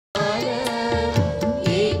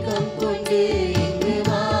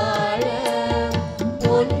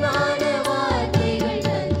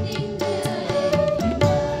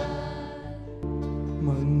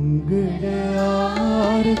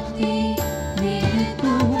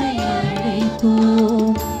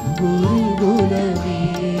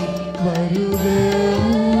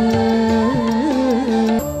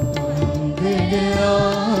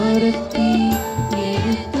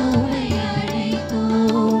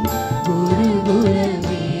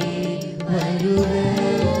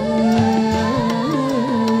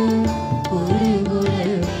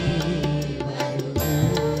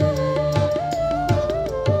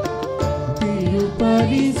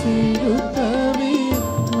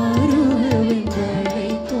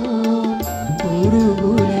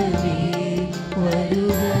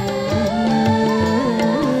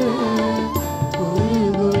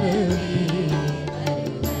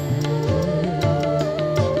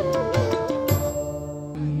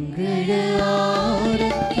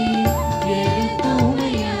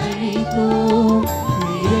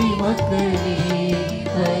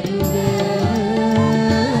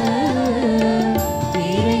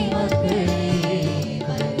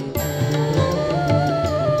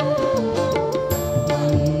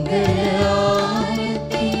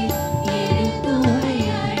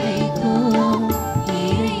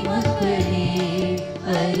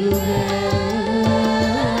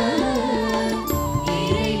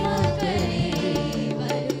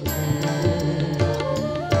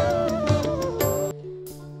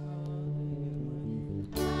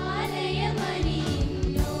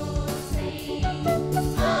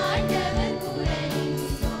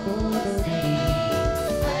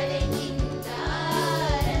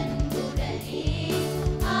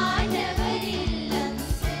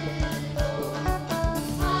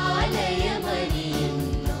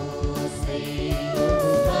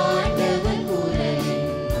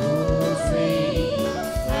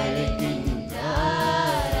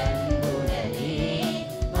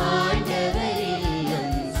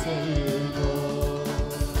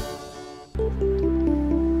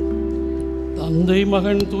தந்தை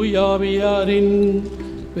மகன் தூயாவியாரின்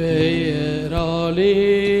பெயராலே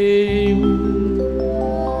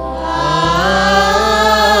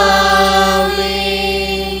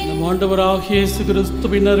நம் ஆண்டவராகிய இயேசு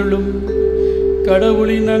கிறிஸ்துவின் அருளும்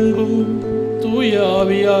கடவுளின் அன்பும்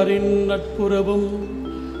தூயாவியாரின் நட்புறவும்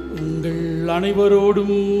உங்கள்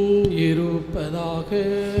அனைவரோடும் இருப்பதாக.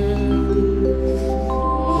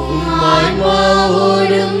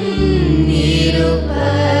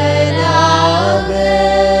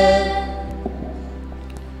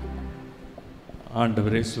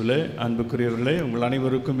 ஆண்டவர் இயேசுவிலே அன்புக்குரியவர்களே, உங்கள்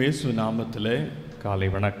அனைவருக்கும் இயேசு நாமத்திலே காலை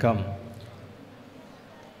வணக்கம்.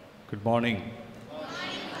 Good morning.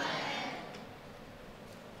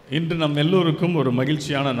 இன்று நம் எல்லோருக்கும் ஒரு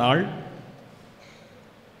மகிழ்ச்சியான நாள்.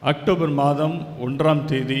 அக்டோபர் மாதம் 1ஆம்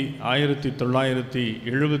தேதி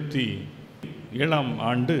 1977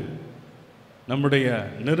 ஆண்டு நம்முடைய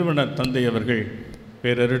நிறுவனர் தந்தை அவர்கள்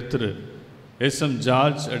பேரறிஞர் திரு எஸ்.எம்.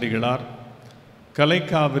 ஜார்ஜ் அடிகளார் கலை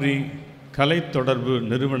காவிரி கலை தொடர்பு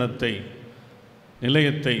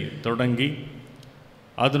நிலையத்தை தொடங்கி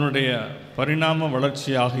அதனுடைய பரிணாம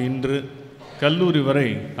வளர்ச்சியாக இன்று கல்லூரி வரை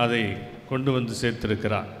அதை கொண்டு வந்து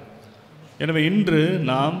சேர்த்திருக்கிறார். எனவே இன்று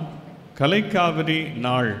நாம் கலைக்காவிரி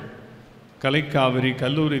நாள், கலைக்காவிரி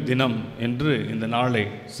கல்லூரி தினம் என்று இந்த நாளை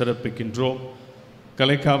சிறப்பிக்கின்றோம்.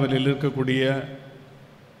 கலைக்காவிரியில் இருக்கக்கூடிய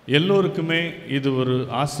எல்லோருக்குமே இது ஒரு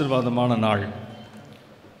ஆசீர்வாதமான நாள்.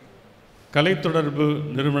 கலை தொடர்பு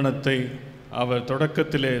நிறுவனத்தை அவர்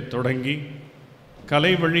தொடக்கத்திலே தொடங்கி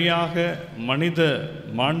கலை வழியாக மனித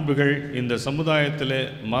மாண்புகள் இந்த சமுதாயத்திலே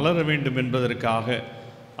மலர வேண்டும் என்பதற்காக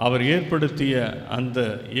அவர் ஏற்படுத்திய அந்த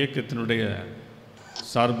இயக்கத்தினுடைய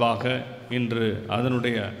சார்பாக இன்று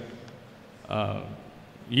அதனுடைய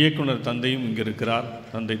இயக்குனர் தந்தையும் இங்கே இருக்கிறார்,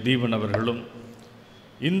 தந்தை தீபன் அவர்களும்.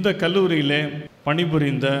 இந்த கல்லூரியிலே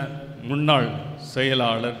பணிபுரிந்த முன்னாள்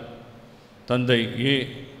செயலாளர் தந்தை ஏ.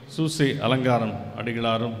 சூசை அலங்காரம்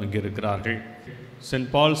அடிகளாரும் இங்கே இருக்கிறார்கள். சென்ட்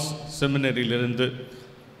பால்ஸ் செமினரியிலிருந்து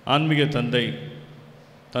ஆன்மீக தந்தை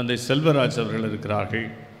செல்வராஜ் அவர்கள் இருக்கிறார்கள்.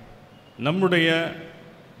 நம்முடைய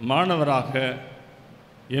மாணவராக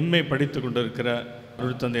எம்ஏ படித்து கொண்டிருக்கிற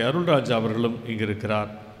தந்தை அருள்ராஜ் அவர்களும் இங்கே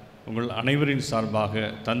இருக்கிறார். உங்கள் அனைவரின் சார்பாக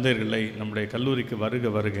தந்தையர்களை நம்முடைய கல்லூரிக்கு வருக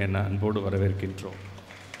வருக என அன்போடு வரவேற்கின்றோம்.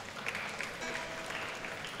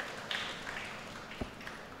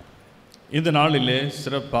 இந்த நாளிலே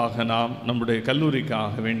சிறப்பாக நாம் நம்முடைய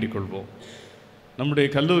கல்லூரிக்காக வேண்டிக் கொள்வோம். நம்முடைய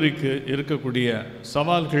கல்லூரிக்கு இருக்கக்கூடிய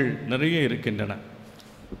சவால்கள் நிறைய இருக்கின்றன.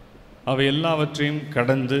 அவை எல்லாவற்றையும்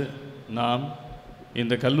கடந்து நாம்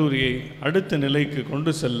இந்த கல்லூரியை அடுத்த நிலைக்கு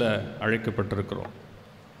கொண்டு செல்ல அழைக்கப்பட்டிருக்கிறோம்.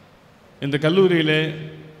 இந்த கல்லூரியிலே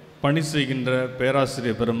பணி செய்கின்ற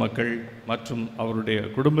பேராசிரியர் பெருமக்கள் மற்றும் அவருடைய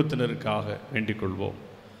குடும்பத்தினருக்காக வேண்டிக் கொள்வோம்.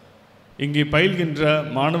 இங்கே பயில்கின்ற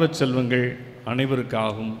மாணவ செல்வங்கள்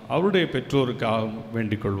அனைவருக்காகவும் அவருடைய பெற்றோருக்காகவும்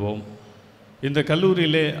வேண்டிக் கொள்வோம். இந்த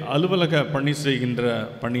கல்லூரியிலே அலுவலக பணி செய்கின்ற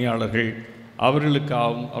பணியாளர்கள்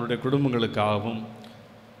அவர்களுக்காகவும் அவருடைய குடும்பங்களுக்காகவும்,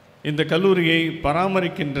 இந்த கல்லூரியை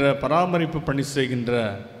பராமரிப்பு பணி செய்கின்ற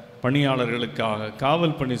பணியாளர்களுக்காக,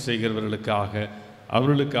 காவல் பணி செய்கிறவர்களுக்காக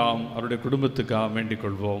அவர்களுக்காகவும் அவருடைய குடும்பத்துக்காக வேண்டிக்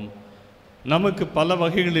கொள்வோம். நமக்கு பல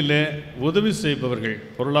வகைகளிலே உதவி செய்பவர்கள்,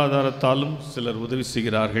 பொருளாதாரத்தாலும் சிலர் உதவி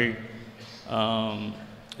செய்கிறார்கள்,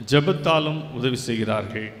 ஜெபத்தாலும் உதவி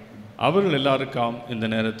செய்கிறார்கள். அவர்கள் எல்லாருக்காகவும் இந்த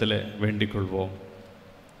நேரத்தில் வேண்டிக் கொள்வோம்.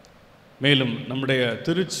 மேலும் நம்முடைய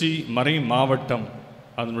திருச்சி மறை மாவட்டம்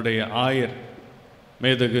அதனுடைய ஆயர்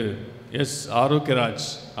மேதகு எஸ். ஆரோக்கியராஜ்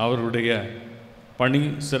அவருடைய பணி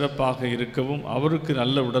சிறப்பாக இருக்கவும் அவருக்கு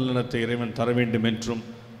நல்ல உடல்நலத்தை இறைவன் தர வேண்டும் என்றும்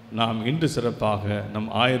நாம் இன்று சிறப்பாக நம்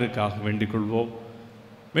ஆயருக்காக வேண்டிக் கொள்வோம்.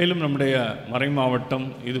 மேலும் நம்முடைய மறை மாவட்டம்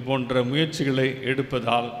இது போன்ற முயற்சிகளை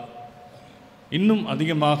எடுப்பதால் இன்னும்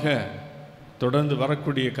அதிகமாக தொடர்ந்து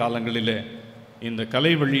வரக்கூடிய காலங்களிலே இந்த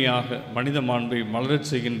கலை வழியாக மனித மாண்பை மலரச்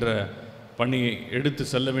செய்கின்ற பணியை எடுத்து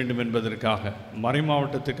செல்ல வேண்டும் என்பதற்காக மறை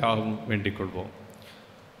மாவட்டத்துக்காகவும் வேண்டிக் கொள்வோம்.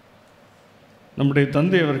 நம்முடைய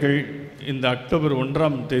தந்தை அவர்கள் இந்த அக்டோபர்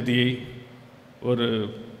 1ஆம் தேதியை ஒரு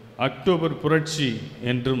அக்டோபர் புரட்சி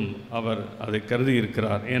என்றும் அவர் அதை கருதி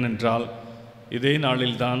இருக்கிறார். ஏனென்றால் இதே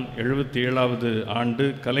நாளில்தான் 77வது ஆண்டு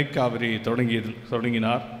கலைக்காவிரி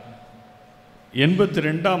தொடங்கினார்.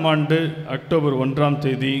 82ஆம் ஆண்டு அக்டோபர் 1ஆம்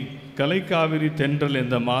தேதி கலைக்காவிரி தென்றல்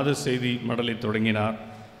என்ற மாத செய்தி மடலை தொடங்கினார்.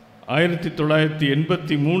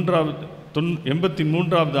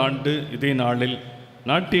 1983வது ஆண்டு இதே நாளில்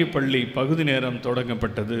நாட்டிய பள்ளி பகுதி நேரம்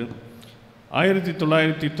தொடங்கப்பட்டது.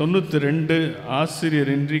 1992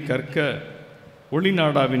 ஆசிரியரின்றி கற்க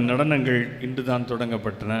ஒளிநாடாவின் நடனங்கள் இன்றுதான்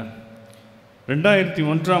தொடங்கப்பட்டன.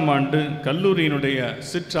 2001ஆம் ஆண்டு கல்லூரியினுடைய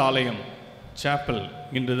சிற்றாலயம் சாப்பல்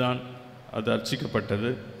இன்றுதான் அது அர்ச்சிக்கப்பட்டது.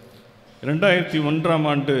 2001ஆம்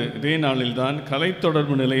ஆண்டு இதே நாளில்தான் கலை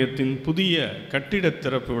தொடர்பு நிலையத்தின் புதிய கட்டிடத்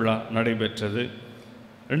திறப்பு விழா நடைபெற்றது.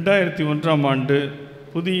 2001ஆம் ஆண்டு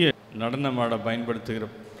புதிய நடனமாட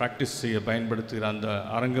ப்ராக்டிஸ் செய்ய பயன்படுத்துகிற அந்த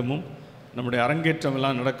அரங்கமும், நம்முடைய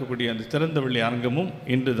அரங்கேற்றமெல்லாம் நடக்கக்கூடிய அந்த திறந்தவெளி அரங்கமும்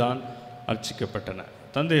இன்று தான் அர்ச்சிக்கப்பட்டன.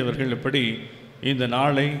 தந்தை அவர்கள் இப்படி இந்த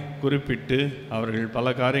நாளை குறிப்பிட்டு அவர்கள்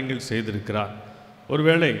பல காரியங்கள் செய்திருக்கிறார்.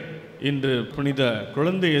 ஒருவேளை இன்று புனித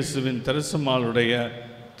குழந்தை இயேசுவின் தெரசம்மாளுடைய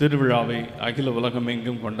திருவிழாவை அகில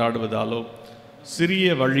உலகமெங்கும் கொண்டாடுவதாலோ, சிறிய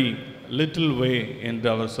வழி லிட்டில் வே என்று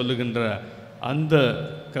அவர் சொல்லுகின்ற அந்த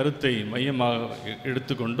கருத்தை மையமாக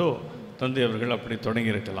எடுத்துக்கொண்டோ தந்தை அவர்கள் அப்படி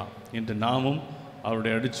தொடங்கியிருக்கலாம். இன்று நாமும்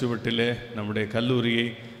அவருடைய அடிச்சுவட்டிலே நம்முடைய கல்லூரியை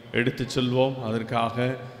எடுத்து செல்வோம். அதற்காக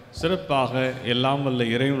சிறப்பாக எல்லாம் வல்ல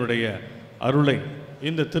இறைவனுடைய அருளை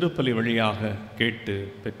இந்த திருப்பலி வழியாக கேட்டு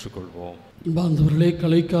பெற்றுக்கொள்வோம். பாந்தவர்களே,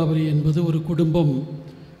 கலை காவிரி என்பது ஒரு குடும்பம்.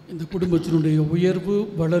 இந்த குடும்பத்தினுடைய உயர்வு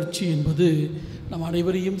வளர்ச்சி என்பது நம்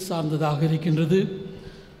அனைவரையும் சார்ந்ததாக இருக்கின்றது.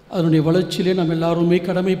 அதனுடைய வளர்ச்சியிலே நாம் எல்லாருமே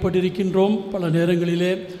கடமைப்பட்டிருக்கின்றோம். பல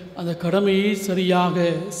நேரங்களிலே அந்த கடமையை சரியாக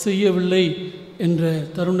செய்யவில்லை என்ற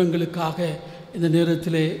தருணங்களுக்காக இந்த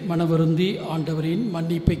நேரத்திலே மனவருந்தி ஆண்டவரின்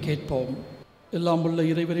மன்னிப்பை கேட்போம். எல்லாம் உள்ள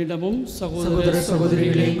இறைவனிடமும் சகோதர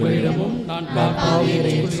சகோதரிகளே உங்களிடமும் நான்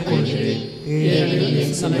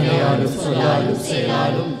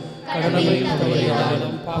செயலாலும் கடமை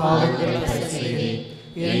தவறியாலும்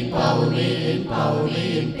என் பாவமே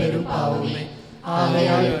என் பெரும் பாவமே.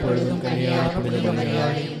 ஆகையால் எப்பொழுதும்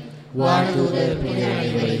கன்னியாகுமரியாளையும் வானதூதர்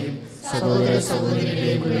அனைவரையும் சகோதர சகோதரிகளே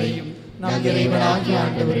உங்களையும் நம் இறைவனாகிய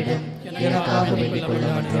ஆண்டவரிடம் எனக்காக வேண்டிக்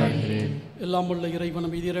கொள்கிறேன். எல்லாம் உள்ள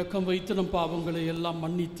இறைவன் மீது இரக்கம் வைத்து நம் பாவங்களை எல்லாம்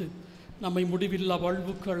மன்னித்து நம்மை முடிவில்லா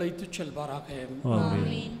வாழ்வுக்கு அழைத்து செல்வாராக.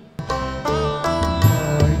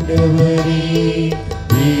 ஆண்டவரே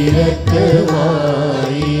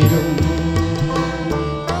இரக்கமாயிரும்,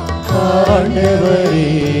 ஆண்டவரே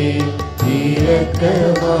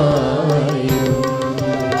இரக்கமாயிரும்,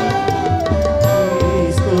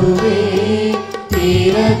 கிறிஸ்துவே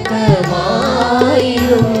இரக்கமாயிரும்,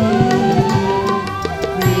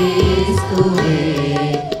 கிறிஸ்துவே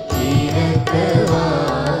இரக்கமாயிரும்.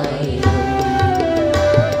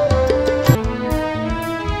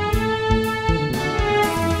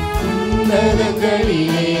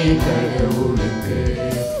 உன்னதங்களிலே கடவுளுக்கு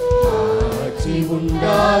ஆட்சி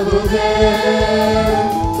உண்டாகுக,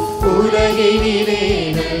 உலகினிலே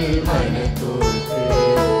மனத்தோர்க்கு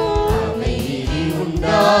அமைதி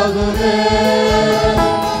உண்டாகுக.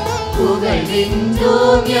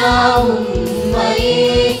 புகழ்கின்றோம் யாவும் உம்மையே,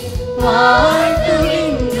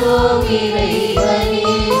 வாழ்த்துகின்றோம் இறைவனே.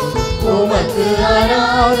 உமக்கு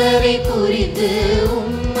ஆராதனை புரிந்து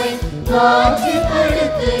உம்மை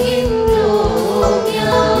மாட்சிப்படுத்துகின்றோம்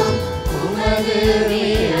யாம். உமது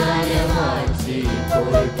மேலான மாட்சி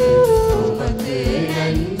பொருட்டு உமக்கு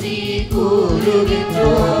நன்றி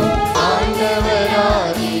கூறுகின்றோம்.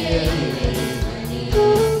 ஆண்டவராகிய இறைவனே,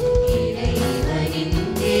 இறைவனின்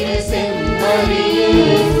திரு செம்மறியே,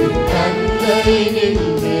 தந்தை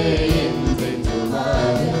நின்று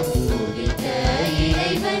என்றென்றுமாக உதித்த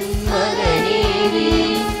இறைவன் மகனே,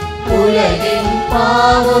 உலகின்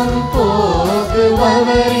பாவம்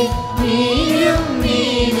போக்குபவரை நீயும்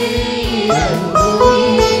மீது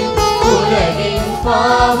இறங்குவீர். உலகின்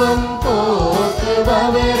பாவம்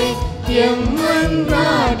போக்குபவரை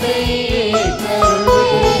எம்மன்றாட்டை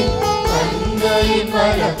ஏற்றருள்வீர். தந்தையின்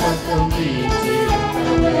வலப்பக்கம்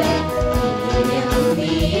வீற்றிருப்பவரை நீயும்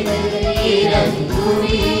மீது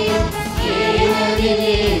இறங்குவீர். ஏனெனில்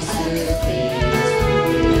இயேசு கிறிஸ்துவே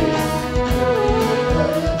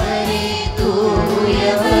ஒருவரே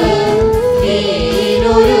தூயவர், நீர்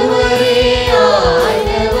ஒருவரே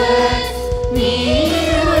ஆண்டவர், நீர்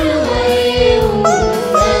ஒருவரே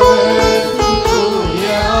உன்னதர். தூய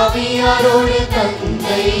ஆவியாரோடு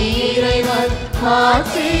தந்தை இறைவன்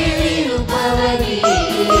ஆட்சியில் இருப்பவரே.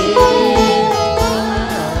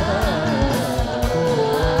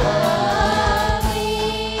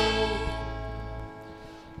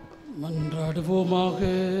 மன்றாடுவோமாக.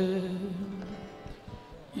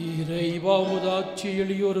 இறைவா, உமதாட்சி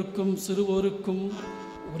எளியோருக்கும் சிறுவோருக்கும்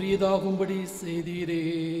உரியதாகும்படி செய்தீரே.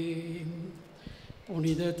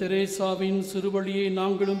 புனித தெரேசாவின் சிறுவழியை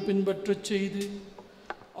நாங்களும் பின்பற்றச் செய்து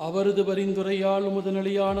அவரது பரிந்துரையால் உமது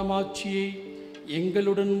நிலையான மாட்சியை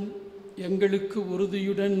எங்களுக்கு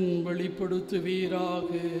உறுதியுடன் வெளிப்படுத்துவீராக.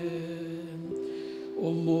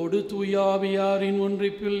 உம்மோடு தூயாவியாரின்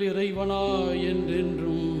ஒன்றிப்பில் இறைவனா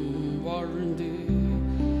என்றென்றும் வாழ்ந்து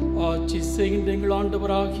ஆட்சி செய்கின்ற எங்கள்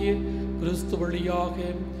ஆண்டவராகிய கிறிஸ்து வழியாக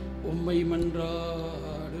உம்மை மன்றாடுகின்றோம்.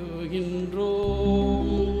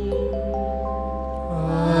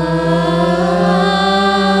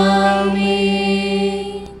 ஆமென்.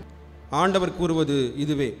 ஆண்டவர் கூறுவது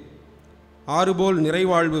இதுவே: ஆறுபோல்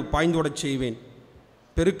நிறைவாழ்வு பாய்ந்தோடச் செய்வேன்.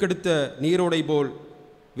 பெருக்கெடுத்த நீரோடை போல்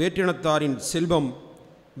வேற்றினத்தாரின் செல்வம்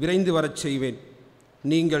விரைந்து வரச் செய்வேன்.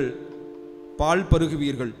 நீங்கள் பால்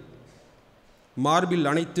பருகுவீர்கள், மார்பில்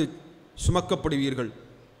அணைத்து சுமக்கப்படுவீர்கள்,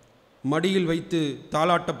 மடியில் வைத்து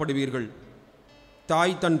தாளாட்டப்படுவீர்கள்.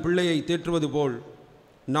 தாய் தன் பிள்ளையை தேற்றுவது போல்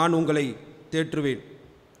நான் உங்களை தேற்றுவேன்.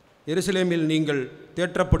 எருசலேமில் நீங்கள்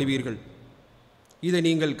தேற்றப்படுவீர்கள். இதை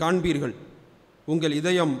நீங்கள் காண்பீர்கள். உங்கள்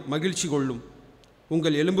இதயம் மகிழ்ச்சி கொள்ளும்,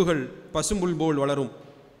 உங்கள் எலும்புகள் பசும்புல் போல் வளரும்.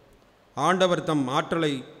 ஆண்டவர் தம்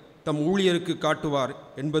ஆற்றலை தம் ஊழியருக்கு காட்டுவார்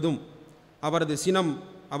என்பதும், அவரது சினம்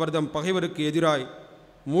அவர்தம் பகைவருக்கு எதிராய்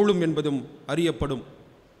மூளும் என்பதும் அறியப்படும்.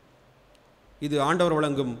 இது ஆண்டவர்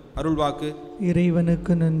வழங்கும் அருள்வாக்கு.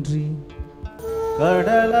 இறைவனுக்கு நன்றி.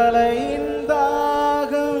 கடலலையின்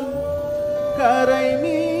தாகம் கரை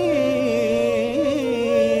மீது,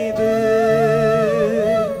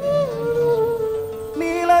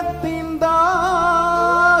 நீலத்தின்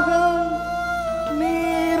தாகம்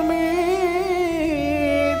நீர்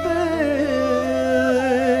மீது,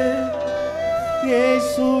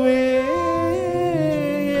 இயேசுவே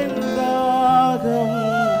என் தாகம்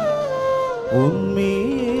உன்மீது.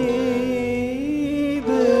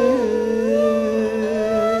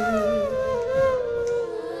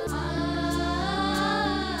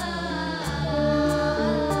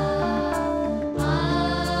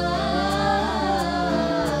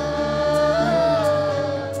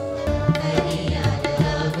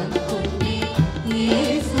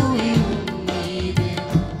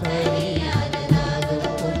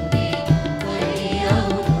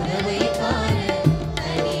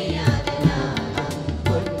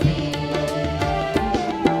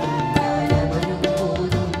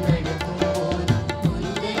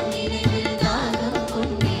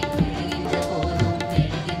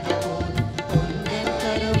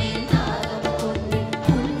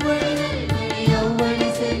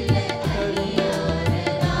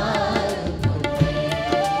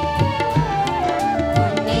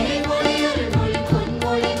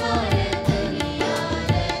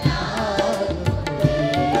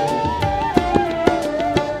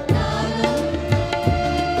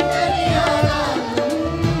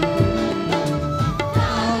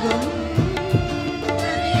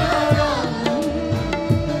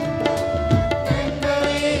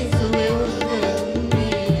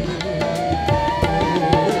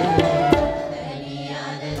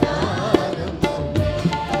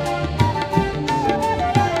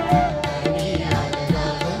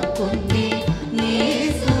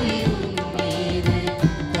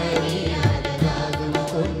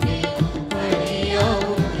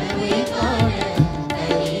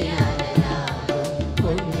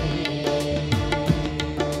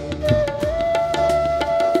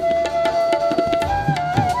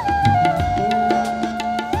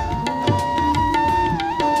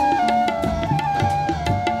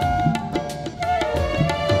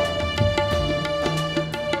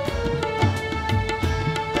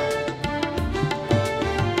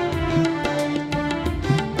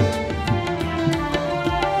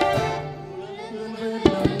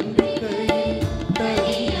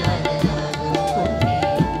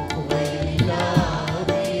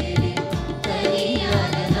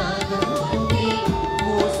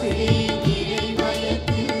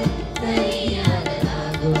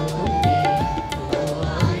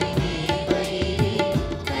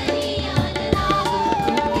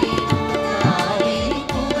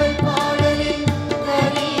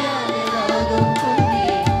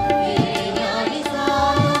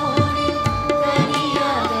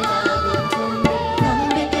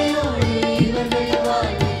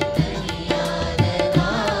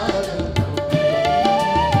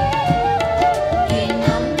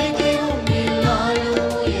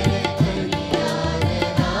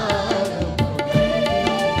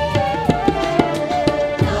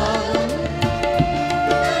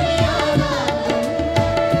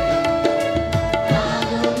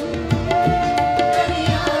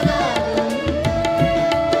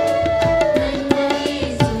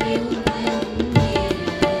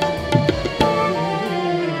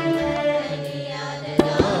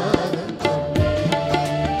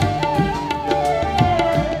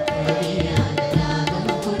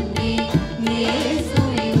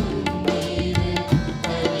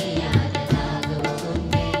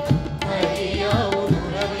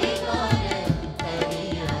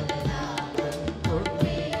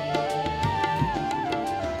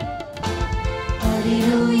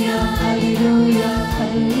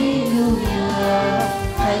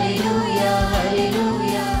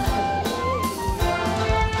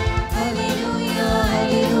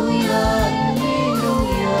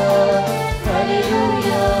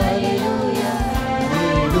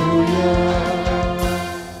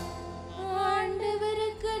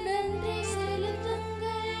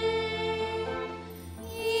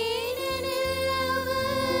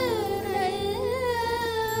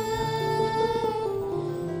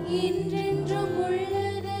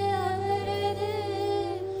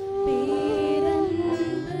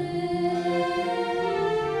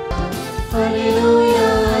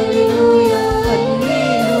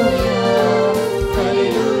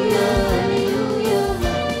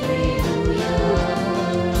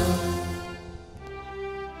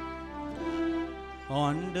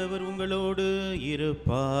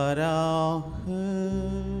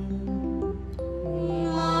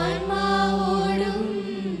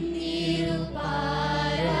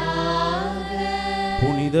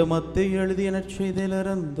 புனித மத்தேயு எழுதிய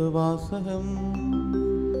நற்செய்தியிலிருந்து வாசகம்.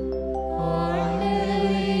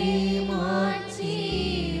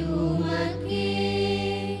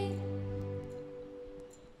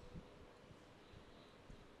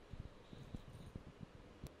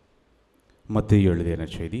 மத்தேயு எழுதிய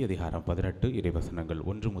நற்செய்தி அதிகாரம் 18 இறைவசனங்கள்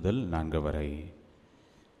 1 முதல் 4 வரை.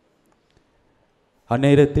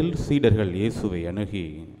 அந்நேரத்தில் சீடர்கள் இயேசுவை அணுகி,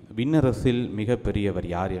 விண்ணரசில் மிக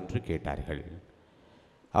பெரியவர் யார் என்று கேட்டார்கள்.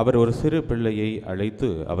 அவர் ஒரு சிறு பிள்ளையை அழைத்து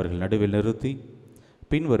அவர்கள் நடுவில் நிறுத்தி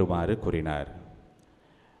பின்வருமாறு கூறினார்.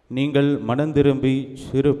 நீங்கள் மனந்திரும்பி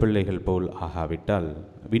சிறு பிள்ளைகள் போல் ஆகாவிட்டால்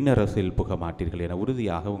விண்ணரசில் புக மாட்டீர்கள் என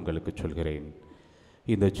உறுதியாக உங்களுக்கு சொல்கிறேன்.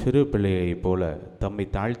 இந்த சிறு பிள்ளையைப் போல தம்மை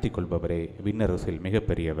தாழ்த்தி கொள்பவரே விண்ணரசில்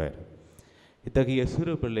மிகப்பெரியவர். இத்தகைய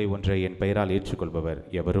சிறு பிள்ளை ஒன்றை என் பெயரால் ஏற்றுக்கொள்பவர்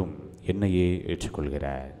எவரும் என்னையே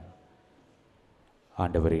ஏற்றுக்கொள்கிறார்.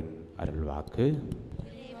 ஆண்டவரின் அருள்வாக்கு.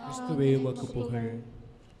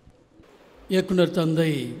 இயக்குனர் தந்தை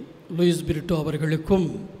லூயிஸ் பிரிட்டோ அவர்களுக்கும்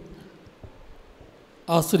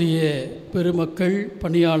ஆசிரிய பெருமக்கள்,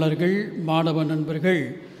 பணியாளர்கள், மாணவ நண்பர்கள்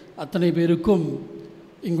அத்தனை பேருக்கும்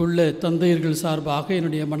இங்குள்ள தந்தையர்கள் சார்பாக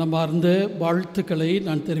என்னுடைய மனமார்ந்த வாழ்த்துக்களை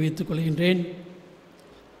நான் தெரிவித்துக் கொள்கின்றேன்.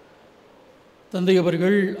 தந்தை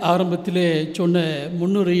அவர்கள் ஆரம்பத்திலே சொன்ன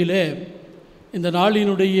முன்னுரையிலே இந்த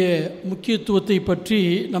நாளினுடைய முக்கியத்துவத்தை பற்றி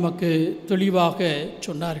நமக்கு தெளிவாக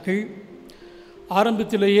சொன்னார்கள்.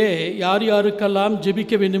 ஆரம்பத்திலேயே யார் யாருக்கெல்லாம்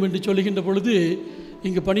ஜெபிக்க வேண்டும் என்று சொல்கின்ற பொழுது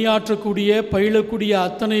இங்கு பணியாற்றக்கூடிய பயிலக்கூடிய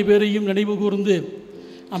அத்தனை பேரையும் நினைவு கூர்ந்து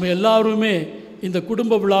நம்ம எல்லாருமே இந்த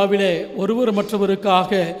குடும்ப விழாவிலே ஒருவர்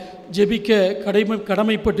மற்றவருக்காக ஜெபிக்க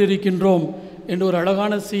கடமைப்பட்டிருக்கின்றோம் என்ற ஒரு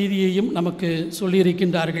அழகான செய்தியையும் நமக்கு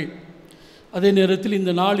சொல்லியிருக்கின்றார்கள். அதே நேரத்தில்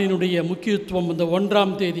இந்த நாளினுடைய முக்கியத்துவம் இந்த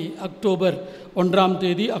 1ஆம் தேதி அக்டோபர் 1ஆம்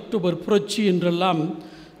தேதி அக்டோபர் புரட்சி என்றெல்லாம்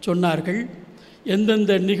சொன்னார்கள்.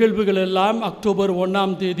 எந்தெந்த நிகழ்வுகள் எல்லாம் அக்டோபர்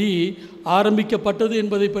 1ஆம் தேதி ஆரம்பிக்கப்பட்டது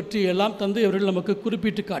என்பதை பற்றி எல்லாம் தந்தை அவர்கள் நமக்கு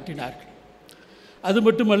குறிப்பிட்டு காட்டினார்கள். அது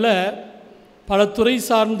மட்டுமல்ல, பல துறை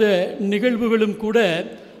சார்ந்த நிகழ்வுகளும் கூட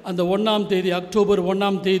அந்த 1ஆம் தேதி அக்டோபர்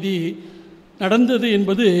 1ஆம் தேதி நடந்தது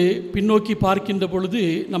என்பது பின்னோக்கி பார்க்கின்ற பொழுது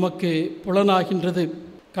நமக்கு புலனாகின்றது.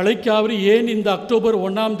 கலைக்காவிரி ஏன் இந்த அக்டோபர்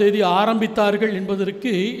 1ஆம் தேதி ஆரம்பித்தார்கள்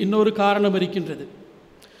என்பதற்கு இன்னொரு காரணம் இருக்கின்றது.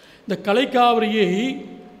 இந்த கலைக்காவிரியை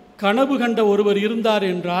கனவு கண்ட ஒருவர் இருந்தார்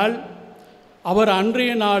என்றால் அவர்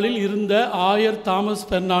அன்றைய நாளில் இருந்த ஆயர் தாமஸ்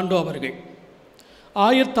பெர்னாண்டோ அவர்கள்.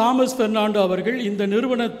 ஆயர் தாமஸ் பெர்னாண்டோ அவர்கள் இந்த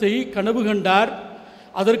நிறுவனத்தை கனவு கண்டார்.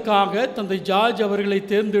 அதற்காக தந்தை ஜார்ஜ் அவர்களை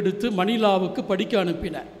தேர்ந்தெடுத்து மணிலாவுக்கு படிக்க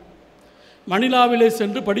அனுப்பினார். மணிலாவிலே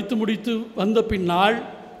சென்று படித்து முடித்து வந்த பின்னால்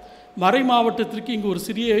மறை மாவட்டத்திற்கு இங்கு ஒரு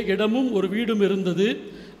சிறிய இடமும் ஒரு வீடும் இருந்தது.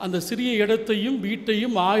 அந்த சிறிய இடத்தையும்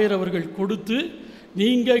வீட்டையும் ஆயர் அவர்கள் கொடுத்து,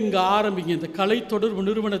 நீங்கள் இங்கே ஆரம்பிங்க, இந்த கலை தொடர்பு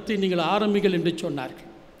நிறுவனத்தை நீங்கள் ஆரம்பிங்கள் என்று சொன்னார்கள்.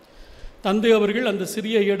 தந்தை அவர்கள் அந்த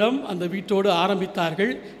சிறிய இடம் அந்த வீட்டோடு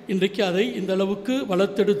ஆரம்பித்தார்கள். இன்றைக்கு அதை இந்த அளவுக்கு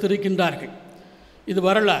வளர்த்தெடுத்திருக்கின்றார்கள். இது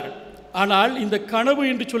வரலாறு. ஆனால் இந்த கனவு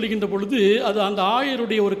என்று சொல்லுகின்ற பொழுது அது அந்த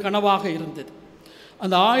ஆயருடைய ஒரு கனவாக இருந்தது.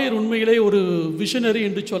 அந்த ஆயர் உண்மையிலே ஒரு விஷனரி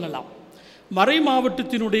என்று சொல்லலாம். மறை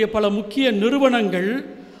மாவட்டத்தினுடைய பல முக்கிய நிறுவனங்கள்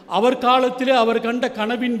அவர் காலத்திலே அவர் கண்ட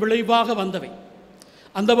கனவின் விளைவாக வந்தவை.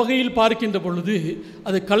 அந்த வகையில் பார்க்கின்ற பொழுது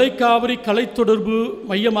அது கலைக்காவிரி கலைத்தொடர்பு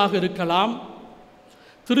மையமாக இருக்கலாம்,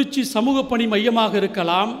 திருச்சி சமூக பணி மையமாக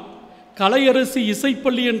இருக்கலாம், கலையரசு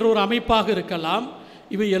இசைப்பள்ளி என்ற ஒரு அமைப்பாக இருக்கலாம்.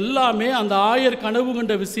 இவை எல்லாமே அந்த ஆயர் கனவு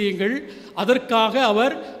கண்ட விஷயங்கள். அதற்காக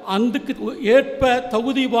அவர் அதுக்கு ஏற்ப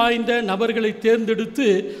தகுதி வாய்ந்த நபர்களை தேர்ந்தெடுத்து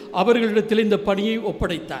அவர்களிடத்தில் இந்த பணியை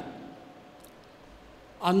ஒப்படைத்தார்.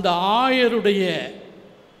 அந்த ஆயருடைய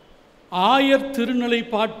ஆயர்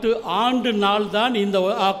திருநிலைப்பாட்டு ஆண்டு நாள் தான் இந்த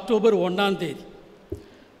அக்டோபர் 1ஆம் தேதி.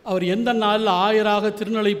 அவர் எந்த நாளில் ஆயராக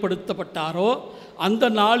திருநிலைப்படுத்தப்பட்டாரோ அந்த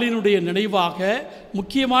நாளினுடைய நினைவாக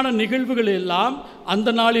முக்கியமான நிகழ்வுகள் எல்லாம்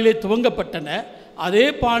அந்த நாளிலே துவங்கப்பட்டன. அதே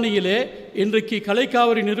பாணியிலே இன்றைக்கு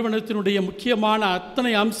கலைக்காவிரி நிறுவனத்தினுடைய முக்கியமான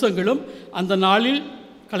அத்தனை அம்சங்களும் அந்த நாளில்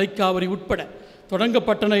கலைக்காவிரி உட்பட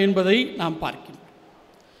தொடங்கப்பட்டன என்பதை நாம் பார்க்கின்றோம்.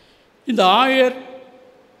 இந்த ஆயர்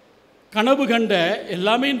கனவு கண்ட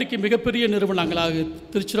எல்லாமே இன்றைக்கு மிகப்பெரிய நிறுவனங்களாக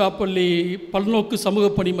திருச்சிராப்பள்ளி பல்நோக்கு சமூக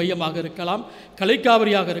பணி மையமாக இருக்கலாம்,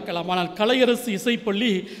 கலைக்காவிரியாக இருக்கலாம். ஆனால் கலையரசு இசைப்பள்ளி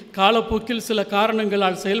காலப்போக்கில் சில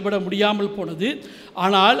காரணங்களால் செயல்பட முடியாமல் போனது.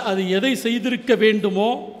 ஆனால் அது எதை செய்திருக்க வேண்டுமோ,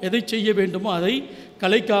 எதை செய்ய வேண்டுமோ அதை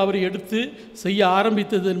கலைக்காவிரி எடுத்து செய்ய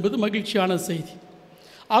ஆரம்பித்தது என்பது மகிழ்ச்சியான செய்தி.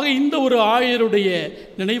 ஆக இந்த ஒரு ஆயருடைய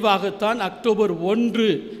நினைவாகத்தான் அக்டோபர்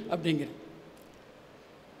 1 அப்படிங்கிறது.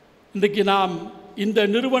 இன்றைக்கு நாம் இந்த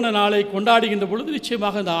நிறுவன நாளை கொண்டாடுகின்ற பொழுது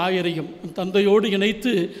நிச்சயமாக அந்த ஆயரையும் தந்தையோடு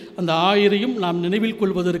இணைத்து அந்த ஆயரையும் நாம் நினைவில்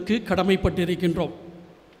கொள்வதற்கு கடமைப்பட்டிருக்கின்றோம்.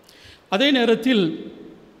 அதே நேரத்தில்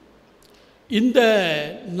இந்த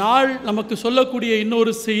நாள் நமக்கு சொல்லக்கூடிய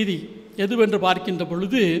இன்னொரு செய்தி எதுவென்று பார்க்கின்ற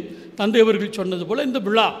பொழுது, தந்தை அவர்கள் சொன்னது போல் இந்த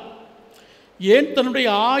விழா ஏன் தன்னுடைய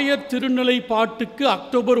ஆயர் திருநிலை பாட்டுக்கு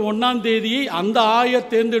அக்டோபர் 1ஆம் தேதியை அந்த ஆயர்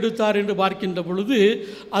தேர்ந்தெடுத்தார் என்று பார்க்கின்ற பொழுது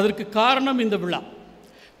அதற்கு காரணம் இந்த விழா.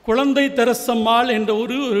 குழந்தை தெரசம்மாள் என்ற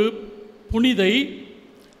ஒரு புனிதை,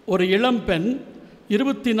 ஒரு இளம்பெண்,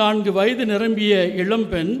 24 வயது நிரம்பிய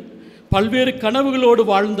இளம்பெண், பல்வேறு கனவுகளோடு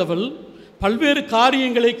வாழ்ந்தவள், பல்வேறு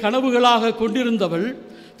காரியங்களை கனவுகளாக கொண்டிருந்தவள்,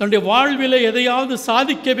 தன்னுடைய வாழ்வில் எதையாவது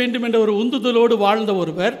சாதிக்க வேண்டும் என்ற ஒரு உந்துதலோடு வாழ்ந்த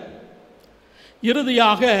ஒருவர்,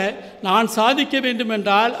 இறுதியாக நான் சாதிக்க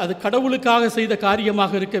வேண்டுமென்றால் அது கடவுளுக்காக செய்த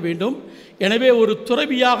காரியமாக இருக்க வேண்டும், எனவே ஒரு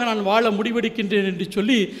துறவியாக நான் வாழ முடிவெடுக்கின்றேன் என்று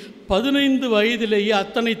சொல்லி 15 வயதிலேயே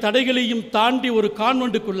அத்தனை தடைகளையும் தாண்டி ஒரு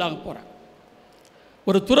கான்வென்ட்டுக்குள்ளாக போகிறாங்க.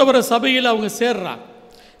 ஒரு துறவர சபையில் அவங்க சேர்றாங்க.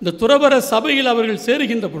 இந்த துறவர சபையில் அவர்கள்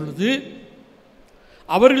சேருகின்ற பொழுது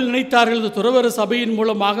அவர்கள் நினைத்தார்கள் இந்த துறவர சபையின்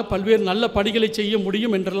மூலமாக பல்வேறு நல்ல பணிகளை செய்ய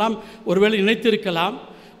முடியும் என்றெல்லாம் ஒருவேளை நினைத்திருக்கலாம்.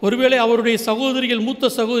 ஒருவேளை அவருடைய சகோதரிகள், மூத்த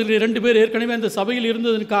சகோதரிகள் 2 பேர் ஏற்கனவே அந்த சபையில்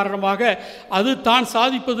இருந்ததன் காரணமாக அது தான்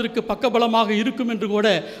சாதிப்பதற்கு பக்கபலமாக இருக்கும் என்று கூட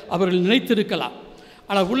அவர்கள் நினைத்திருக்கலாம்.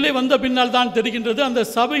 ஆனால் உள்ளே வந்த பின்னால் தான் தெரிகின்றது, அந்த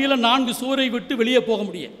சபையில் 4 சுவரை விட்டு வெளியே போக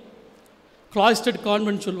முடியும். கிளாஸ்டட்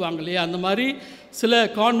கான்வென்ட் சொல்லுவாங்க இல்லையா, அந்த மாதிரி சில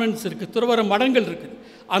கான்வென்ட்ஸ் இருக்குது, துறவர மடங்கள் இருக்குது.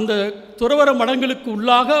 அந்த துறவர மடங்களுக்கு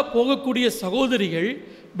உள்ளாக போகக்கூடிய சகோதரிகள்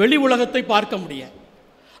வெளி உலகத்தை பார்க்க முடியாது.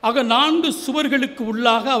 ஆக 4 சுவர்களுக்கு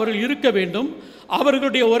உள்ளாக அவர்கள் இருக்க வேண்டும்.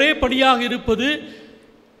 அவர்களுடைய ஒரே பணியாக இருப்பது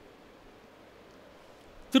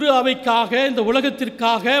திரு அவைக்காக, இந்த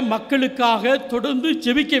உலகத்திற்காக, மக்களுக்காக தொடர்ந்து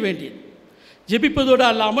ஜெபிக்க வேண்டியது. ஜெபிப்பதோடு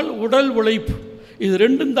அல்லாமல் உடல் உழைப்பு, இது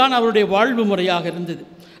 2ம் தான் அவருடைய வாழ்வு முறையாக இருந்தது.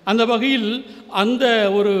 அந்த வகையில் அந்த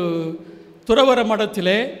ஒரு துறவர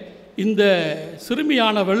மடத்திலே இந்த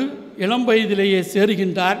சிறுமியானவள் இளம் வயதிலேயே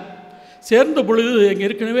சேருகின்றார். சேர்ந்த பொழுது அங்கே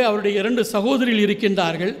ஏற்கனவே அவருடைய 2 சகோதரிகள்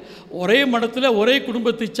இருக்கின்றார்கள். ஒரே மடத்தில் ஒரே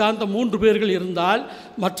குடும்பத்தை சார்ந்த 3 பேர்கள் இருந்தால்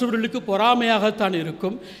மற்றவர்களுக்கு பொறாமையாகத்தான்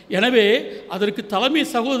இருக்கும். எனவே அதற்கு தலைமை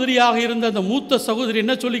சகோதரியாக இருந்த அந்த மூத்த சகோதரி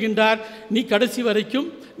என்ன சொல்லுகின்றார், நீ கடைசி வரைக்கும்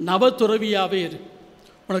நவ துறவியாகவே இரு,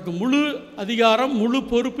 உனக்கு முழு அதிகாரம் முழு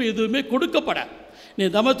பொறுப்பு எதுவுமே கொடுக்கப்பட, நீ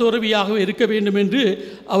நவ துறவியாகவே இருக்க வேண்டும் என்று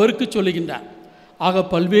அவருக்கு சொல்லுகின்றார். ஆக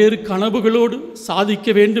பல்வேறு கனவுகளோடு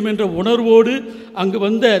சாதிக்க வேண்டும் என்ற உணர்வோடு அங்கு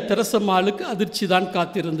வந்த தெரசம்மாளுக்கு அதிர்ச்சி தான்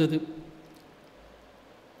காத்திருந்தது.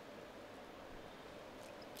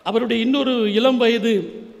 அவருடைய இன்னொரு இளம் வயது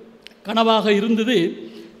கனவாக இருந்தது,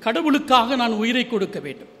 கடவுளுக்காக நான் உயிரை கொடுக்க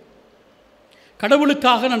வேண்டும்,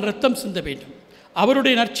 கடவுளுக்காக நான் இரத்தம் சிந்த வேண்டும்,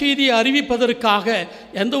 அவருடைய நற்செய்தியை அறிவிப்பதற்காக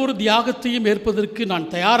எந்த ஒரு தியாகத்தையும் ஏற்பதற்கு நான்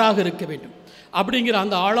தயாராக இருக்க வேண்டும் அப்படிங்கிற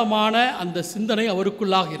அந்த ஆழமான அந்த சிந்தனை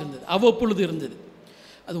அவருக்குள்ளாக இருந்தது, அவ்வப்பொழுது இருந்தது.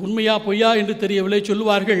 அது உண்மையா பொய்யா என்று தெரியவில்லை.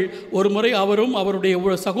 சொல்லுவார்கள், ஒரு முறை அவரும் அவருடைய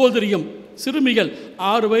சகோதரியும், சிறுமிகள்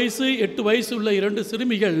 6 வயசு 8 வயசு உள்ள 2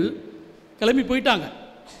 சிறுமிகள் கிளம்பி போயிட்டாங்க.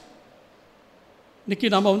 இன்றைக்கி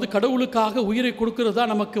நம்ம கடவுளுக்காக உயிரை கொடுக்கறது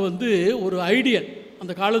தான் நமக்கு ஒரு ஐடியல்.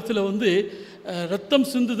 அந்த காலத்தில் ரத்தம்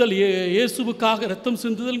சிந்துதல், இயேசுவுக்காக ரத்தம்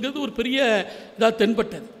சிந்துதல்ங்கிறது ஒரு பெரிய இதாக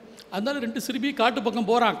தென்பட்டது. அதனால 2 சிறுமி காட்டு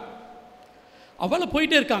பக்கம் போகிறாங்க. அவளை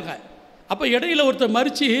போயிட்டே இருக்காங்க. அப்போ இடையில ஒருத்தர்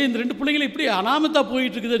மறித்து, இந்த 2 பிள்ளைங்களும் இப்படி அனாமத்தாக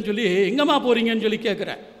போயிட்டுருக்குதுன்னு சொல்லி, எங்கம்மா போகிறீங்கன்னு சொல்லி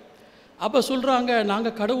கேட்குறேன். அப்போ சொல்கிறாங்க,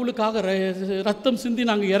 நாங்கள் கடவுளுக்காக ரத்தம் சிந்தி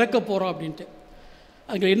நாங்கள் இறக்க போகிறோம் அப்படின்ட்டு.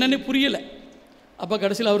 அதுக்கு என்னென்னே புரியலை. அப்போ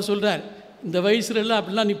கடைசியில் அவர் சொல்கிறார், இந்த வயசுலலாம்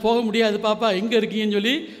அப்படிலாம் நீ போக முடியாது பாப்பா, எங்கே இருக்கீங்கன்னு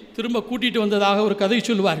சொல்லி திரும்ப கூட்டிகிட்டு வந்ததாக ஒரு கதை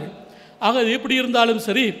சொல்லுவார்கள். ஆக அது எப்படி இருந்தாலும்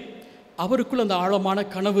சரி, அவருக்குள் அந்த ஆழமான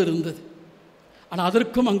கனவு இருந்தது. ஆனால்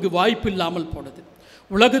அதற்கும் அங்கு வாய்ப்பு இல்லாமல் போனது.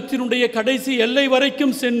 உலகத்தினுடைய கடைசி எல்லை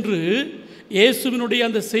வரைக்கும் சென்று இயேசுவினுடைய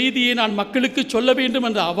அந்த செய்தியை நான் மக்களுக்கு சொல்ல வேண்டும்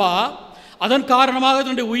என்ற அவா, அதன் காரணமாக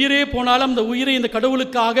தன்னுடைய உயிரே போனாலும் அந்த உயிரை இந்த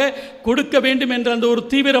கடவுளுக்காக கொடுக்க வேண்டும் என்ற அந்த ஒரு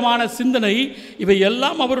தீவிரமான சிந்தனை, இவை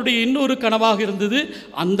எல்லாம் அவருடைய இன்னொரு கனவாக இருந்தது.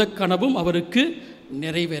 அந்த கனவும் அவருக்கு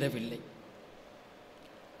நிறைவேறவில்லை.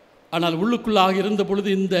 ஆனால் உள்ளுக்குள்ளாக இருந்த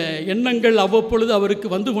பொழுது இந்த எண்ணங்கள் அவ்வப்பொழுது அவருக்கு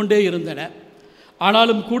வந்து கொண்டே இருந்தன.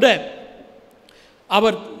 ஆனாலும் கூட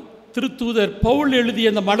அவர் திருத்தூதர் பவுல்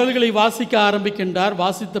எழுதிய அந்த மடல்களை வாசிக்க ஆரம்பிக்கின்றார்.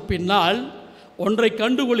 வாசித்த பின்னால் ஒன்றை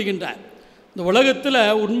கண்டுகொள்கின்றார். இந்த உலகத்தில்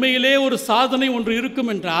உண்மையிலே ஒரு சாதனை ஒன்று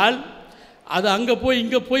இருக்கும் என்றால் அது அங்கே போய்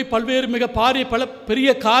இங்கே போய் பல்வேறு பல பெரிய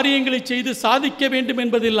காரியங்களை செய்து சாதிக்க வேண்டும்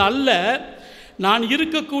என்பதில் அல்ல, நான்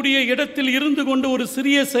இருக்கக்கூடிய இடத்தில் இருந்து கொண்டு ஒரு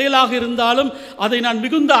சிறிய செயலாக இருந்தாலும் அதை நான்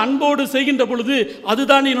மிகுந்த அன்போடு செய்கின்ற பொழுது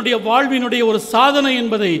அதுதான் என்னுடைய வாழ்வினுடைய ஒரு சாதனை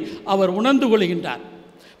என்பதை அவர் உணர்ந்து கொள்கின்றார்.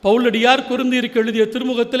 பவுலடியார் கொரிந்தியருக்கு எழுதிய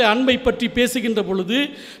திருமுகத்தில் அன்பை பற்றி பேசுகின்ற பொழுது,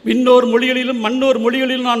 விண்ணோர் மொழிகளிலும் மண்ணோர்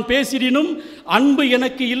மொழிகளிலும் நான் பேசிடினும் அன்பு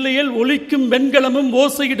எனக்கு இல்லையேல் ஒலிக்கும் வெண்கலமும்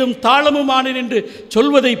ஓசையிடும் தாளமுமானேன் என்று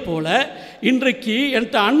சொல்வதைப் போல, இன்றைக்கு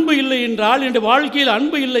என்கிட்ட அன்பு இல்லை என்றால், என்னுடைய வாழ்க்கையில்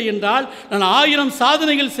அன்பு இல்லை என்றால், நான் 1000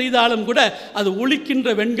 சாதனைகள் செய்தாலும் கூட அது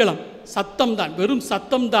ஒலிக்கின்ற வெண்கலம், சத்தம்தான், வெறும்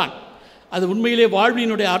சத்தம்தான். அது உண்மையிலே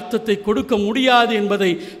வாழ்வினுடைய அர்த்தத்தை கொடுக்க முடியாது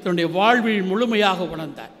என்பதை தன்னுடைய வாழ்வில் முழுமையாக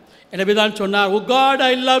உணர்ந்தார். எனவே தான் சொன்னார், ஓ God,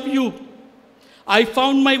 I love you, I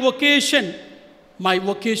found my vocation, my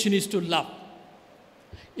vocation is to love.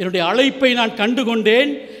 என்னுடைய அழைப்பை நான்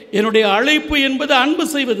கண்டுகொண்டேன். என்னுடைய அழைப்பு என்பது அன்பு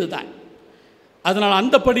செய்வது தான். அதனால்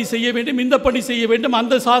அந்த பணி செய்ய வேண்டும், இந்த பணி செய்ய வேண்டும்,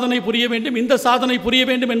 அந்த சாதனை புரிய வேண்டும், இந்த சாதனை புரிய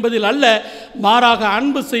வேண்டும் என்பதில் அல்ல, மாறாக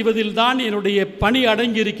அன்பு செய்வதில் தான் என்னுடைய பணி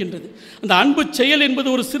அடங்கி இருக்கின்றது. அந்த அன்பு செயல் என்பது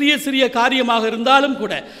ஒரு சிறிய சிறிய காரியமாக இருந்தாலும்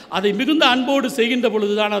கூட அதை மிகுந்த அன்போடு செய்கின்ற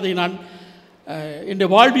பொழுது தான் அதை நான் என்னுடைய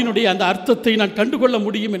வாழ்வினுடைய அந்த அர்த்தத்தை நான் கண்டுகொள்ள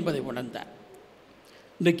முடியும் என்பதை உணர்ந்தேன்.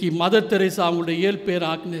 இன்றைக்கி மதர் தெரேசா, அவங்களுடைய இயல்பேர்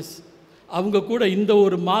ஆக்னஸ், அவங்க கூட இந்த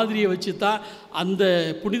ஒரு மாதிரியை வச்சு தான் அந்த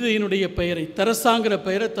புனிதையினுடைய பெயரை, தெரசாங்கிற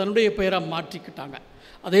பெயரை தன்னுடைய பெயராக மாற்றிக்கிட்டாங்க.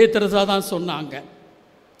 அதே தெரசா தான் சொன்னாங்க,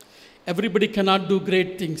 everybody cannot do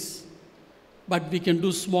great things, but we can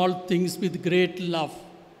do small things with great love.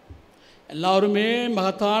 எல்லாருமே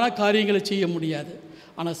மகத்தான காரியங்களை செய்ய முடியாது,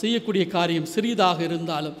 ஆனால் செய்யக்கூடிய காரியம் சிறிதாக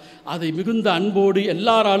இருந்தாலும் அதை மிகுந்த அன்போடு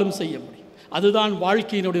எல்லாராலும் செய்ய முடியும். அதுதான்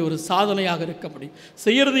வாழ்க்கையினுடைய ஒரு சாதனையாக இருக்க முடியும்.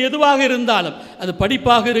 செய்கிறது எதுவாக இருந்தாலும், அது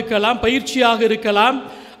படிப்பாக இருக்கலாம், பயிற்சியாக இருக்கலாம்,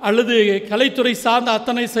 அல்லது கலைத்துறை சார்ந்த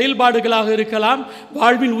அத்தனை செயல்பாடுகளாக இருக்கலாம்,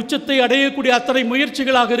 வாழ்வின் உச்சத்தை அடையக்கூடிய அத்தனை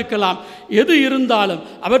முயற்சிகளாக இருக்கலாம். எது இருந்தாலும்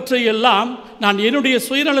அவற்றையெல்லாம் நான் என்னுடைய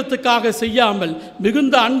சுயநலத்துக்காக செய்யாமல்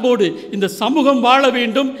மிகுந்த அன்போடு இந்த சமூகம் வாழ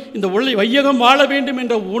வேண்டும், இந்த வையகம் வாழ வேண்டும்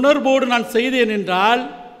என்ற உணர்வோடு நான் செய்தேன் என்றால்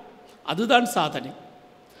அதுதான் சாதனை.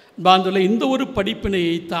 பாந்துள்ள இந்த ஒரு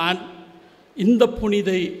படிப்பினையைத்தான் இந்த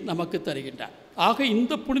புனிதை நமக்கு தருகின்றார். ஆக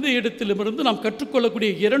இந்த புனித இடத்திலிருந்து நாம் கற்றுக்கொள்ளக்கூடிய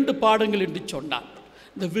 2 பாடங்கள் என்று சொன்னார்.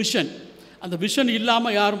 இந்த விஷன், அந்த விஷன்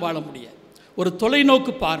இல்லாமல் யாரும் வாழ முடியாது. ஒரு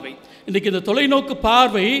தொலைநோக்கு பார்வை. இன்றைக்கி இந்த தொலைநோக்கு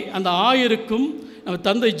பார்வை அந்த ஆயருக்கும் நம்ம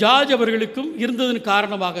தந்தை ஜார்ஜ் அவர்களுக்கும் இருந்ததன்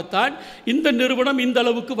காரணமாகத்தான் இந்த நிறுவனம் இந்த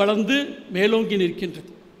அளவுக்கு வளர்ந்து மேலோங்கி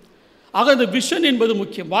நிற்கின்றது. ஆக அந்த விஷன் என்பது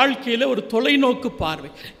முக்கியம். வாழ்க்கையில் ஒரு தொலைநோக்கு பார்வை.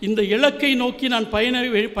 இந்த இலக்கை நோக்கி நான்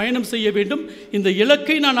பயணம் செய்ய வேண்டும், இந்த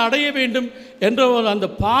இலக்கை நான் அடைய வேண்டும் என்ற அந்த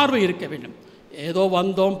பார்வை இருக்க வேண்டும். ஏதோ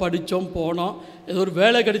வந்தோம், படித்தோம், போனோம், ஏதோ ஒரு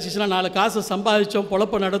வேலை கிடைச்சிச்சுன்னா 4 காசை சம்பாதிச்சோம்,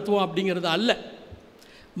 பொழப்ப நடத்துவோம் அப்படிங்கிறது அல்ல.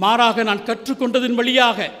 மாறாக நான் கற்றுக்கொண்டதின்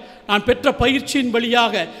வழியாக, நான் பெற்ற பயிற்சியின்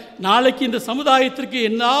வழியாக நாளைக்கு இந்த சமுதாயத்திற்கு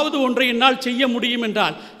என்னாவது ஒன்றை என்னால் செய்ய முடியும்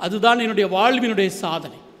என்றால் அதுதான் என்னுடைய வாழ்வினுடைய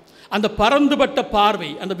சாதனை. அந்த பரந்துபட்ட பார்வை,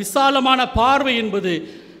 அந்த விசாலமான பார்வை என்பது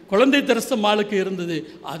குழந்தை தெரசம்மாளுக்கு இருந்தது.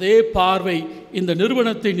 அதே பார்வை இந்த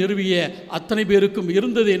நிறுவனத்தை நிறுவிய அத்தனை பேருக்கும்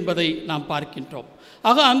இருந்தது என்பதை நாம் பார்க்கின்றோம்.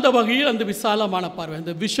 ஆக அந்த வகையில் அந்த விசாலமான பார்வை,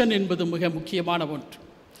 அந்த விஷன் என்பது மிக முக்கியமான ஒன்று.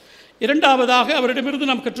 இரண்டாவதாக அவரிடமிருந்து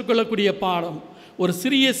நாம் கற்றுக்கொள்ளக்கூடிய பாடம், ஒரு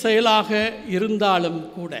சிறிய செயலாக இருந்தாலும்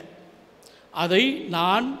கூட அதை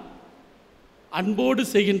நான் அன்போடு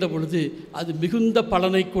செய்கின்ற பொழுது அது மிகுந்த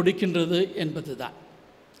பலனை கொடுக்கின்றது என்பது தான்.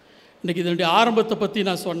 இன்றைக்கி இதனுடைய ஆரம்பத்தை பற்றி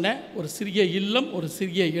நான் சொன்னேன். ஒரு சிறிய இல்லம், ஒரு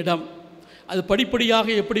சிறிய இடம், அது படிப்படியாக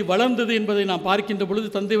எப்படி வளர்ந்தது என்பதை நான் பார்க்கின்ற பொழுது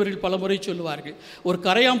தந்தைவர்கள் பல முறை சொல்லுவார்கள். ஒரு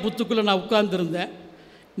கரையாம்புத்துக்குள்ளே நான் உட்கார்ந்துருந்தேன்.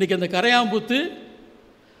 இன்றைக்கி அந்த கரையாம்புத்து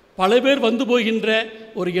பல பேர் வந்து போகின்ற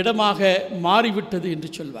ஒரு இடமாக மாறிவிட்டது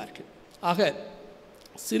என்று சொல்வார்கள். ஆக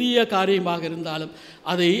சிறிய காரியமாக இருந்தாலும்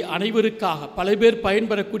அதை அனைவருக்காக பல பேர்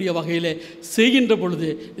பயன்பெறக்கூடிய வகையில் செய்கின்ற பொழுது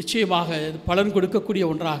நிச்சயமாக பலன் கொடுக்கக்கூடிய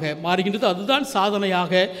ஒன்றாக மாறுகின்றது. அதுதான்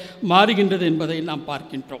சாதனையாக மாறுகின்றது என்பதை நாம்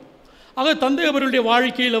பார்க்கின்றோம். ஆக தந்தை அவருடைய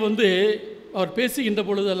வாழ்க்கையில் அவர் பேசுகின்ற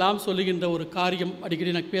பொழுதெல்லாம் சொல்லுகின்ற ஒரு காரியம்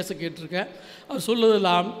அடிக்கடி எனக்கு பேச கேட்டிருக்கேன். அவர்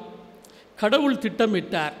சொல்வதெல்லாம், கடவுள்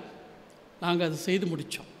திட்டமிட்டார், நாங்கள் அதை செய்து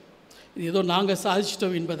முடித்தோம், இது ஏதோ நாங்கள்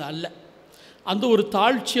சாதிச்சிட்டோம் என்பது அல்ல. அந்த ஒரு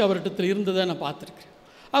தாழ்ச்சி அவரிடத்தில் இருந்ததை நான் பார்த்துருக்கேன்.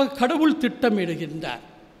 ஆக கடவுள் திட்டமிடுகின்றார்,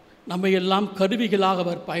 நம்மை எல்லாம் கருவிகளாக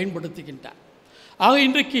அவர் பயன்படுத்துகின்றார். ஆக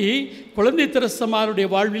இன்றைக்கு குழந்தை தெரசம்மாளுடைய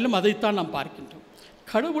வாழ்விலும் அதைத்தான் நாம் பார்க்கின்றோம்.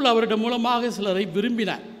 கடவுள் அவரிடம் மூலமாக சிலரை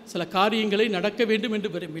விரும்பினார், சில காரியங்களை நடக்க வேண்டும் என்று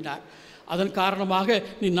விரும்பினார். அதன் காரணமாக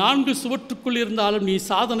நீ 4 சுவற்றுக்குள் இருந்தாலும் நீ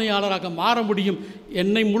சாதனையாளராக மாற முடியும்,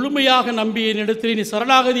 என்னை முழுமையாக நம்பிய என்னிடத்தில் நீ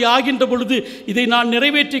சரணாகதி ஆகின்ற பொழுது இதை நான்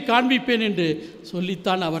நிறைவேற்றி காண்பிப்பேன் என்று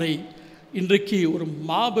சொல்லித்தான் அவரை இன்றைக்கு ஒரு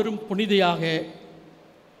மாபெரும் புனிதையாக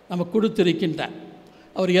நமக்கு கொடுத்திருக்கின்றார்.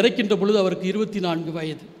 அவர் இறக்கின்ற பொழுது அவருக்கு 24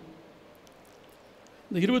 வயது.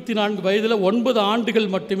 இந்த 24 வயதில் 9 ஆண்டுகள்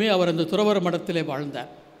மட்டுமே அவர் அந்த துறவற மடத்திலே வாழ்ந்தார்.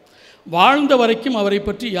 வாழ்ந்த வரைக்கும் அவரை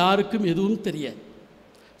பற்றி யாருக்கும் எதுவும் தெரியாது.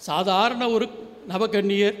 சாதாரண ஒரு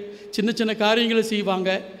நவகன்னியர், சின்ன சின்ன காரியங்களை செய்வாங்க.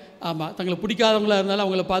 ஆமாம், தங்களை பிடிக்காதவங்களாக இருந்தாலும்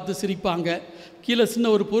அவங்கள பார்த்து சிரிப்பாங்க. கீழே சின்ன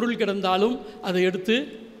ஒரு பொருள் கிடந்தாலும் அதை எடுத்து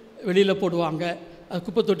வெளியில் போடுவாங்க, அது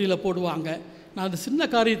குப்பை தொட்டியில் போடுவாங்க. நான் அந்த சின்ன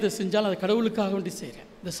காரியத்தை செஞ்சாலும் அதை கடவுளுக்காக வேண்டி செய்கிறேன்,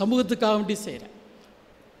 இந்த சமூகத்துக்காக வேண்டி செய்கிறேன்.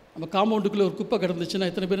 நம்ம காம்பவுண்டுக்குள்ளே ஒரு குப்பை கிடந்துச்சுன்னா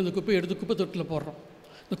எத்தனை பேர் இந்த குப்பையை எடுத்து குப்பை தொட்டில் போடுறோம்.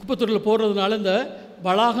 இந்த குப்பை தொட்டில் போடுறதுனால இந்த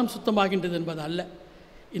வளாகம் சுத்தமாகின்றது என்பது அல்ல,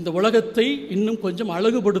 இந்த உலகத்தை இன்னும் கொஞ்சம்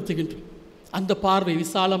அழகுபடுத்துகின்றோம். அந்த பார்வை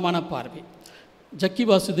விசாலமான பார்வை. ஜக்கி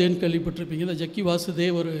வாசுதேன்னு கேள்விப்பட்டிருப்பீங்க. இந்த ஜக்கி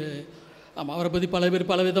வாசுதேவ் ஒரு அவரை பற்றி பல பேர்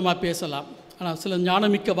பலவிதமாக பேசலாம். ஆனால் சில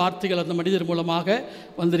ஞானமிக்க வார்த்தைகள் அந்த மனிதர் மூலமாக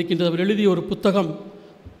வந்திருக்கின்றது. அவர் எழுதிய ஒரு புத்தகம்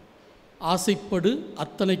ஆசைப்படு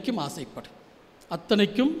அத்தனைக்கும் ஆசைப்படு,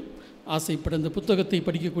 அத்தனைக்கும் ஆசைப்படு. அந்த புத்தகத்தை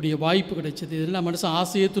படிக்கக்கூடிய வாய்ப்பு கிடைச்சது. இதெல்லாம் மனுஷன்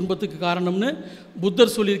ஆசையே துன்பத்துக்கு காரணம்னு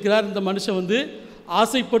புத்தர் சொல்லியிருக்கிறார். இந்த மனுஷன்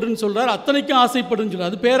ஆசைப்படுன்னு சொல்கிறார், அத்தனைக்கும் ஆசைப்படுன்னு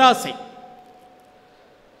சொல்கிறார். அது பேராசை.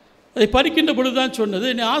 அதை படிக்கின்ற பொழுது தான் சொன்னது,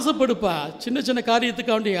 நீ ஆசைப்படுப்பா, சின்ன சின்ன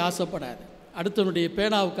காரியத்துக்கு அவனுடைய ஆசைப்படாது, அடுத்தவனுடைய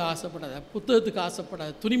பேனாவுக்கு ஆசைப்படாத, புத்தகத்துக்கு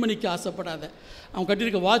ஆசைப்படாத, துணிமணிக்கு ஆசைப்படாத, அவன்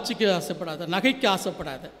கட்டியிருக்க வாட்சுக்கு ஆசைப்படாத, நகைக்கு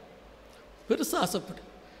ஆசைப்படாத, பெருசாக ஆசைப்படு,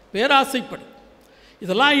 பேராசைப்படு.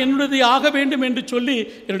 இதெல்லாம் என்னுடையது ஆக வேண்டும் என்று சொல்லி,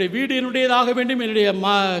 என்னுடைய வீடு என்னுடையதாக வேண்டும், என்னுடைய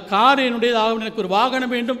கார் என்னுடையதாக வேண்டும், எனக்கு ஒரு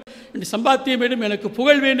வாகனம் வேண்டும், என்னுடைய சம்பாத்தியம் வேண்டும், எனக்கு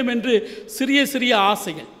புகழ் வேண்டும் என்று சிறிய சிறிய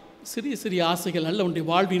ஆசைகள், சிறிய சிறிய ஆசைகள் அல்ல உன்னுடைய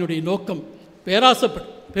வாழ்வினுடைய நோக்கம். பேராசைப்படு,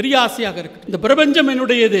 பெரிய ஆசையாக இருக்கு. இந்த பிரபஞ்சம்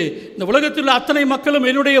என்னுடையது, இந்த உலகத்தில் உள்ள அத்தனை மக்களும்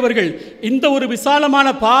என்னுடையவர்கள். இந்த ஒரு விசாலமான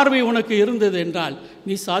பார்வை உனக்கு இருந்தது என்றால்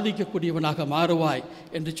நீ சாதிக்கக்கூடியவனாக மாறுவாய்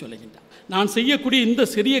என்று சொல்லுகின்றார். நான் செய்யக்கூடிய இந்த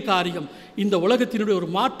சிறிய காரியம் இந்த உலகத்தினுடைய ஒரு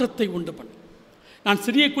மாற்றத்தை உண்டு பண்ணும். நான்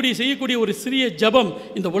செய்யக்கூடிய ஒரு சிறிய ஜபம்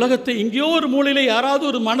இந்த உலகத்தை எங்கேயோ ஒரு மூலையில் யாராவது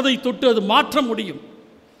ஒரு மனதை தொட்டு அது மாற்ற முடியும்.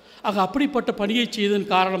 ஆக அப்படிப்பட்ட பணியை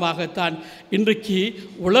செய்ததன் காரணமாகத்தான் இன்றைக்கு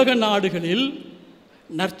உலக நாடுகளில்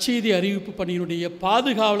நற்செய்தி அறிவிப்பு பணியினுடைய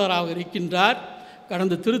பாதுகாவலராக இருக்கின்றார்.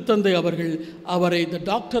 கடந்த திருத்தந்தை அவர்கள் அவரை the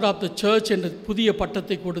doctor of the church என்ற புதிய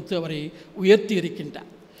பட்டத்தை கொடுத்து அவரை உயர்த்தி இருக்கின்றார்.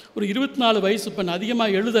 ஒரு 24 வயசு பெண்,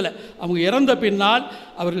 அதிகமாக எழுதலை. அவங்க இறந்த பின்னால்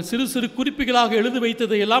அவர்கள் சிறு சிறு குறிப்புகளாக எழுதி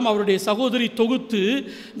வைத்ததையெல்லாம் அவருடைய சகோதரி தொகுத்து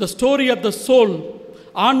the story of the soul,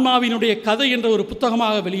 ஆன்மாவினுடைய கதை என்ற ஒரு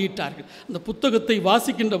புத்தகமாக வெளியிட்டார்கள். அந்த புத்தகத்தை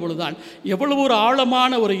வாசிக்கின்ற பொழுதுதான் எவ்வளவு ஒரு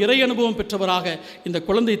ஆழமான ஒரு இறை அனுபவம் பெற்றவராக இந்த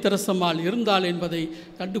குழந்தை தெரசம்மாள் இருந்தாள் என்பதை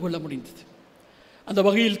கண்டுகொள்ள முடிந்தது. அந்த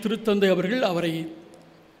வகையில் திருத்தந்தை அவர்கள் அவரை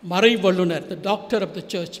மறை வல்லுனர், the doctor of the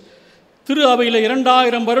church, திரு அவையில்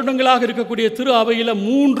 2000 வருடங்களாக இருக்கக்கூடிய திரு அவையில்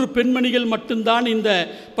 3 பெண்மணிகள் மட்டும்தான் இந்த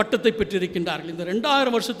பட்டத்தை பெற்றிருக்கின்றார்கள். இந்த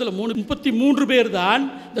 2000 வருஷத்தில் 33 பேர் தான்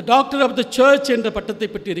இந்த டாக்டர் ஆஃப் த சர்ச் என்ற பட்டத்தை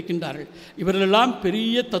பெற்றிருக்கின்றார்கள். இவர்களெல்லாம்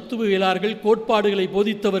பெரிய தத்துவவியலாளர்கள், கோட்பாடுகளை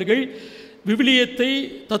போதித்தவர்கள், விவிலியத்தை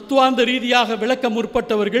தத்துவாந்த ரீதியாக விளக்க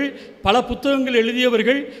முற்பட்டவர்கள், பல புத்தகங்கள்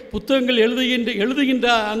எழுதியவர்கள். புத்தகங்கள் எழுதுகின்ற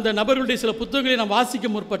அந்த நபர்களுடைய சில புத்தகங்களை நாம் வாசிக்க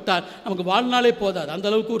முற்பட்டால் நமக்கு வாழ்நாளே போதாது, அந்த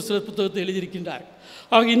அளவுக்கு ஒரு சில புத்தகத்தை எழுதியிருக்கின்றார்.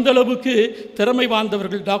 ஆக இந்த அளவுக்கு திறமை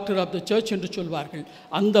வாய்ந்தவர்கள் டாக்டர் ஆஃப் த சர்ச் என்று சொல்வார்கள்.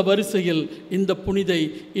 அந்த வரிசையில் இந்த புனிதை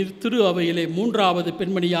திரு அவையிலே 3வது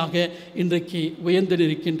பெண்மணியாக இன்றைக்கு உயர்ந்து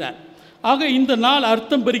நிற்கின்றார். ஆக இந்த நாள்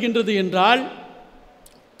அர்த்தம் பெறுகின்றது என்றால்,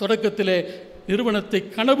 தொடக்கத்திலே நிறுவனத்தை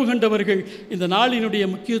கனவு கண்டவர்கள் இந்த நாளினுடைய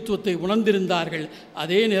முக்கியத்துவத்தை உணர்ந்திருந்தார்கள்.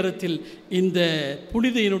 அதே நேரத்தில் இந்த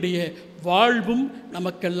புனிதையினுடைய வாழ்வும்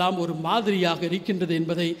நமக்கெல்லாம் ஒரு மாதிரியாக இருக்கின்றது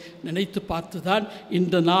என்பதை நினைத்து பார்த்துதான்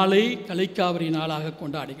இந்த நாளை கலைக்காவிரி நாளாக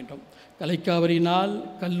கொண்டாடுகின்றோம். கலைக்காவிரி நாள்,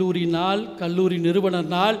 கல்லூரி நாள், கல்லூரி நிறுவனர்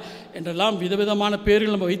நாள் என்றெல்லாம் விதவிதமான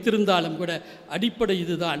பெயர்கள் நம்ம வைத்திருந்தாலும் கூட அடிப்படை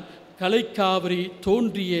இதுதான். கலைக்காவிரி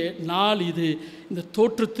தோன்றிய நாள் இது. இந்த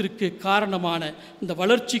தோற்றத்திற்கு காரணமான, இந்த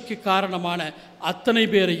வளர்ச்சிக்கு காரணமான அத்தனை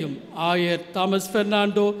பேரையும் ஆயர் தாமஸ்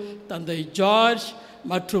பெர்னாண்டோ, தந்தை ஜார்ஜ்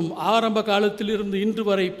மற்றும் ஆரம்ப காலத்திலிருந்து இன்று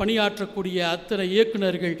வரை பணியாற்றக்கூடிய அத்தனை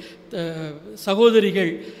இயக்குநர்கள்,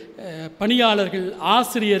 சகோதரிகள், பணியாளர்கள்,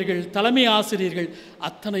 ஆசிரியர்கள், தலைமை ஆசிரியர்கள்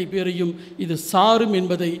அத்தனை பேரையும் இது சாரும்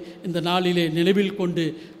என்பதை இந்த நாளிலே நினைவில் கொண்டு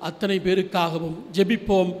அத்தனை பேருக்காகவும்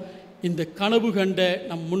ஜெபிப்போம். இந்த கனவு கண்ட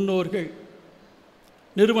நம் முன்னோர்கள்,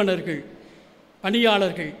 நிறுவனர்கள்,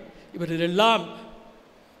 பணியாளர்கள் இவர்களெல்லாம்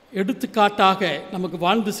எடுத்துக்காட்டாக நமக்கு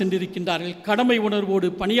வாழ்ந்து சென்றிருக்கின்றார்கள். கடமை உணர்வோடு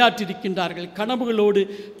பணியாற்றியிருக்கின்றார்கள், கனவுகளோடு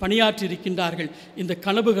பணியாற்றியிருக்கின்றார்கள். இந்த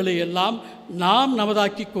கனவுகளை எல்லாம் நாம்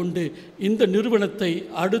நமதாக்கி கொண்டு இந்த நிறுவனத்தை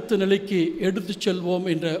அடுத்த நிலைக்கு எடுத்து செல்வோம்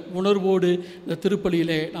என்ற உணர்வோடு இந்த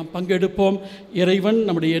திருப்பலியிலே நாம் பங்கெடுப்போம். இறைவன்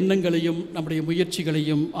நம்முடைய எண்ணங்களையும் நம்முடைய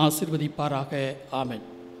முயற்சிகளையும் ஆசீர்வதிப்பாராக. ஆமென்.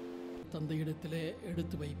 தந்தையிடத்திலே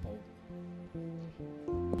எடுத்து வைப்போம்.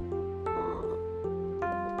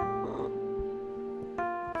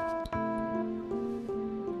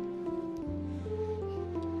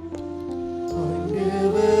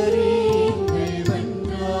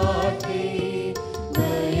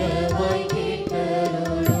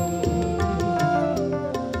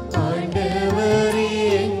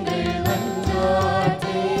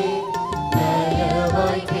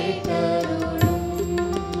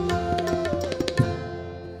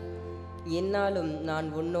 என்னாலும் நான்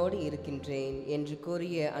உன்னோடு இருக்கின்றேன் என்று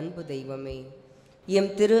கூறிய அன்பு தெய்வமே, எம்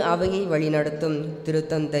திரு அவையை வழிநடத்தும்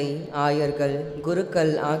திருத்தந்தை, ஆயர்கள்,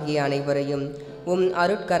 குருக்கள் ஆகிய அனைவரையும் உம்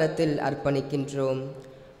அருட்கரத்தில் அர்ப்பணிக்கின்றோம்.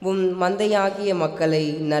 உம் மந்தையாகிய மக்களை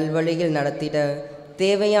நல்வழியில் நடத்திட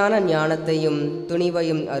தேவையான ஞானத்தையும்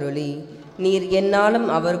துணிவையும் அருளி நீர் எந்நாளும்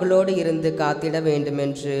அவர்களோடு இருந்து காத்திட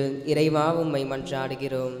வேண்டுமென்று இறைவா உம்மை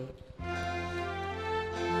மன்றாடுகிறோம்.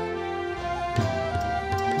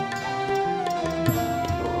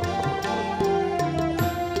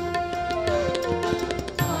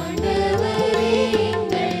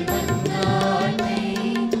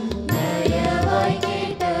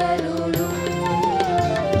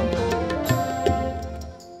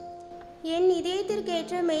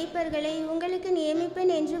 மெய்ப்பர்களை உங்களுக்கு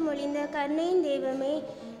நியமிப்பேன் என்று மொழிந்த கருணையின் தெய்வமே,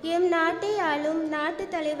 எம் நாட்டை ஆளும் நாட்டு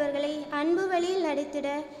தலைவர்களை அன்பு வழியில் நடத்திட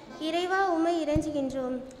இறைவா உம்மை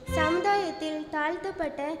இறைஞ்சுகின்றோம். சமுதாயத்தில்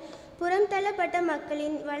தாழ்த்தப்பட்ட புறம் தள்ளப்பட்ட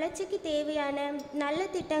மக்களின் வளர்ச்சிக்கு தேவையான நல்ல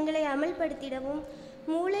திட்டங்களை அமல்படுத்திடவும்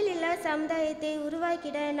மூழல் இல்லா சமுதாயத்தை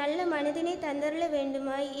உருவாக்கிட நல்ல மனதினை தந்தருள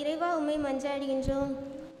வேண்டுமாய் இறைவா உம்மை மன்றாடுகின்றோம்.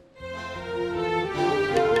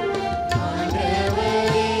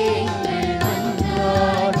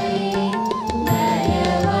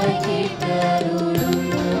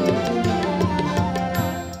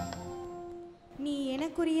 நீ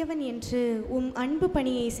எனக்குரியவன் என்று உம் அன்பு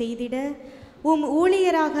பணியை செய்திட உம்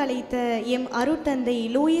ஊழியராக அழைத்த எம் அருட்தந்தை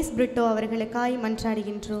லூயிஸ் பிரிட்டோ அவர்களுக்காய்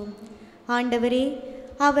மன்றாடுகின்றோம். ஆண்டவரே,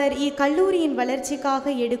 அவர் இக்கல்லூரியின்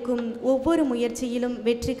வளர்ச்சிக்காக எடுக்கும் ஒவ்வொரு முயற்சியிலும்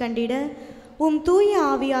வெற்றி கண்டிட உம் தூய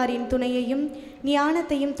ஆவியாரின் துணையையும்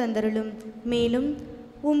ஞானத்தையும் தந்தருளும். மேலும்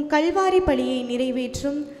உம் கல்வாரி பலியை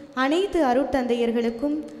நிறைவேற்றும் அனைத்து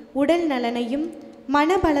அருட்தந்தையர்களுக்கும் உடல் நலனையும்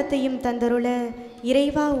மனபலத்தையும் தந்தருள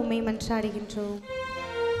இறைவா உம்மை மன்றாடுகின்றோம்.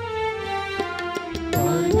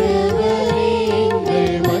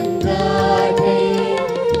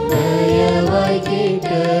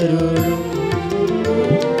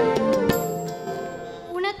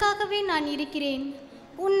 உனக்காகவே நான் இருக்கிறேன்,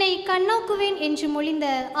 உன்னை கண்ணோக்குவேன் என்று மொழிந்த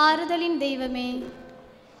ஆறுதலின் தெய்வமே,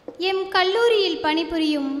 எம் கல்லூரியில்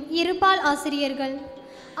பணிபுரியும் இருபால் ஆசிரியர்கள்,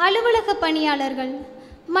 அலுவலக பணியாளர்கள்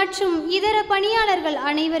மற்றும் இதர பணியாளர்கள்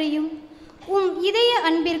அனைவரையும் உம் இதய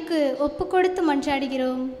அன்பிற்கு ஒப்புக்கொடுத்து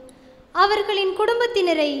மன்றாடுகிறோம். அவர்களின்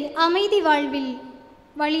குடும்பத்தினரை அமைதி வாழ்வில்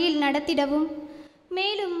வழியில் நடத்திடவும்,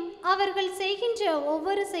 மேலும் அவர்கள் செய்கின்ற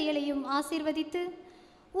ஒவ்வொரு செயலையும் ஆசீர்வதித்து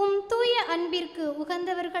உம் தூய அன்பிற்கு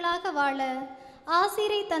உகந்தவர்களாக வாழ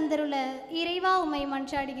ஆசிரை தந்தருள இறைவா உம்மை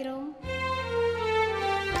மன்றாடுகிறோம்.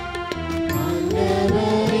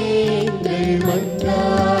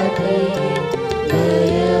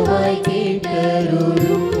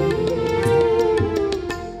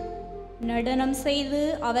 நடனம் செய்து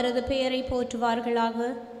அவரது பெயரை போற்றுவார்களாக.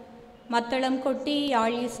 மத்தளம் கொட்டி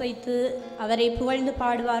யாழ் இசைத்து அவரை புகழ்ந்து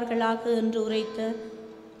பாடுவார்களாக என்று உரைத்த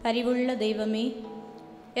பரிவுள்ள தெய்வமே,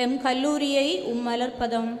 எம் கல்லூரியை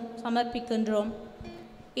மலர்ப்பதம் சமர்ப்பிக்கின்றோம்.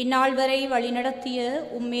 இந்நாள் வரை வழிநடத்திய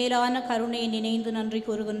மேலான கருணை நினைந்து நன்றி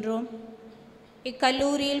கூறுகின்றோம்.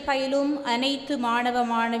 இக்கல்லூரியில் பயிலும் அனைத்து மாணவ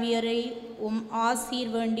மாணவியரை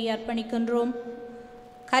ஆசீர் வேண்டி அர்ப்பணிக்கின்றோம்.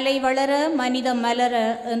 கலை வளர மனிதம் மலர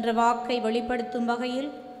என்ற வாக்கை வெளிப்படுத்தும் வகையில்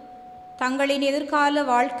தங்களின் எதிர்கால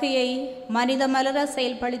வாழ்க்கையை மனித மலர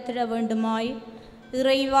செயல்படுத்திட வேண்டுமாய்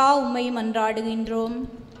இறைவா உம்மை மன்றாடுகின்றோம்.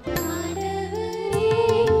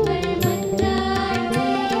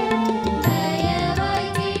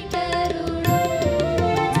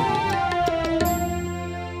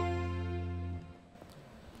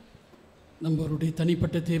 நம்மளுடைய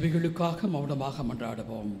தனிப்பட்ட தேவைகளுக்காக மௌனமாக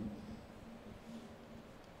மன்றாடுவோம்.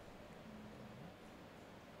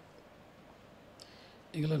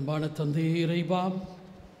 எங்கள் அன்பான தந்தை இறைவா,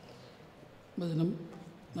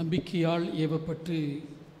 நம்பிக்கையால் ஏவப்பட்டு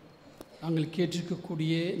நாங்கள்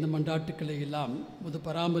கேட்டிருக்கக்கூடிய இந்த மன்றாட்டுக்களை எல்லாம் முது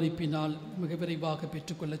பராமரிப்பினால் மிக விரைவாக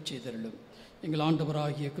பெற்றுக்கொள்ளச் செய்தருளும். எங்கள்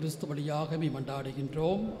ஆண்டவராகிய கிறிஸ்து வழியாகவே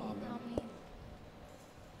மன்றாடுகின்றோம். ஆமென்.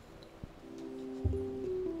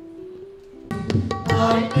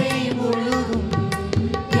 வாழ்க்கை முழுதும்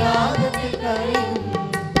தியாகத்தில் கரையும்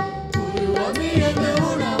உருவமிழந்த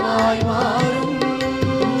உணவாய் மாறும்,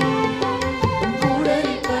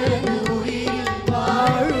 உடலில் கலந்து உயிரில்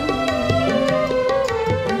வாழும்,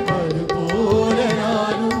 அதுபோல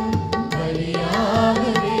நானும் பலியாக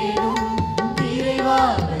வேணும் இறைவா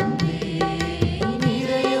வந்தே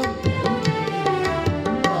நிறையும்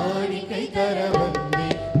காணிக்கை தர வந்தே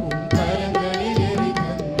உம் கரங்களில் எரி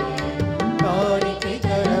தந்தே, காணிக்கை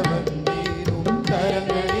தர வந்தே உம்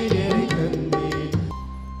கரங்களில் எரி தந்தே.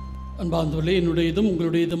 அன்பார்ந்தவர்களே, என்னுடையதும்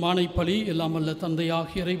உங்களுடையதுமான இப்பலி எல்லாம் அல்ல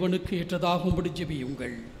தந்தையாகிய இறைவனுக்கு ஏற்றதாகும்படி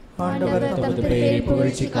ஜெபியுங்கள். ஆண்டவர் தமது பெயரை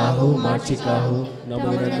புகழ்ச்சிக்காகவும் ஆட்சிக்காகவும் நம்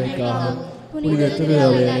நன்மைக்காகவும் புனித திரு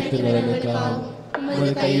அவை அனைத்து நலனுக்காகவும்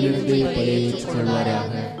உமது கையிலிருந்து இப்படி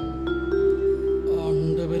ஏற்றுக்கொள்வாராக.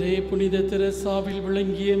 ஆண்டவரே, புனித தெரசாவில்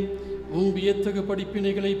விளங்கிய உம் வியத்தகு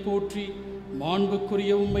படிப்பினைகளை போற்றி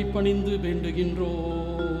மாண்புக்குரிய உம்மை பணிந்து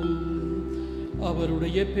வேண்டுகின்றோம்.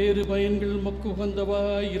 அவருடைய பேறு பயன்கள்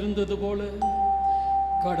மக்குகந்தவாய் இருந்தது போல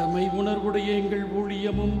கடமை உணர்வுடைய எங்கள்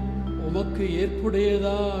ஊழியமும் உமக்கு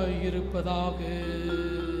ஏற்புடையதாய் இருப்பதாக.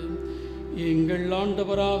 எங்கள்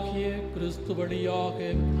ஆண்டவராகிய கிறிஸ்து வழியாக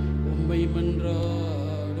உம்மை மன்றாடுகின்றோம்.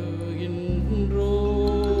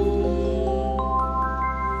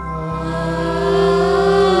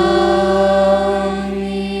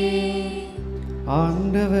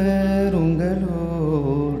 ஆண்டவர்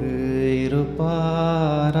உங்களோடு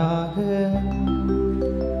இருப்பாராக.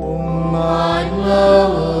 உம்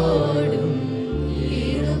ஆன்மாவோடும்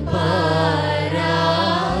இருப்பாராக.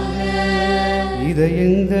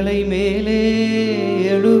 இதயங்களை மேலே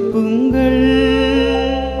எழுப்புங்கள்.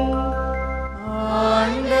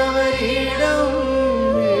 ஆண்டவரிடம்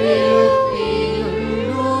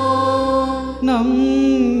எழுப்பியுள்ளோம். நம்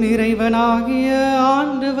இறைவனாகிய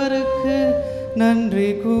ஆண்டவருக்கு நன்றி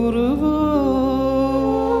கூறுவோம்.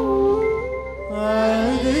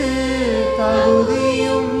 அது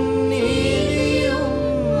தகுதியும் நீதியுமானது.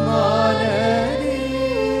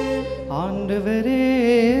 ஆண்டவரே,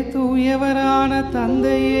 தூயவரான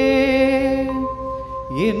தந்தையே,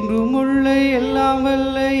 என்றும் உள்ள எல்லாம்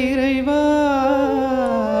வல்ல இறைவா,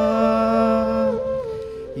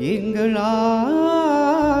 எங்கள்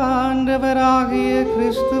ஆண்டவராகிய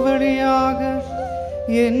கிறிஸ்து வழியாக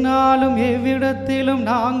என்னாலும் எவ்விடத்திலும்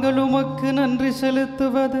நாங்கள் உமக்கு நன்றி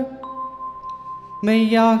செலுத்துவது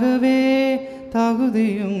மெய்யாகவே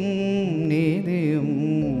தகுதியும் நீதியும்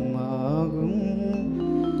ஆகும்.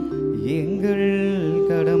 எங்கள்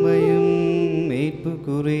கடமையும்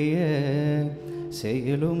மீட்புக்குரிய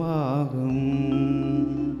செயலுமாகும்.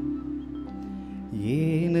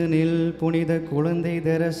 ஏனெனில் புனித குழந்தை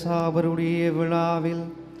தெரசாவருடைய விழாவில்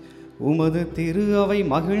உமது திரு அவை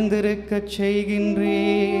மகிழ்ந்திருக்கச்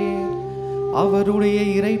செய்கின்றேன். அவருடைய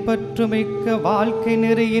இறைப்பற்றுமிக்க வாழ்க்கை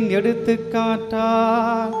நெறியின்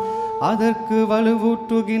எடுத்துக்காட்டால் அதற்கு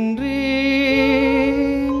வலுவூட்டுகின்றேன்.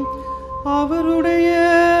 அவருடைய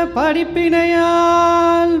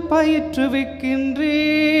படிப்பினையால்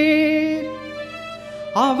பயிற்றுவிக்கின்றேன்.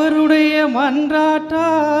 அவருடைய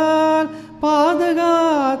மன்றாட்டால்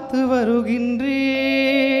பாதுகாத்து வருகின்றேன்.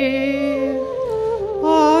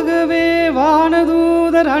 ஆகவே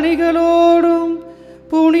வானதூதர் அணிகளோடும்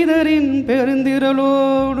புனிதரின்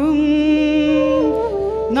பெருந்திரளோடும்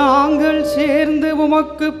நாங்கள் சேர்ந்து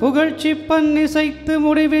உமக்கு புகழ்ச்சி பண்ணிசைத்து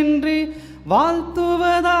முடிவின்றி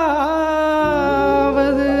வாழ்த்துவதாவது.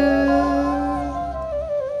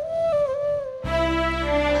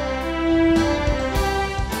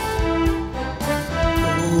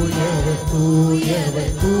 தூயவர்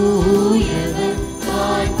தூயவர் தூயவர்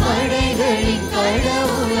வான்படைகளின்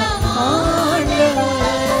கடவுளாம்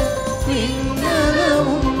ஆண்டவர்.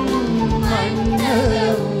 விண்ணகமும்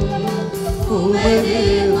மண்ணகமும் உமது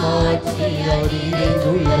மாட்சியால்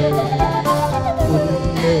நிறைந்துள்ளது.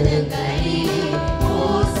 உன்னதங்களிலே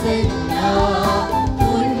ஓசன்னா,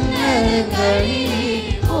 உன்னதங்களிலே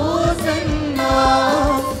ஓசன்னா.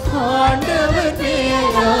 ஆண்டவர்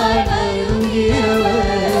பெயரால்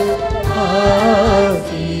வருகிறவர்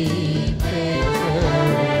ஆசி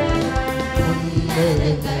பெற்றவர்.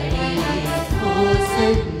 உன்னதங்களிலே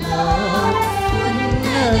ஓசன்னா,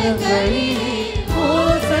 உன்னதங்களிலே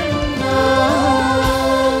ஓசன்னா.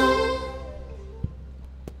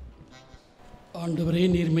 ஆண்டவரே,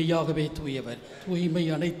 நீர்மையாகவே தூயவர், தூய்மை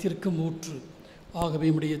அனைத்திற்கும் ஊற்று. ஆகவே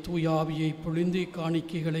உம்முடைய தூய ஆவியை பொழிந்து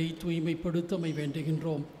காணிக்கைகளை தூய்மைப்படுத்தமை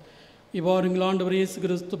வேண்டுகின்றோம். இவ்வாறு எங்கள் ஆண்டவர் இயேசு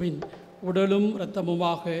கிறிஸ்துவின் உடலும்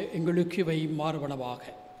இரத்தமுமாக எங்களுக்கு இவை மாறுவனவாக.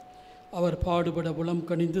 அவர் பாடுபட உளம்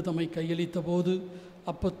கனிந்து தம்மை கையளித்த போது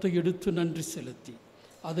அப்பத்தை எடுத்து நன்றி செலுத்தி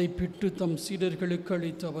அதை பிட்டு தம் சீடர்களுக்கு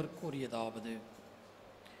அளித்து அவர் கூறியதாவது: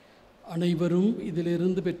 அனைவரும்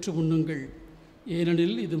இதிலிருந்து பெற்று உண்ணுங்கள்,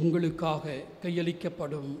 ஏனெனில் இது உங்களுக்காக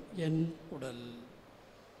கையளிக்கப்படும் என் உடல்.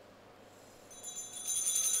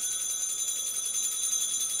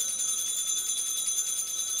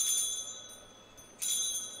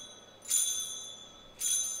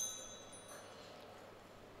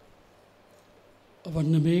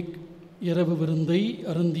 வண்ணமே இரவு விருந்தை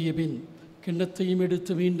அருந்திய பின் கிண்ணத்தையும்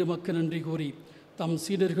எடுத்து மீண்டும் மக்க நன்றி கூறி தம்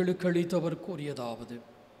சீடர்களுக்கு அளித்தவர் கூறியதாவது: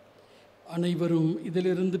 அனைவரும்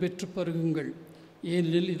இதிலிருந்து பெற்று பருகுங்கள்,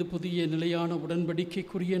 ஏனெனில் இது புதிய நிலையான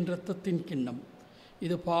உடன்படிக்கைக்குரிய இரத்தத்தின் கிண்ணம்.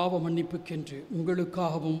 இது பாவ மன்னிப்புக்கென்று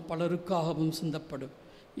உங்களுக்காகவும் பலருக்காகவும் சிந்தப்படும்.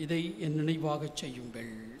 இதை என் நினைவாகச்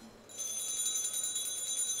செய்யுங்கள்.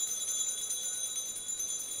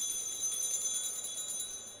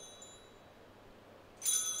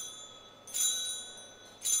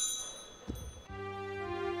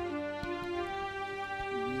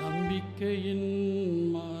 நம்பிக்கையின்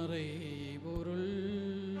மறைபொருள்.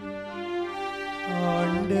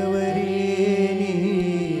 ஆண்டவரே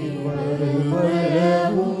நீர்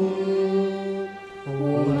வருவளவும்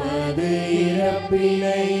உமது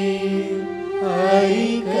இறப்பினை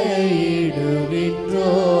அறிக்கையிடுகின்றோம்,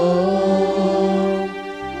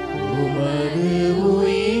 உமது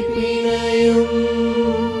உயிர்ப்பினையும்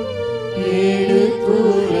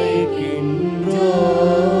எடுத்துரைக்கின்றோம்.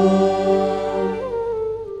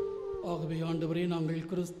 ஆகவே ஆண்டவரே, நாங்கள்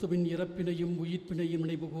கிறிஸ்துவின் இறப்பினையும் உயிர்ப்பினையும்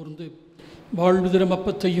நினைவு கூர்ந்து வாழ்வு தரும்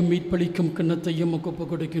அப்பத்தையும் மீட்பளிக்கும் கிண்ணத்தையும் ஒப்புக்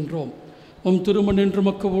கொடுக்கின்றோம். திருமண் என்று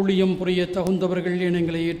மக்க ஊழியம் புரிய தகுந்தவர்கள் என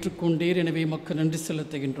எங்களை ஏற்றுக்கொண்டீர், எனவே மக்க நன்றி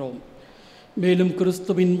செலுத்துகின்றோம். மேலும்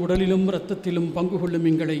கிறிஸ்துவின் உடலிலும் இரத்தத்திலும் பங்கு கொள்ளும்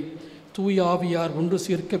எங்களை தூய ஆவியார் ஒன்று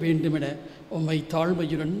சேர்க்க வேண்டுமென உம்மை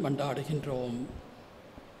தாழ்மையுடன் மன்றாடுகின்றோம்.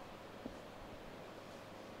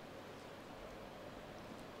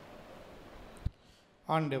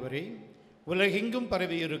 ஆண்டவரே, உலகெங்கும்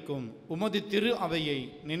பரவியிருக்கும் உமது திரு அவையை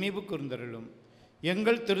நினைவு கூர்ந்தருளும்.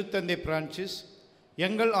 எங்கள் திருத்தந்தை பிரான்சிஸ்,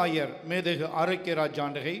 எங்கள் ஆயர் மேதகு ஆரோக்கியராஜ்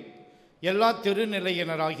ஆண்டகை, எல்லா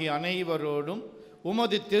திருநிலையினராகிய அனைவரோடும்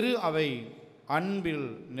உமது திரு அவை அன்பில்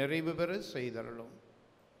நிறைவு பெற செய்தருளும்.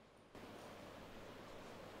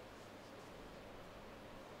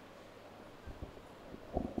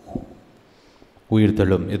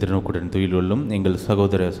 உயிர்த்தெழும் எதிர்நோக்குடன் துயிலுள்ளும் எங்கள்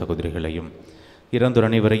சகோதர சகோதரிகளையும் இறந்தோர்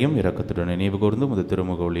அனைவரையும் இரக்கத்துடன் நினைவு கூர்ந்து முது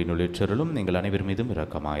திருமுக ஒளியினுள் ஏற்றருளும். எங்கள் அனைவர் மீதும்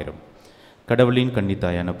இரக்கமாயிரும். கடவுளின்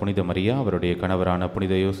கன்னித்தாயான புனித மரியா, அவருடைய கணவரான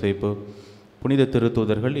புனித யோசேப்பு, புனித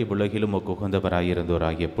திருத்தூதர்கள், இவ்வுலகிலும்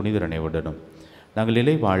உகந்தவராயிருந்தோராகிய புனிதர் அனைவருடனும் நாங்கள்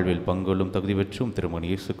நிலை வாழ்வில் பங்கொள்ளும் தகுதி பெற்றும் திருமகன்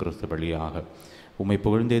இயேசு கிறிஸ்து வழியாக உம்மை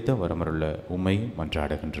புகழ்ந்தேத்த வரமருள்ள உம்மை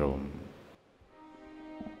மன்றாடுகின்றோம்.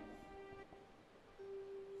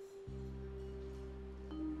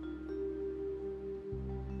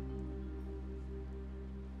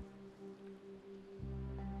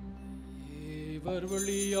 இவர்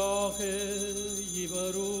வழியாக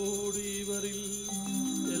இவரோடு இவரில்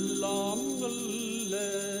எல்லாம் வல்ல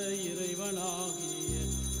இறைவனாகிய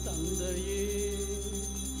தந்தையே,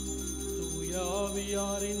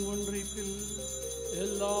 தூயாவியாரின் ஒன்றிப்பில்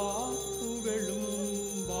எல்லா புகழும்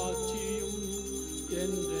மாட்சியும்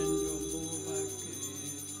என்றென்றும் உமக்கு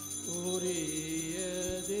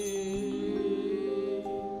உரியதே.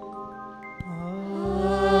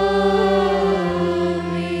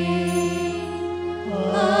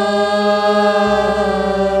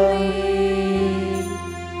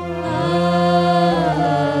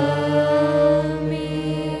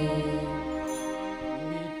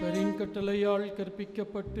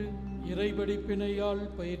 கற்பிக்கப்பட்டு இறைபடிப்பினையால்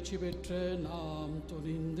பயிற்சி பெற்ற நாம்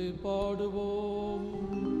துணிந்து பாடுவோம்.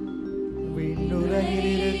 விண்ணுலகில்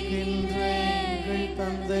இருக்கின்ற எங்கள்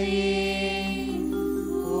தந்தையே,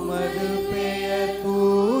 உமது பெயர்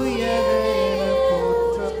தூயது என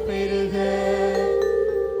போற்றப் பெறுக.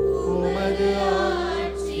 உமது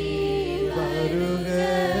ஆட்சி வருக.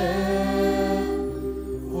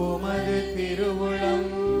 உமது திருவுளம்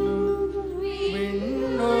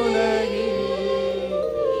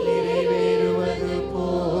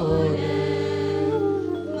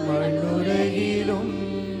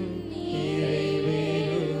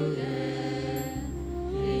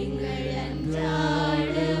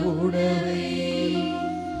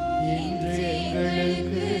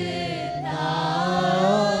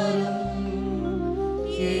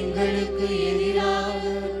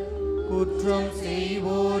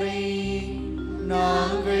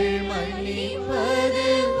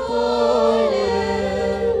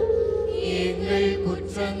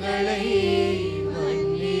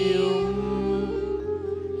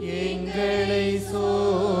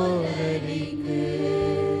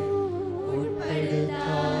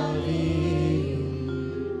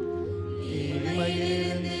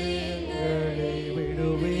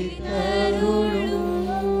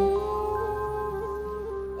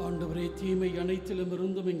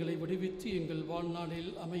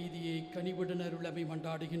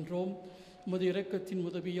மன்றாடுகின்றோம். உமது இரக்கத்தின்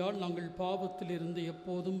உதவியால் நாங்கள் பாவத்திலிருந்து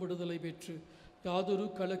எப்போதும் விடுதலை பெற்று யாதொரு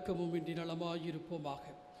கலக்கமும் இன்றி நலமாயிருப்போமாக.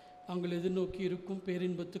 நாங்கள் எதிர்நோக்கி இருக்கும்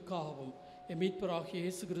பேரின்பத்துக்காகவும் மீட்பராகிய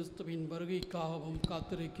இயேசு கிறிஸ்துவின் வருகைக்காகவும்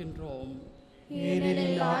காத்திருக்கின்றோம்.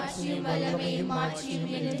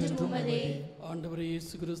 ஆண்டவரே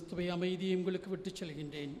இயேசு கிறிஸ்துவை, அமைதியை உங்களுக்கு விட்டுச்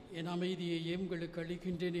செல்கின்றேன், என் அமைதியை உங்களுக்கு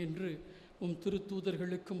அளிக்கின்றேன் என்று உம்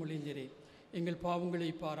திருத்தூதர்களுக்கு மொழிந்தேன். எங்கள்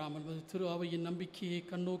பாவங்களை பாராமல் உமது திரு அவையின் நம்பிக்கையை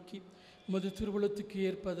கண்ணோக்கி உமது திருவுளத்துக்கு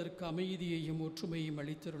ஏற்பதற்கு அமைதியையும் ஒற்றுமையும்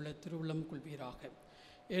அளித்தருள்ள திருவுளம் கொள்வீராக.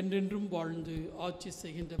 என்றென்றும் வாழ்ந்து ஆட்சி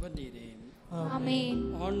செய்கின்றவர் நீரே. ஆமென்.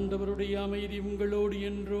 ஆண்டவருடைய அமைதி உங்களோடு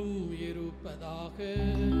என்றும் இருப்பதாக.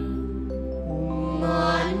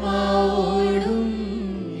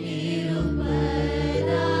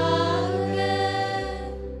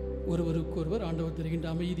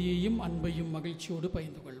 மகிழ்ச்சியோடு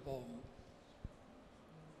பகிர்ந்து கொள்வோம்.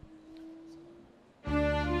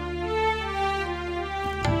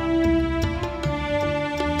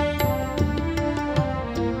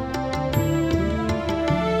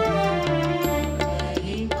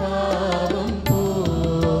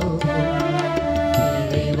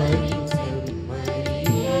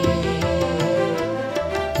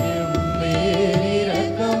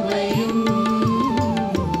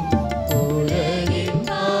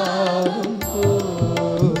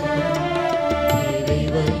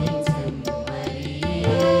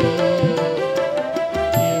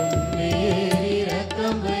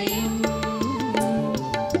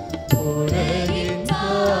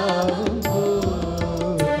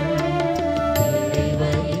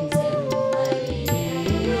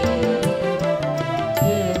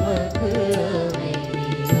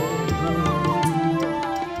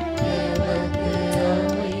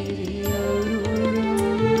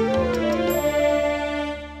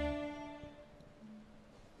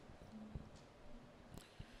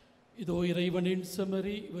 இதோ இறைவனின்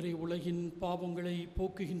செம்மறி, இவரை உலகின் பாவங்களை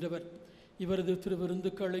போக்குகின்றவர். இவரது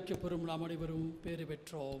திருவிருந்துக்கு அழைக்கப்பெறும் நாம் அனைவரும் பேறு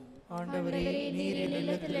பெற்றோம். ஆண்டவரே, நீர் என்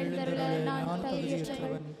இல்லத்தில் எழுந்தருள நான்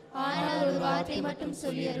தகுதியற்றவன். ஆனால் ஒரு வார்த்தை மட்டும்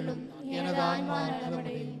சொல்லியருளும், எனது ஆன்மா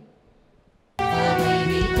நலமடையும்.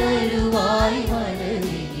 அமைதி தருவாய்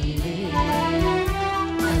மலரிலே,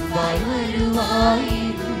 அன்பாய் வருவாய்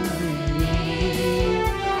இருளிலே.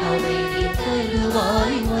 அமைதி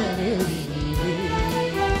தருவாய் மலரிலே,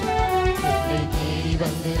 என்னை தேடி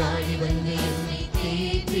வந்து நாடி வந்து என்னை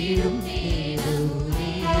தேற்றிடும்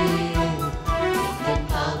தேவரே. எங்கள்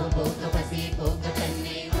பாவம் போக்க பசி போக்க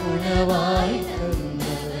தன்னை உணவாய்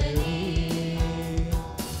தந்தவரே.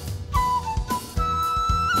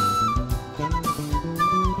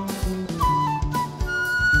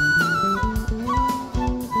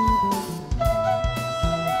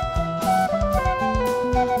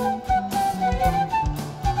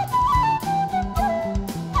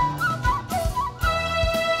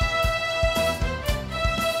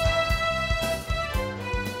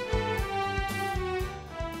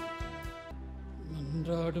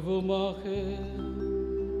 மன்றாடுவோமாக.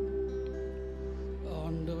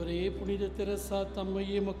 ஆண்டவரே, புனித தெரசா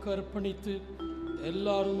தம்மையே எமக்கு அர்ப்பணித்து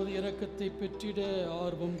எல்லாரும் அது இரக்கத்தை பெற்றிட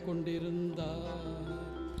ஆர்வம் கொண்டிருந்தார்.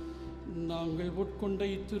 நாங்கள் உட்கொண்ட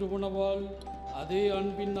இத்திருவுணவால் அதே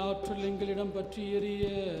அன்பின் ஆற்றல் எங்களிடம் பற்றி எரிய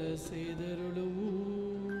செய்தருளும்.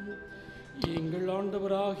 எங்கள்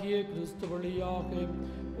ஆண்டவராகிய கிறிஸ்து வழியாக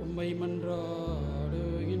உம்மை மன்றாடுகின்றோம்.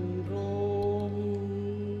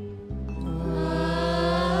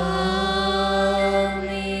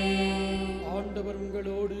 ஆண்டவர்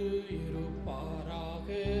உங்களோடு இருப்பாராக.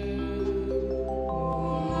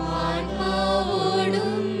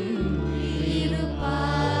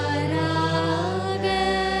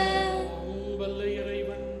 வல்ல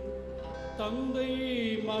இறைவன் தந்தை,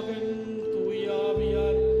 மகன்,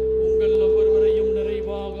 தூயாவியார் உங்கள் ஒவ்வொருவரையும்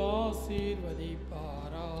நிறைவாக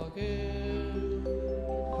ஆசீர்வதிப்பாராக.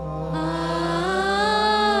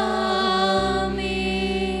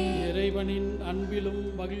 இறைவனின் அன்பிலும்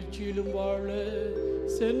மகிழ்ச்சியிலும் வாழ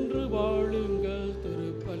சென்று வாழுங்கள்.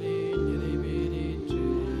 திருப்பலி நிறைவேறிற்று.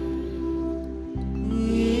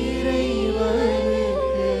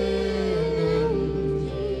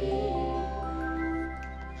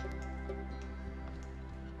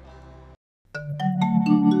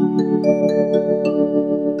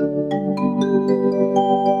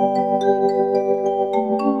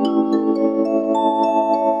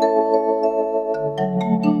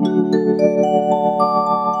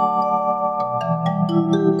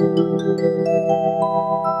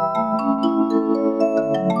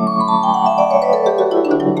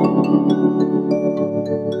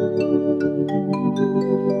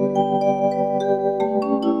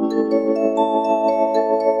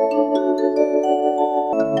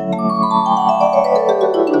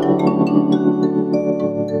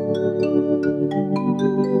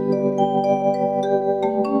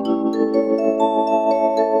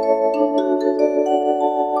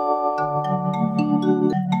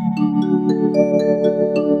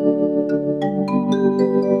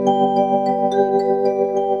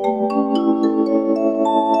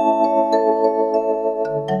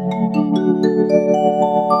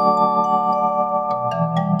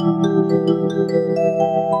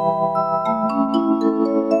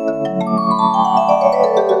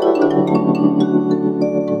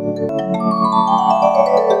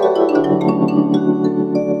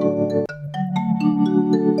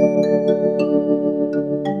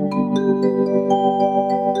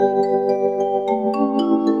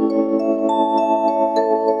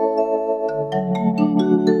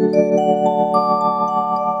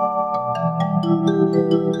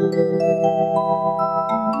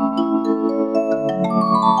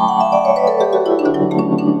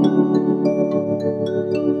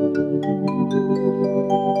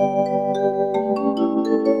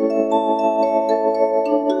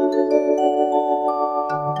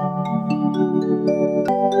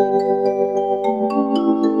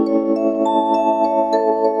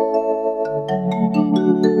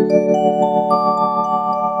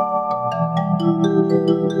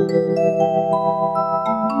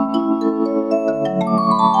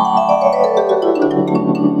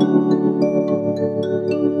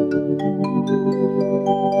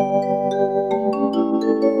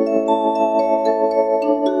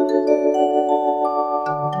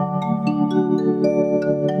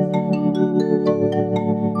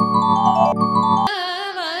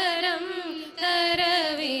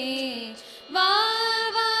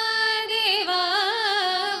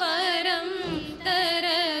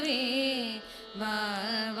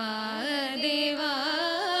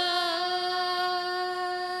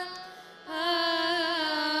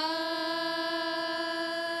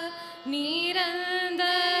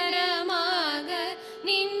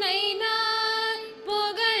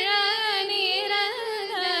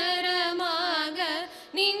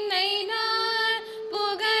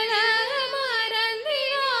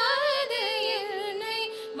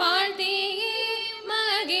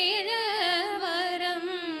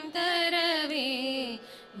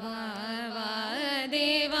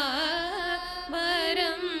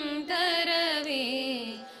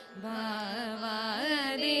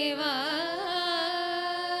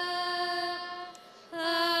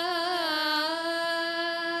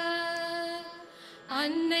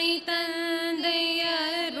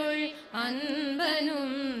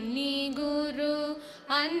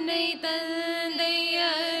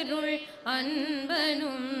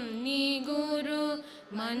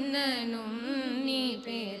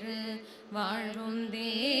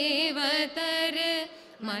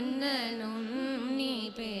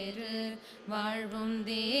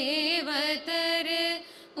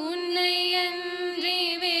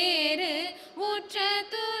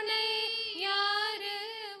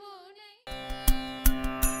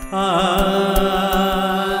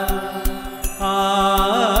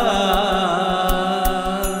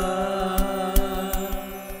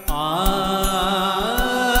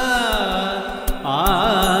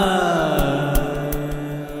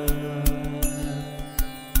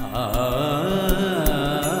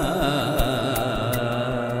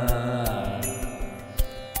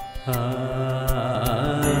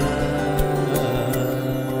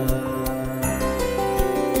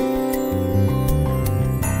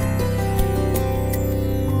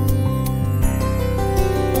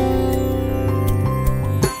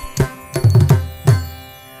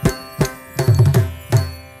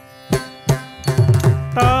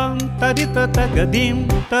 Tagadim,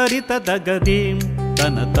 tarita tagadim,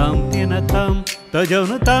 tanatam tinatam,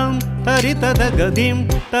 tajanutam, tarita tagadim,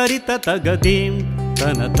 tarita tagadim,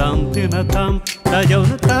 tanatam tinatam,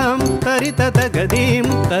 tajanutam, tarita tagadim,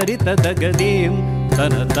 tarita tagadim,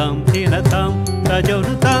 tanatam tinatam,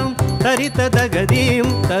 tajanutam, tarita tagadim,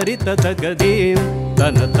 tarita tagadim,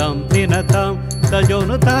 tanatam tinatam,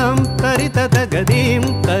 tajanutam, tarita tagadim,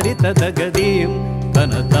 tarita tagadim,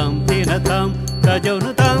 tanatam tinatam,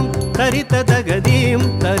 tajanutam, tarita tagadim,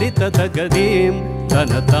 tarita tagadim,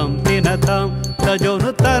 tanatam tinatam,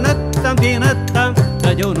 tajanutanattam tinatam,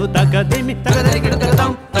 tajanutagadim,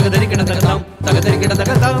 tagadarikidatam, tagadarikidatam,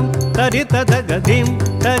 tagadarikidatam, tarita tagadim,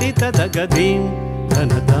 tarita tagadim,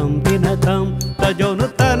 tanatam tinatam,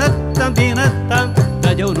 tajanutanattam tinatam,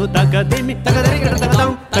 tajanutagadim, tagadarikidatam,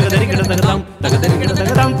 tagadarikidatam,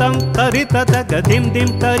 tagadarikidatam, tam, tarita tagadim dim,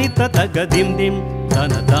 tarita tagadim dim,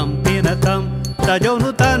 tanatam tinatam,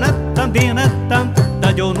 tajanutanatam tinatam,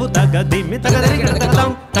 tajanutagadim, tagadarikidatam,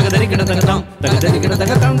 tagadarikidatam,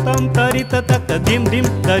 tagadarikidatam, tam, tarita tagadim dim,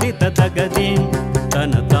 tarita tagadim,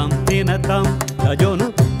 tanatam tinatam,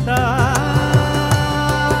 tajanutam.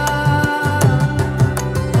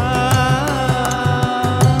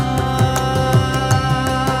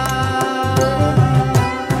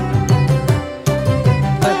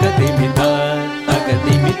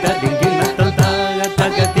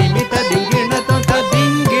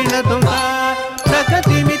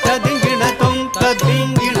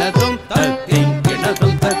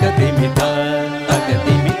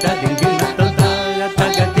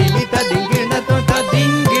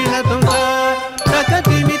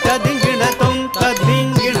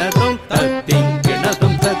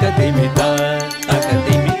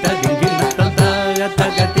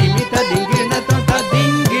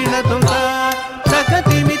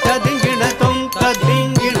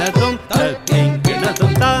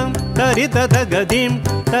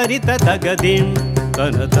 tarita tagadim,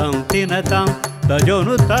 tanatam tinatam,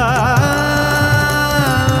 தஜோனு தா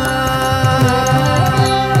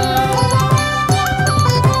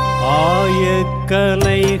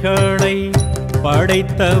ஆயக்கலைகளை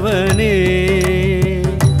படைத்தவனே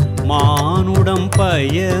மானுடம்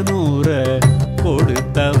பயனுற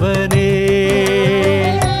கொடுத்தவனே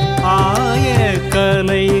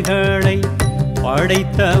ஆயக்கலைகளை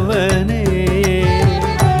படைத்தவனே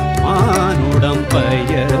மானுடம்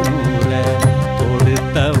பயனுற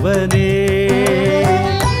கொடுத்தவனே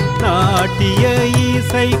நாட்டிய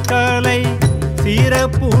இசைக்கலை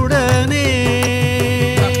சிறப்புடனே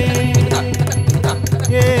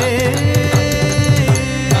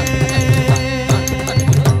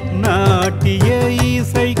நாட்டிய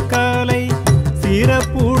இசைக்கலை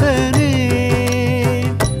சிறப்புடனே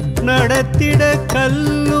நடத்திட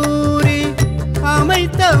கல்லூரி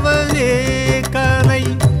அமைத்தவனே கலை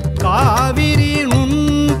காவிரி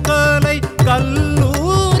நுண்கலை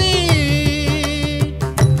கல்லூரி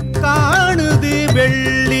காணுது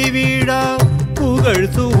வெள்ளி விழா புகழ்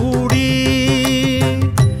சூடி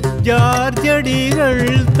ஜார்ஜடிகள்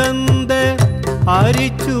தந்த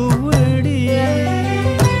அரிச்சுவடி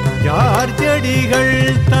ஜார்ஜடிகள்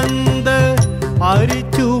தந்த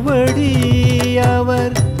அரிச்சுவடி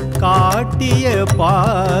அவர் காட்டிய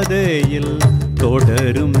பாதையில்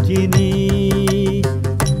தொடரும் இனி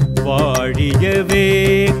வாழியவே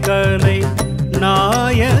கலை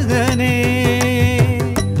நாயகனே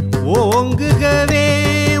ஓங்குகவே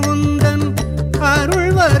உந்தன்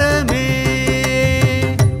அருள் வரமே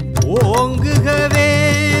ஓங்குகவே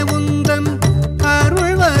உந்தன்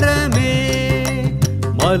அருள் வரமே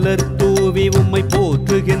மலர் தூவி உம்மை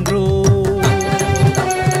போற்றுகின்றோம்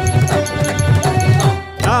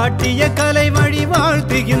நாட்டிய கலை வழி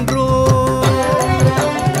வாழ்த்துகின்றோம்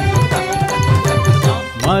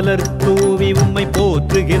மலர் தூவி உம்மை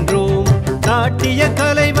போற்றுகின்றோம் நாட்டிய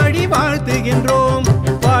கலை வழி வாழ்த்துகின்றோம்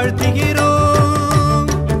வாழ்த்துகிறோம்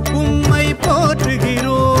உம்மை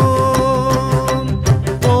போற்றுகிறோம்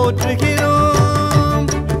போற்றுகிறோம்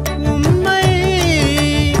உம்மை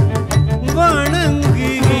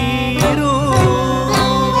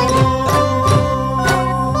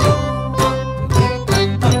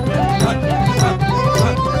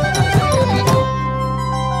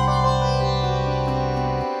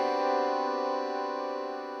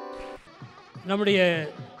நம்முடைய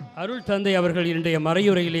அருள் தந்தை அவர்கள் இன்றைய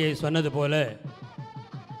மறையுரையிலே சொன்னது போல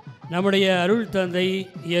நம்முடைய அருள் தந்தை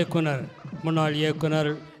இயக்குனர் முன்னாள்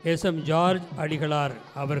இயக்குனர் எஸ்.எம். ஜார்ஜ் அடிகளார்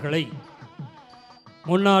அவர்களை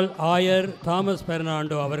முன்னாள் ஆயர் தாமஸ்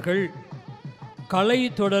பெர்னாண்டோ அவர்கள் கலை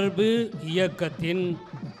தொடர்பு இயக்கத்தின்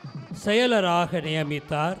செயலராக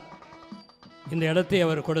நியமித்தார். இந்த இடத்தை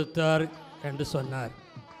அவர் கொடுத்தார் என்று சொன்னார்.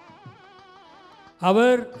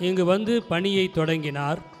 அவர் இங்கு வந்து பணியை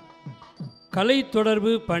தொடங்கினார். கலை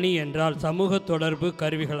தொடர்பு பணி என்றால் சமூக தொடர்பு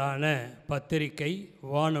கருவிகளான பத்திரிகை,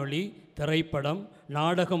 வானொலி, திரைப்படம்,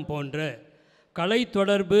 நாடகம் போன்ற கலை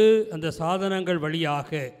தொடர்பு அந்த சாதனங்கள்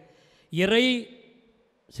வழியாக இறை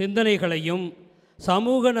சிந்தனைகளையும்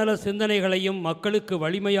சமூக நல சிந்தனைகளையும் மக்களுக்கு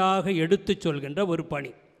வலிமையாக எடுத்துச் சொல்கின்ற ஒரு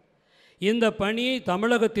பணி. இந்த பணி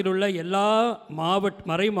தமிழகத்தில் உள்ள எல்லா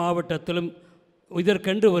மறை மாவட்டத்திலும்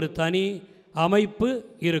இதற்கென்று ஒரு தனி அமைப்பு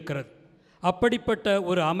இருக்கிறது. அப்படிப்பட்ட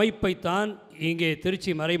ஒரு அமைப்பைத்தான் இங்கே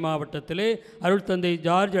திருச்சி மறை மாவட்டத்திலே அருள் தந்தை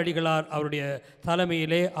ஜார்ஜ் அடிகளார் அவருடைய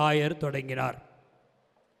தலைமையிலே ஆயர் தொடங்கினார்.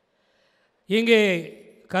 இங்கே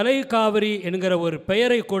கலை காவிரி என்கிற ஒரு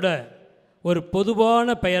பெயரை கூட ஒரு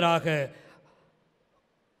பொதுவான பெயராக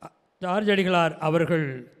ஜார்ஜ் அடிகளார் அவர்கள்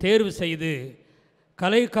தேர்வு செய்து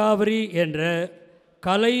கலை காவிரி என்ற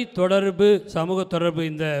கலை தொடர்பு சமூக தொடர்பு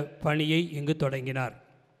இந்த பணியை இங்கு தொடங்கினார்.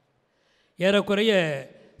 ஏறக்குறைய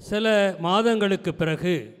சில மாதங்களுக்கு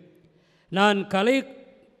பிறகு நான் கலை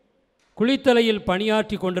குளித்தலையில்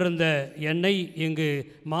பணியாற்றி கொண்டிருந்த என்னை இங்கு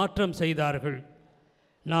மாற்றம் செய்தார்கள்.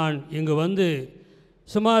 நான் இங்கு வந்து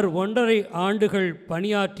சுமார் 1.5 ஆண்டுகள்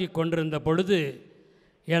பணியாற்றி கொண்டிருந்த பொழுது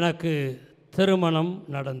எனக்கு திருமணம்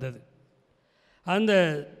நடந்தது. அந்த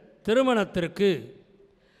திருமணத்திற்கு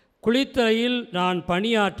குளித்தலையில் நான்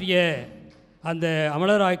பணியாற்றிய அந்த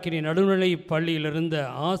அமலராக்கினி நடுநிலை பள்ளியில் இருந்த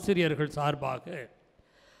ஆசிரியர்கள் சார்பாக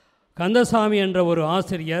கந்தசாமி என்ற ஒரு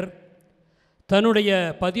ஆசிரியர் தன்னுடைய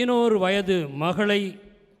 11 வயது மகளை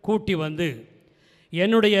கூட்டி வந்து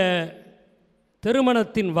என்னுடைய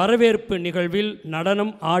திருமணத்தின் வரவேற்பு நிகழ்வில்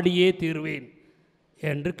நடனம் ஆடியே தீர்வேன்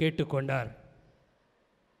என்று கேட்டுக்கொண்டார்.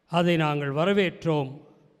 அதை நாங்கள் வரவேற்றோம்.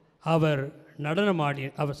 அவர்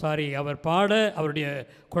அவர் பாட அவருடைய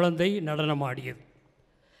குழந்தை நடனமாடியது.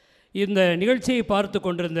 இந்த நிகழ்ச்சியை பார்த்து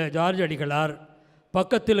கொண்டிருந்த ஜார்ஜ் அடிகளார்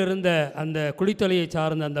பக்கத்தில் இருந்த அந்த குளித்தலையை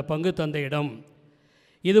சார்ந்த அந்த பங்கு தந்தையிடம்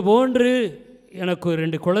இதுபோன்று எனக்கு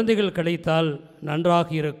 2 குழந்தைகள் கிடைத்தால் நன்றாக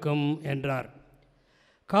இருக்கும் என்றார்.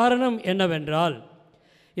 காரணம் என்னவென்றால்,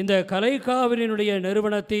 இந்த கலை காவிரியினுடைய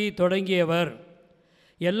நிறுவனத்தை தொடங்கியவர்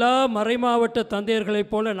எல்லா மறைமாவட்ட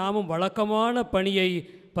தந்தையர்களைப் போல நாமும் வழக்கமான பணியை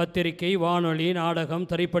பத்திரிகை, வானொலி, நாடகம்,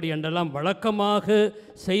 திரைப்படி என்றெல்லாம் வழக்கமாக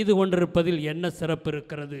செய்து கொண்டிருப்பதில் என்ன சிறப்பு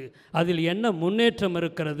இருக்கிறது, அதில் என்ன முன்னேற்றம்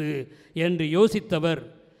இருக்கிறது என்று யோசித்தவர்,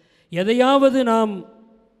 எதையாவது நாம்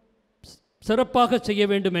சிறப்பாக செய்ய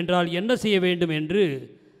வேண்டும் என்றால் என்ன செய்ய வேண்டும் என்று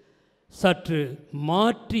சற்று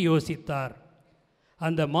மாற்றி யோசித்தார்.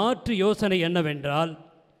 அந்த மாற்று யோசனை என்னவென்றால்,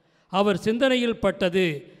 அவர் சிந்தனையில் பட்டது,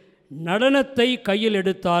 நடனத்தை கையில்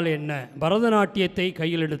எடுத்தால் என்ன, பரதநாட்டியத்தை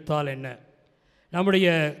கையில் எடுத்தால் என்ன. நம்முடைய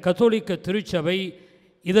கத்தோலிக்க திருச்சபை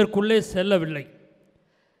இதற்குள்ளே செல்லவில்லை.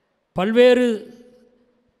 பல்வேறு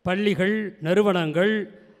பள்ளிகள், நிறுவனங்கள்,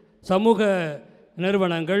 சமூக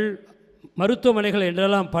நிறுவனங்கள், மருத்துவமனைகள்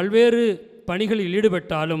என்றெல்லாம் பல்வேறு பணிகளில்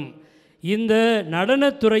ஈடுபட்டாலும் இந்த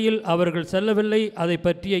நடனத்துறையில் அவர்கள் செல்லவில்லை. அதை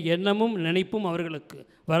பற்றிய எண்ணமும் நினைப்பும் அவர்களுக்கு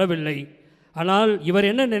வரவில்லை. ஆனால் இவர்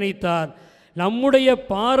என்ன நினைத்தார், நம்முடைய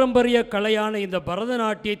பாரம்பரிய கலையான இந்த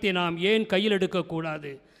பரதநாட்டியத்தை நாம் ஏன் கையில்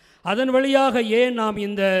எடுக்கக்கூடாது, அதன் வழியாக ஏன் நாம்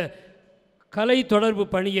இந்த கலை தொடர்பு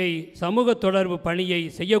பணியை, சமூக தொடர்பு பணியை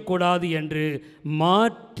செய்யக்கூடாது என்று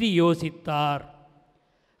மாற்றி யோசித்தார்.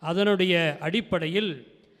 அதனுடைய அடிப்படையில்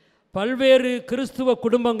பல்வேறு கிறிஸ்துவ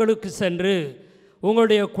குடும்பங்களுக்கு சென்று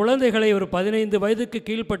உங்களுடைய குழந்தைகளை, ஒரு 15 வயதுக்கு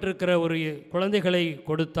கீழ்ப்பட்டிருக்கிற ஒரு குழந்தைகளை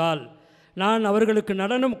கொடுத்தால் நான் அவர்களுக்கு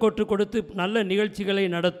நடனம் கொடுத்து நல்ல நிகழ்ச்சிகளை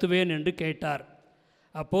நடத்துவேன் என்று கேட்டார்.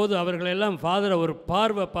 அப்போது அவர்களெல்லாம் ஃபாதரை ஒரு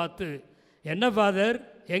பார்வை பார்த்து, என்ன ஃபாதர்,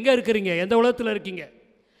 எங்கே இருக்கிறீங்க, எந்த உலகத்தில் இருக்கீங்க,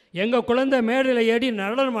 எங்கள் குழந்தை மேடையில் ஏறி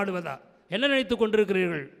நடனம் ஆடுவதா, என்ன நினைத்து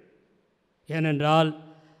கொண்டிருக்கிறீர்கள்? ஏனென்றால்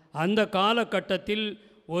அந்த காலகட்டத்தில்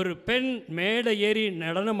ஒரு பெண் மேடை ஏறி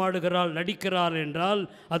நடனம் ஆடுகிறாள், நடிக்கிறாள் என்றால்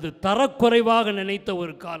அது தரக்குறைவாக நினைத்த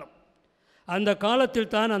ஒரு காலம். அந்த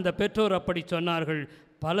காலத்தில் தான் அந்த பெற்றோர் அப்படி சொன்னார்கள்.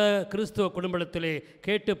 பல கிறிஸ்துவ குடும்பத்திலே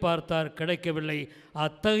கேட்டு பார்த்தார், கிடைக்கவில்லை.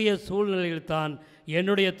 அத்தகைய சூழ்நிலையில்தான்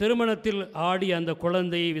என்னுடைய திருமணத்தில் ஆடி அந்த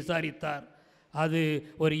குழந்தையை விசாரித்தார். அது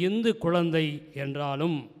ஒரு இந்து குழந்தை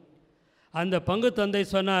என்றாலும் அந்த பங்கு தந்தை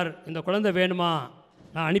சொன்னார், இந்த குழந்தை வேணுமா,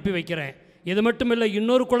 நான் அனுப்பி வைக்கிறேன். இது மட்டுமில்லை,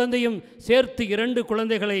 இன்னொரு குழந்தையும் சேர்த்து 2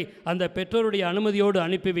 குழந்தைகளை அந்த பெற்றோருடைய அனுமதியோடு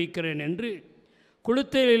அனுப்பி வைக்கிறேன் என்று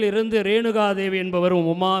குளுத்தேலிலிருந்து ரேணுகாதேவி என்பவரும்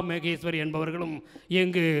உமா மகேஸ்வரி என்பவர்களும்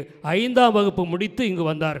இங்கு 5ஆம் வகுப்பு முடித்து இங்கு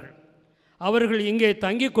வந்தார்கள். அவர்கள் இங்கே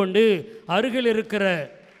தங்கி கொண்டு அருகில் இருக்கிற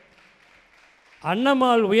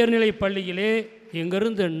அன்னமால் உயர்நிலைப் பள்ளியிலே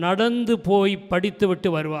இங்கிருந்து நடந்து போய் படித்துவிட்டு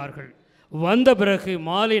வருவார்கள். வந்த பிறகு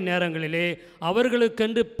மாலை நேரங்களிலே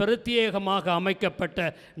அவர்களுக்கென்று பிரத்யேகமாக அமைக்கப்பட்ட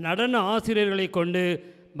நடன ஆசிரியர்களை கொண்டு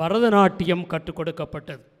பரதநாட்டியம் கற்றுக்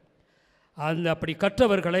கொடுக்கப்பட்டது. அப்படி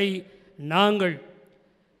கற்றவர்களை நாங்கள்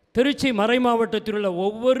திருச்சி மறை மாவட்டத்தில் உள்ள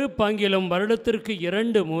ஒவ்வொரு பங்கிலும் வருடத்திற்கு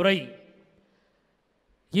 2 முறை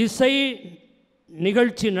இசை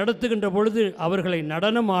நிகழ்ச்சி நடத்துகின்ற பொழுது அவர்களை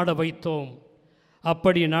நடனம் ஆட வைத்தோம்.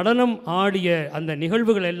 அப்படி நடனம் ஆடிய அந்த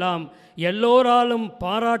நிகழ்வுகள் எல்லாம் எல்லோராலும்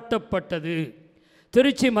பாராட்டப்பட்டது.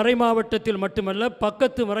 திருச்சி மறை மாவட்டத்தில் மட்டுமல்ல,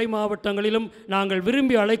 பக்கத்து மறை மாவட்டங்களிலும் நாங்கள்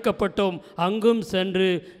விரும்பி அழைக்கப்பட்டோம். அங்கும் சென்று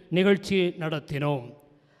நிகழ்ச்சி நடத்தினோம்.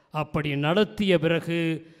 அப்படி நடத்திய பிறகு,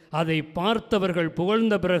 அதை பார்த்தவர்கள்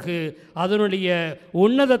புகழ்ந்த பிறகு, அதனுடைய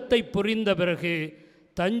உன்னதத்தை புரிந்த பிறகு,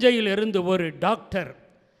 தஞ்சையிலிருந்து ஒரு டாக்டர்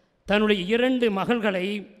தன்னுடைய 2 மகள்களை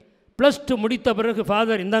 +2 முடித்த பிறகு,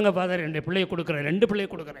 ஃபாதர் இந்தாங்க ஃபாதர், 2 பிள்ளையை கொடுக்குறேன், 2 பிள்ளையை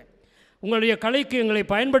கொடுக்குறேன், உங்களுடைய கலைக்கு எங்களை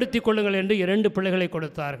பயன்படுத்தி கொள்ளுங்கள் என்று 2 பிள்ளைகளை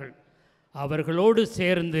கொடுத்தார்கள். அவர்களோடு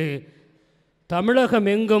சேர்ந்து தமிழகம்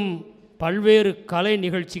எங்கும் பல்வேறு கலை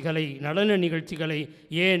நிகழ்ச்சிகளை, நடன நிகழ்ச்சிகளை,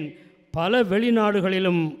 ஏன் பல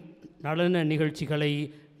வெளிநாடுகளிலும் நடன நிகழ்ச்சிகளை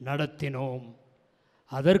நடத்தினோம்.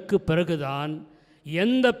 அதற்கு பிறகுதான்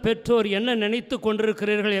எந்த பெற்றோர் என்ன நினைத்து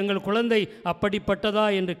கொண்டிருக்கிறீர்கள், எங்கள் குழந்தை அப்படிப்பட்டதா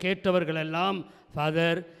என்று கேட்டவர்களெல்லாம்,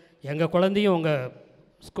 ஃபாதர் எங்கள் குழந்தையும் உங்கள்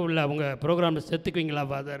ஸ்கூலில் உங்கள் ப்ரோக்ராமில் சேர்த்துக்குவீங்களா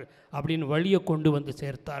ஃபாதர் அப்படின்னு வழியை கொண்டு வந்து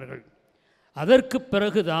சேர்த்தார்கள். அதற்கு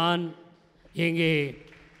பிறகுதான் இங்கே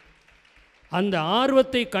அந்த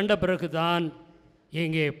ஆர்வத்தை கண்ட பிறகுதான்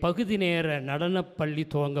இங்கே பகுதி நேர நடனப்பள்ளி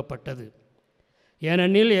துவங்கப்பட்டது.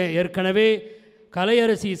 ஏனெனில் ஏற்கனவே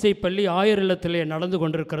கலையரசி இசைப்பள்ளி ஆயர் இல்லத்திலே நடந்து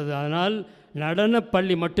கொண்டிருக்கிறது. அதனால்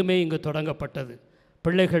நடனப்பள்ளி மட்டுமே இங்கு தொடங்கப்பட்டது.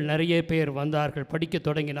 பிள்ளைகள் நிறைய பேர் வந்தார்கள், படிக்க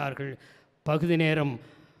தொடங்கினார்கள். பகுதி நேரம்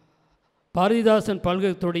பாரதிதாசன்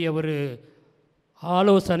பல்கலைத்துடைய ஒரு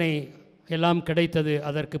ஆலோசனை எல்லாம் கிடைத்தது.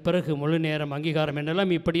 அதற்கு பிறகு முழு நேரம் அங்கீகாரம்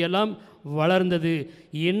என்றெல்லாம் இப்படியெல்லாம் வளர்ந்தது.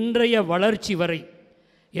 இன்றைய வளர்ச்சி வரை,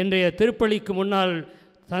 இன்றைய திருப்பலிக்கு முன்னால்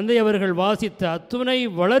தந்தை அவர்கள் வாசித்த அத்துணை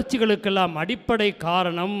வளர்ச்சிகளுக்கெல்லாம் அடிப்படை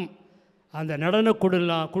காரணம் அந்த நடன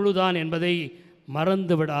குழுதான் என்பதை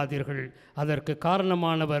மறந்து விடாதீர்கள். அதற்கு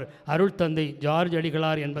காரணமானவர் அருள் தந்தை ஜார்ஜ்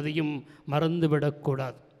அடிகளார் என்பதையும்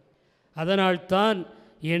மறந்துவிடக்கூடாது. அதனால்தான்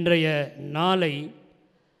இன்றைய நாளை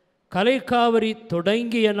கலைக்காவிரி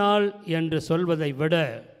தொடங்கிய நாள் என்று சொல்வதை விட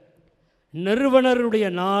நிறுவனருடைய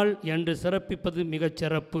நாள் என்று சிறப்பிப்பது மிகச்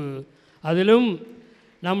சிறப்பு. அதிலும்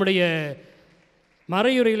நம்முடைய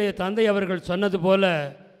மறையுரையிலே தந்தை அவர்கள் சொன்னது போல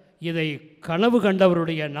இதை கனவு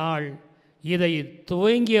கண்டவருடைய நாள், இதை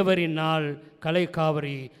துவங்கியவரின் நாள்,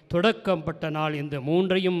 கலைக்காவிரி தொடக்கப்பட்ட நாள். இந்த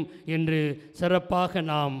மூன்றையும் இன்று சிறப்பாக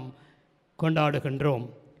நாம் கொண்டாடுகின்றோம்.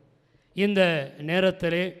 இந்த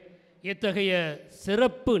நேரத்திலே இத்தகைய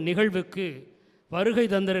சிறப்பு நிகழ்வுக்கு வருகை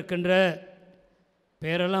தந்திருக்கின்ற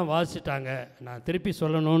பேரெல்லாம் வாசிட்டாங்க, நான் திருப்பி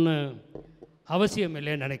சொல்லணும்னு அவசியம்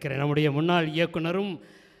இல்லைன்னு நினைக்கிறேன். நம்முடைய முன்னாள் இயக்குனரும்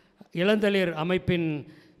இளந்தளிர் அமைப்பின்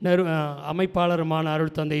அமைப்பாளருமான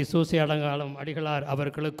அருள் தந்தை சூசி அலங்காலம் அடிகளார்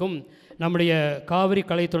அவர்களுக்கும், நம்முடைய காவிரி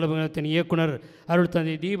கலை தொடர்பகத்தின் இயக்குனர் அருள்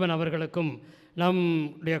தந்தை தீபன் அவர்களுக்கும்,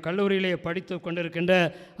 நம்முடைய கல்லூரியிலே படித்து கொண்டிருக்கின்ற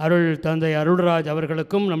அருள் தந்தை அருள்ராஜ்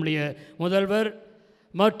அவர்களுக்கும், நம்முடைய முதல்வர்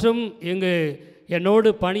மற்றும் இங்கு என்னோடு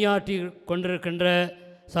பணியாற்றி கொண்டிருக்கின்ற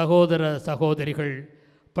சகோதர சகோதரிகள்,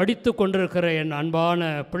 படித்து கொண்டிருக்கிற என்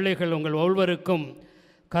அன்பான பிள்ளைகள், உங்கள் ஒவ்வொருவருக்கும்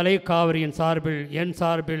கலைக்காவிரியின் சார்பில், என்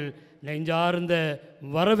சார்பில் நெஞ்சார்ந்த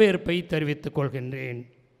வரவேற்பை தெரிவித்துக் கொள்கின்றேன்.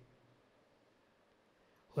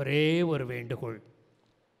 ஒரே ஒரு வேண்டுகோள்,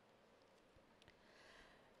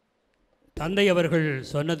 தந்தை அவர்கள்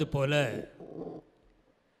சொன்னது போல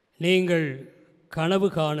நீங்கள் கனவு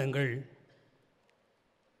காணுங்கள்.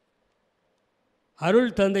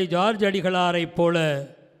 அருள் தந்தை ஜார்ஜ் அடிகளாரைப் போல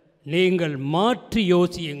நீங்கள் மாற்றி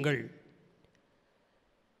யோசியுங்கள்,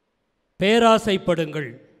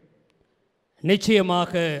 பேராசைப்படுங்கள்.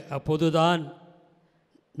 நிச்சயமாக அப்போதுதான்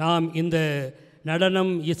நாம் இந்த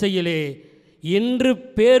நடனம் இசையிலே இன்று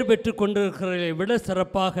பேர் பெற்று கொண்டிருக்கிறதை விட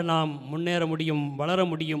சிறப்பாக நாம் முன்னேற முடியும், வளர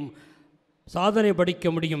முடியும், சாதனை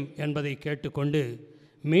படிக்க முடியும் என்பதை கேட்டுக்கொண்டு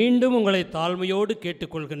மீண்டும் உங்களை தாழ்மையோடு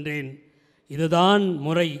கேட்டுக்கொள்கின்றேன். இதுதான்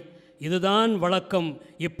முறை, இதுதான் வழக்கம்,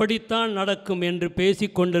 இப்படித்தான் நடக்கும் என்று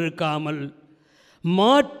பேசிக்கொண்டிருக்காமல்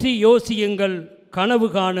மாற்றி யோசியுங்கள், கனவு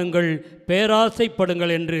காணுங்கள்,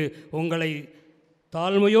 பேராசைப்படுங்கள் என்று உங்களை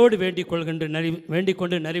தாழ்மையோடு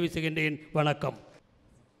வேண்டிக்கொண்டு நிறைவு செய்கின்றேன். வணக்கம்.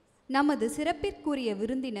 நமது சிறப்பிற்குரிய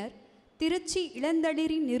விருந்தினர் திருச்சி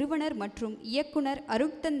இளந்தளிரின் நிறுவனர் மற்றும் இயக்குனர்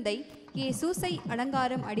அருட்தந்தை ஏ சூசை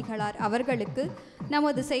அலங்காரம் அடிகளார் அவர்களுக்கு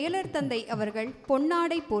நமது செயலர் தந்தை அவர்கள்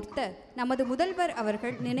பொன்னாடை போர்த்த நமது முதல்வர்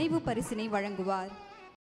அவர்கள் நினைவு பரிசினை வழங்குவார்.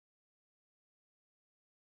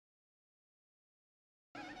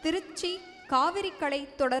 திருச்சி காவிரி கலை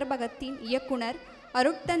தொடர்பகத்தின் இயக்குனர்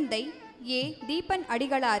அருட்தந்தை ஏ தீபன்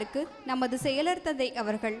அடிகளாருக்கு நமது செயலர் தந்தை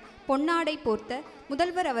அவர்கள் பொன்னாடை போர்த்த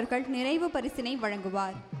முதல்வர் அவர்கள் நினைவு பரிசினை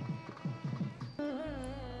வழங்குவார்.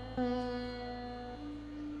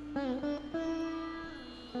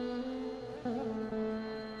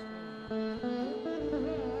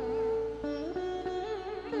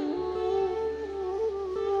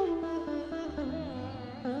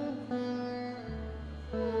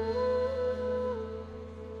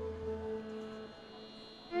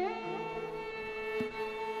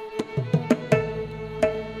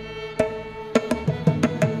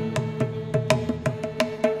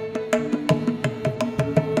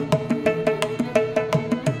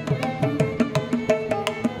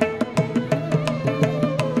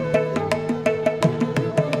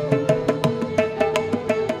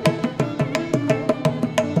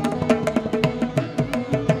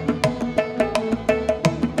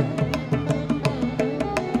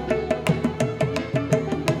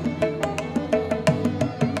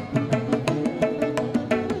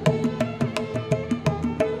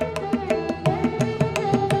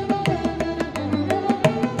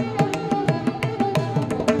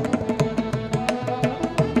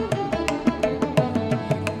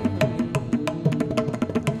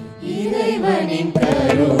 இறைவனின்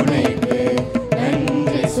கருணைக்கு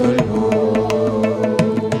நன்றி சொல்வோம்.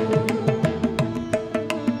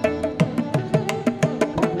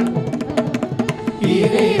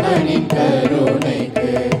 இறைவனின்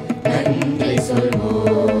கருணைக்கு நன்றி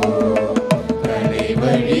சொல்வோம். கலை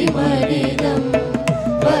வழி மனிதம்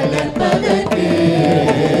வளர்ப்பதற்கு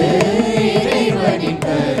இறைவனின்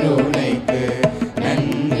கருணைக்கு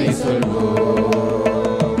நன்றி சொல்வோம்.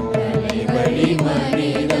 கலை வழி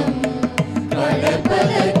மனிதம்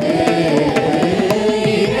வளர்ப்பதற்கு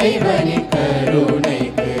இறைவனின்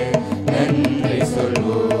கருணைக்கு நன்றி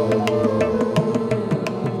சொல்வோம்.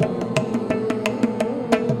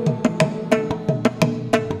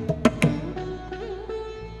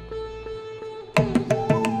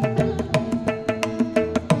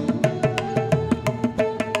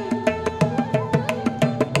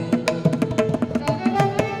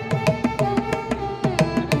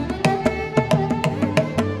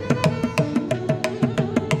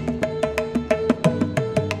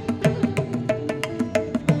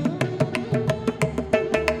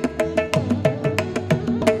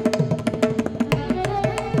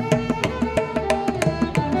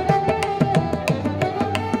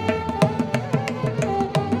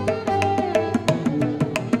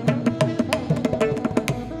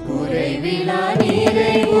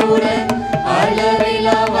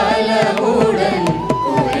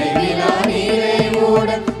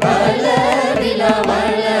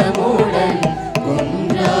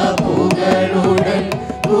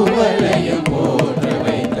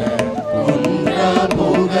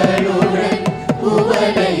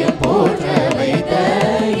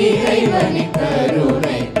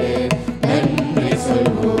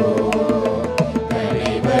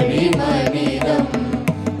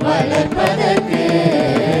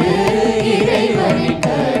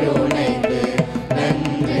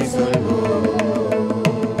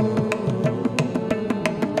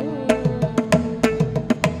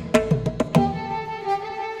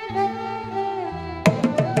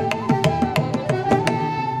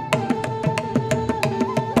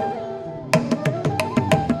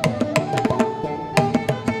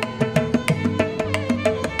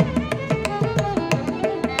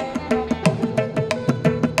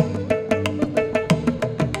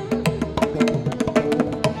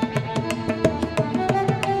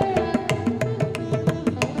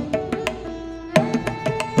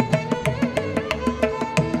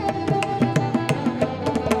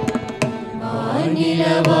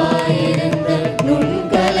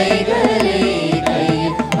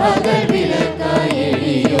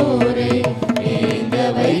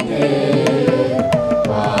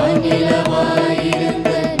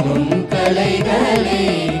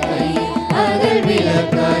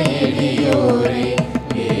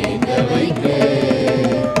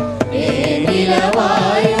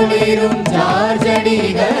 தேனிலவாய் ஒளிரும்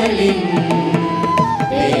ஜார்ஜடிகளின்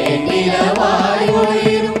தேனிலவாய்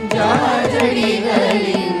ஒளிரும்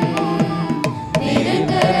ஜார்ஜடிகளின்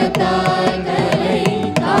திருக்கரத்தால் கலை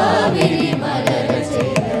காவிரி மலரச்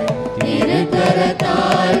செய்த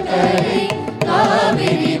திருக்கரத்தால் கலை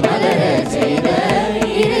காவிரி மலரச் செய்த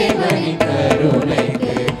இறைவனின்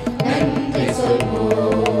கருணைக்கு நன்றி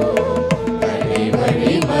சொல்வோம். வழி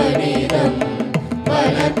வழி மனிதம்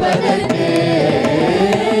வளர்ப்பதற்கு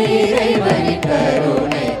இறைவனின்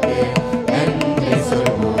கருணைக்கு நன்றி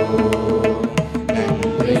சொல்வோம்.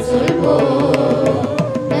 நன்றி சொல்வோம்.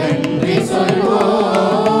 நன்றி சொல்வோம்.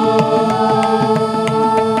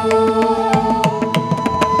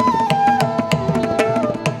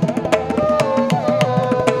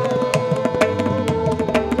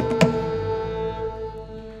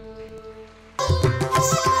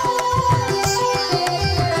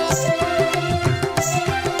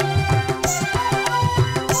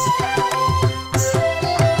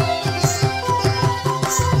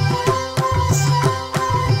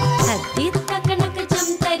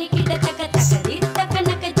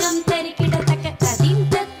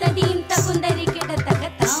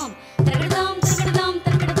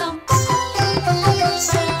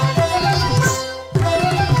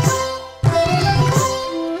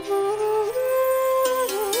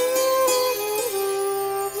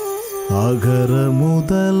 அகர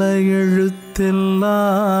முதல எழுத்தெல்லாம்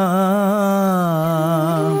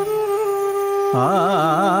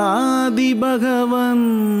ஆதி பகவன்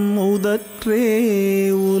முதற்றே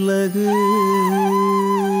உலகு.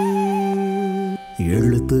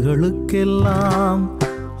 எழுத்துகளுக்கெல்லாம்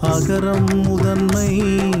அகரம் முதன்மை.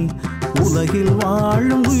 உலகில்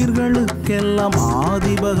வாழும் உயிர்களுக்கெல்லாம்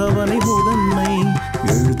ஆதி பகவனை முதன்மை.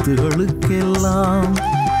 எழுத்துகளுக்கெல்லாம்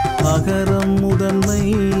அகரம் முதன்மை.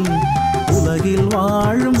 உலகில்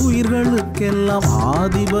வாழும் உயிர்களுக்கெல்லாம்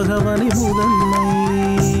ஆதி பகவனை முதன்மை.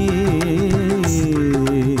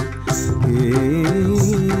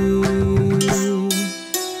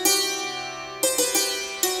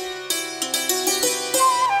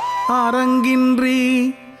 அரங்கின்றி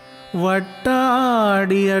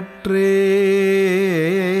வட்டாடியற்றே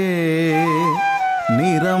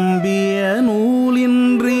நிரம்பிய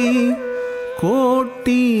நூலின்றி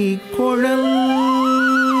கோட்டி குழல்.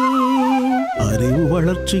 அறிவு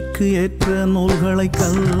வளர்ச்சிக்கு ஏற்ற நூல்களை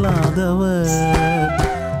கல்லாதவர்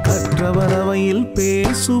கற்றவர் அவையில்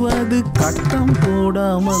பேசுவது கட்டம்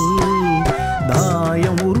போடாமல்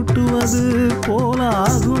தாயம் உருட்டுவது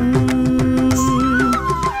போலாகும்.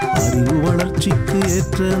 அறிவு வளர்ச்சிக்கு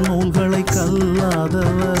ஏற்ற நூல்களை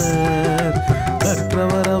கல்லாதவர்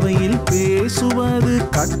கற்றவர் அவையில் பேசுவது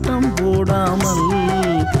கட்டம் போடாமல்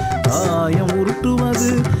தாயம்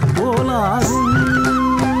உருட்டுவது போலாகும்.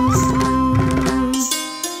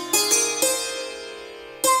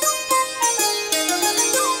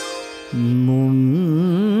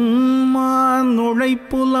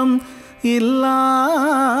 நுழைப்புலம்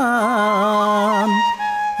இல்லான்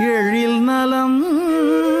எழில் நலம்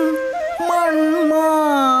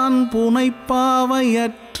மண்மான்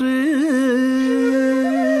புனைப்பாவையற்று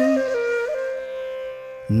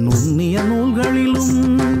நுண்ணிய நூல்களிலும்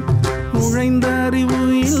நுழைந்த அறிவு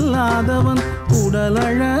இல்லாதவன்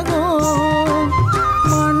உடலழகோ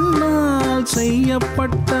மண்ணால்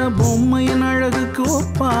செய்யப்பட்ட பொம்மையின் அழகுக்கு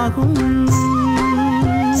ஒப்பாகும்.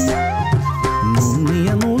 நுண்ணிய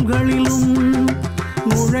நூல்களிலும்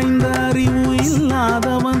நுழைந்த அறிவு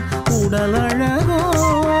இல்லாதவன் உடலழகோ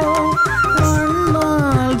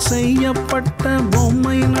மண்ணால் செய்யப்பட்ட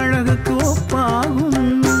பொம்மையின் அழகுக்கு ஒப்பாகும்.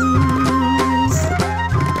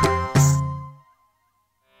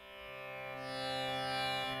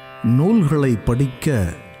 நூல்களை படிக்க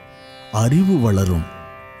அறிவு வளரும்.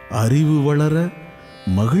 அறிவு வளர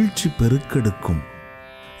மகிழ்ச்சி பெருக்கெடுக்கும்.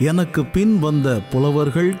 எனக்கு பின் வந்த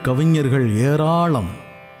புலவர்கள் கவிஞர்கள் ஏராளம்.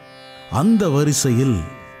 அந்த வரிசையில்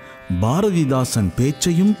பாரதிதாசன்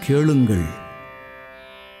பேச்சையும் கேளுங்கள்.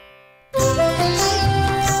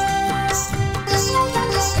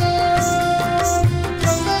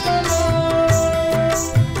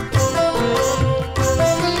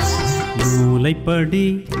 நூலைப்படி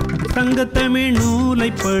சங்கத்தமிழ்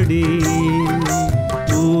நூலைப்படி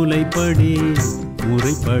நூலைப்படி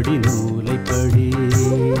முறைப்படி நூலைப்படி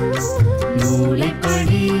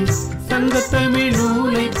நூலைப்படி சங்கத்தமிழ்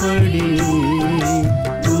நூலைப்படி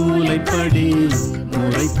நூலைப்படி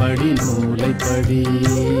முறைப்படி நூலைப்படி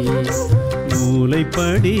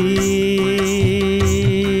நூலைப்படி.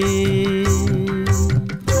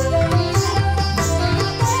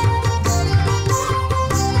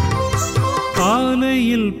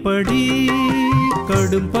 காலையில் படி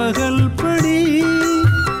கடும் பகல் படி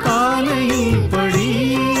காலையில்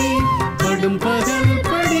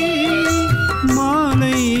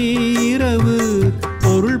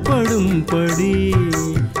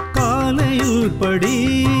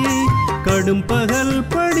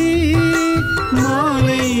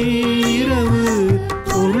இரவு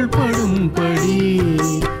பொருள்படும்படி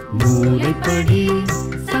நூலைப்படி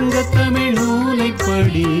சங்கத்தமிழ்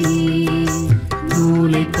நூலைப்படி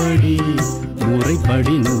நூலைப்படி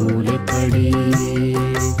முறைப்படி நூலைப்படி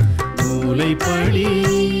நூலைப்படி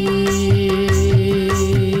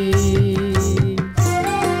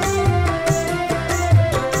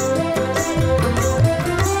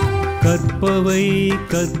கற்பவை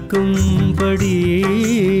கற்கும்படி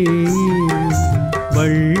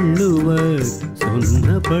வள்ளுவர்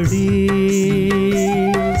சொன்னபடி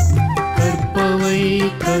கற்பவை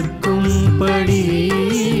கற்கும்படி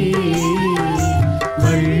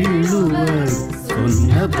வள்ளுவர்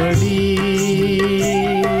சொன்னபடி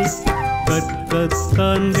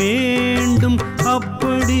கற்கத்தான் வேண்டும்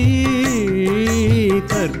அப்படி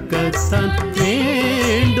கற்கத்தான்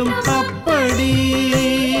வேண்டும் அப்படி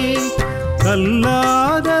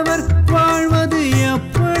கல்லாதவர் வாழ்வது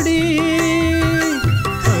எப்படி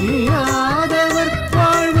கல்லாதவர்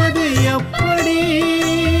வாழ்வது எப்படி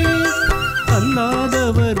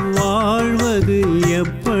கல்லாதவர் வாழ்வது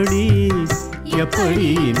எப்படி எப்படி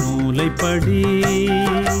நூலைப்படி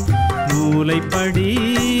நூலைப்படி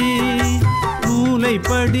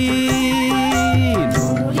நூலைப்படி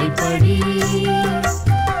நூலைப்படி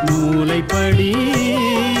நூலைப்படி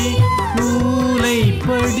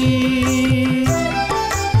நூலைப்படி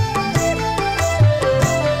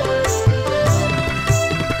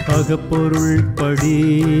அகப்பொருள் படி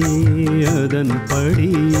அதன் படி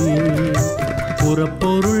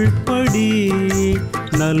புறப்பொருள் படி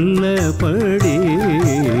நல்ல படி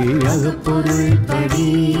அகப்பொருள் படி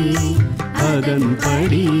அதன்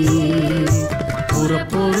படி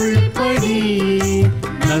புறப்பொருள் படி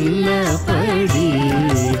நல்ல படி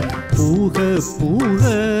பூக பூக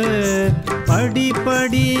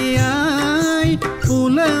படிப்படியாய்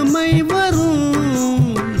புலமை வரும்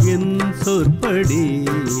என் சொற்படி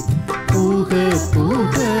பூக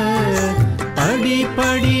பூக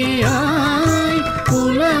படிப்படியாய்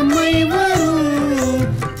புலமை வரும்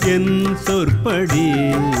என் சொற்படி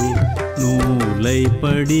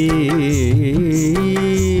நூலைப்படி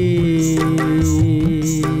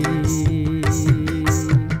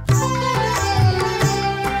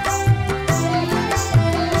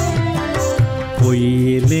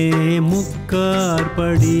பொய்யிலே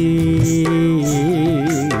முக்காற்படி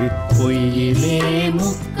பொய்யிலே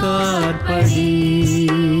முக்காற்படி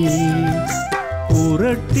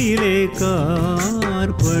புரட்டிலே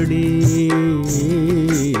காற்படி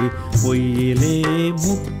பொய்யிலே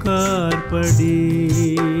முக்காற்படி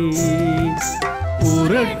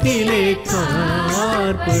புரட்டிலே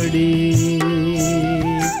காற்படி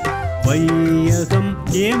வையகம்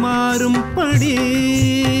ஏமாறும் படி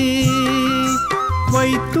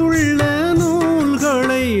வைத்துள்ள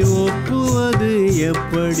நூல்களை ஒப்புவது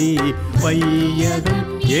எப்படி வையகம்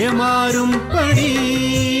ஏமாறும் படி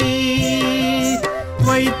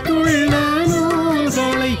வைத்துள்ள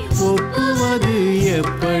நூல்களை ஒப்புவது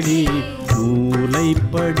எப்படி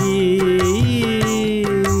நூலைப்படி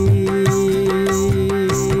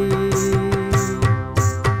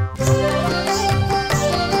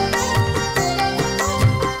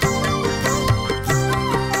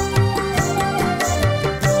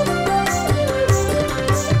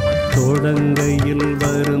தொடங்கையில்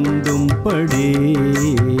வருந்தும் படி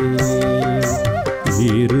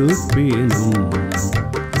இருப்பினும்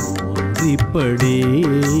ஓந்திப்படி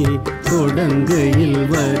தொடங்கையில்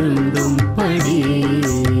வருந்தும் படி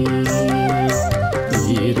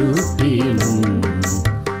இருப்பினும்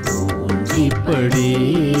ஓந்திப்படி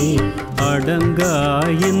அடங்கா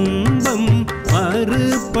இன்பம்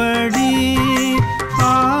மறுபடி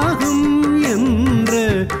ஆகும் என்ற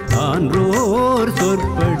ஆன்றோர்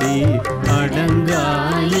சொற்படி அடங்கா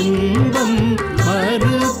இன்பம்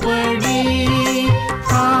மறுபடி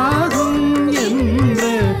ஆகும் என்ற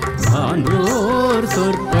ஆன்றோர்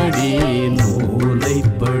சொற்படி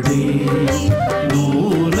நூலைப்படி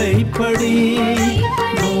நூலைப்படி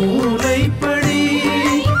நூலைப்படி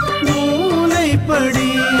நூலைப்படி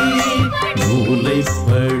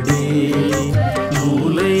நூலைப்படி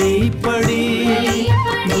நூலைப்படி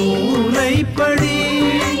நூலைப்படி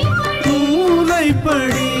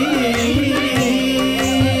நூலைப்படி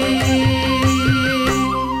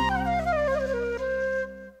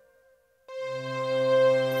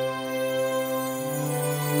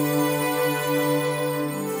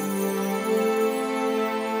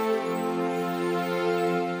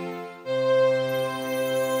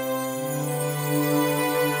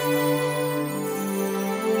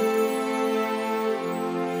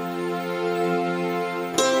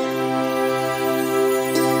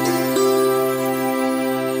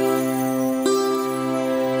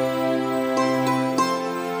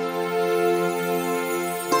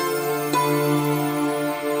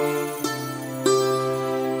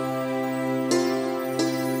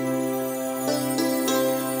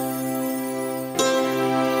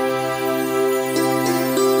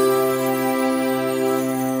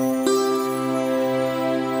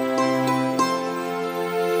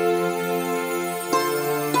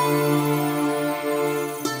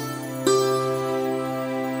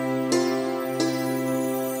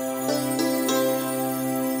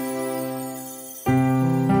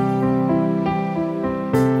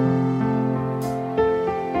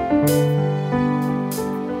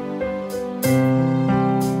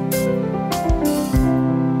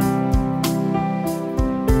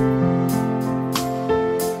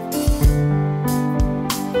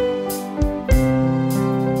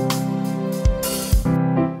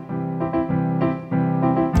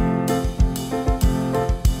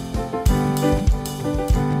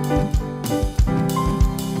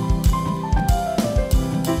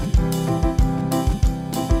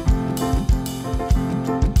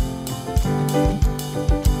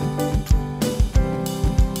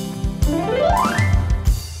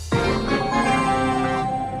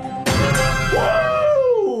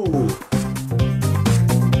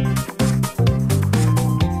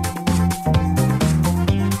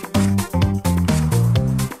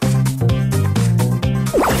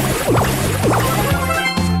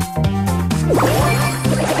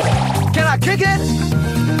I kick it?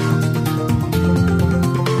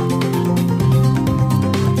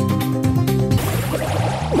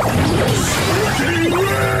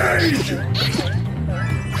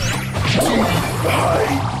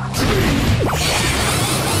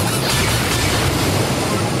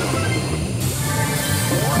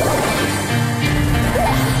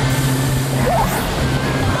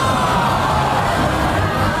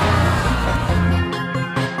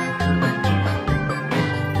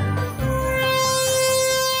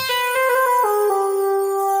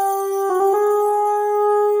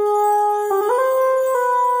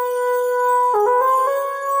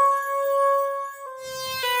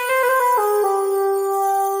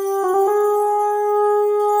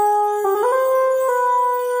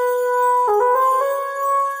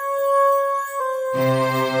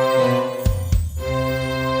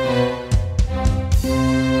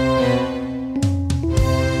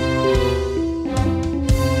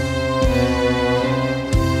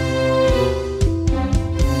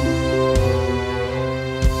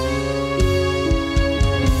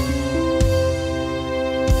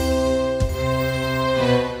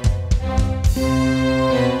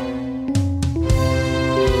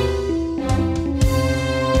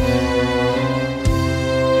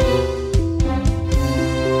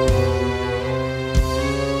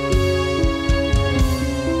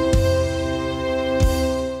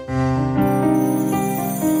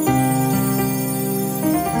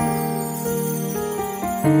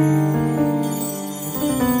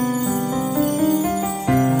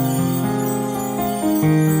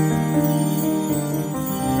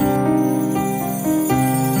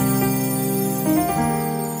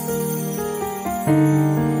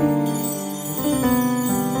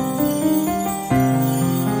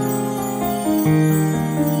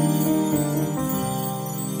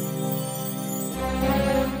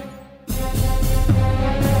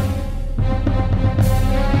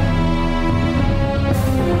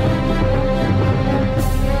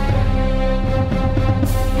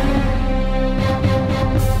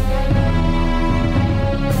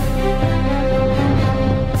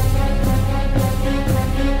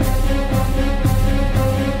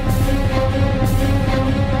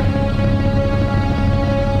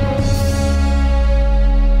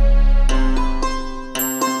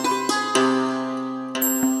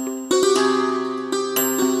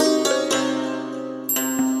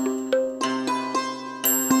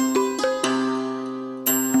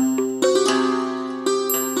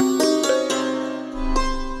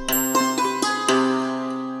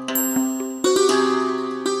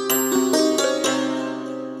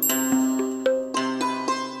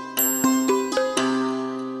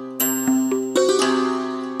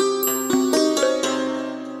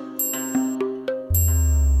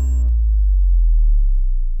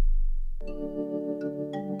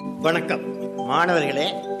 வணக்கம் மாணவர்களே,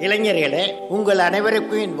 இளைஞர்களே, உங்கள்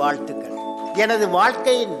அனைவருக்கும் என் வாழ்த்துக்கள். எனது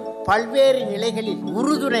வாழ்க்கையின் பல்வேறு நிலைகளில்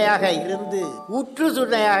உறுதுணையாக இருந்து,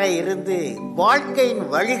 ஊற்றுதுணையாக இருந்து, வாழ்க்கையின்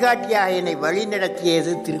வழிகாட்டியாக என்னை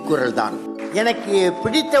வழிநடத்தியது திருக்குறள் தான். எனக்கு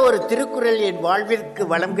பிடித்த ஒரு திருக்குறள் என் வாழ்விற்கு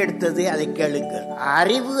வளம் கெடுத்தது. அதை கேளுங்கள்.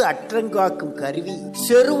 அறிவு அற்றங்காக்கும் கருவி,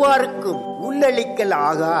 செருவாருக்கும் உள்ளளிக்கல்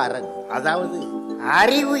ஆகா அரண். அதாவது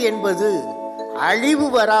அறிவு என்பது அழிவு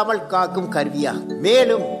வராமல் காக்கும் கருவியாகும்.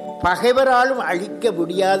 மேலும் பகைவராலும் அழிக்க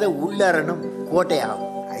முடியாத உள்ளரணும்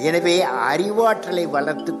கோட்டையாகும். எனவே அறிவாற்றலை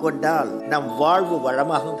வளர்த்து கொண்டால் நம் வாழ்வு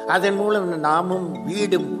வளமாகும். அதன் மூலம் நாமும்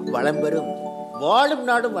வீடும் வளம் பெறும், வாழும்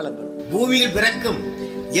நாடும் வளம் பெறும். பூமியில் பிறக்கும்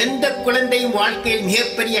எந்த குழந்தையும் வாழ்க்கையில்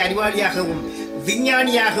மிகப்பெரிய அறிவாளியாகவும்,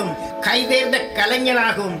 விஞ்ஞானியாகவும், கைதேர்ந்த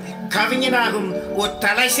கலைஞனாகவும், கவிஞனாகவும், ஒரு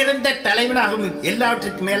தலை சிறந்த தலைவனாகவும்,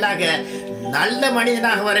 எல்லாவற்றுக்கும் மேலாக நல்ல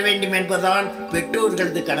மனிதனாக வர வேண்டும் என்பதுதான்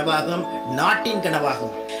பெற்றோர்களது கனவாகும், நாட்டின்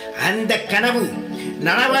கனவாகும். அந்த கனவு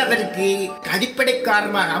நனவாதற்கு அடிப்படை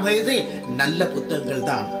காரணமாக அமைவது நல்ல புத்தகங்கள்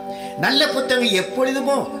தான். நல்ல புத்தகங்கள்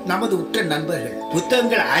எப்பொழுதுமோ நமது உற்ற நண்பர்கள்.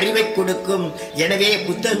 புத்தகங்கள் அறிவை கொடுக்கும். எனவே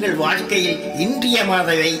புத்தகங்கள் வாழ்க்கையில்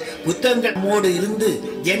இன்றியமாதவை. புத்தகங்கள் நம்மோடு இருந்து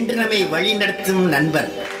என்று நம்மை வழிநடத்தும்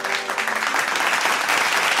நண்பர்.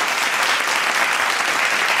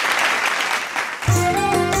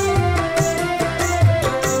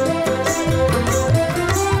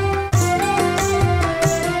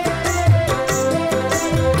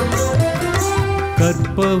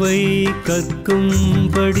 கற்பவை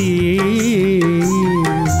கற்கும்படி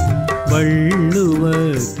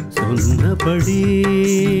வள்ளுவர் சொன்னபடி,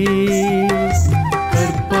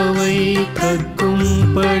 கற்பவை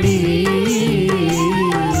கற்கும்படி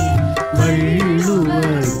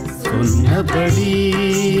வள்ளுவர் சொன்னபடி,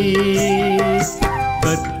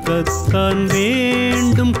 கற்கத்தான்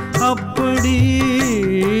வேண்டும் அப்படி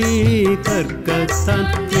கற்கத்தான்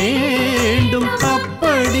வேண்டும்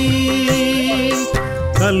அப்படி.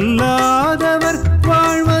 கல்லாதவர்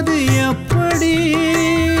வாழ்வது எப்படி?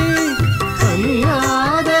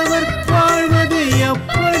 கல்லாதவர் வாழ்வது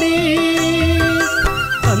எப்படி?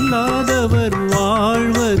 கல்லாதவர்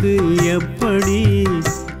வாழ்வது எப்படி?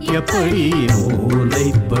 எப்படி?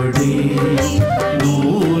 நூலைப்படி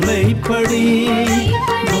நூலைப்படி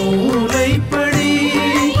நூலைப்படி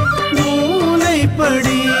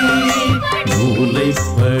நூலைப்படி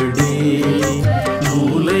நூலைப்படி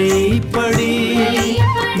நூலைப்படி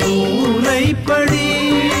நூலைப்படி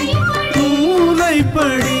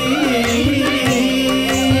நூலைப்படி.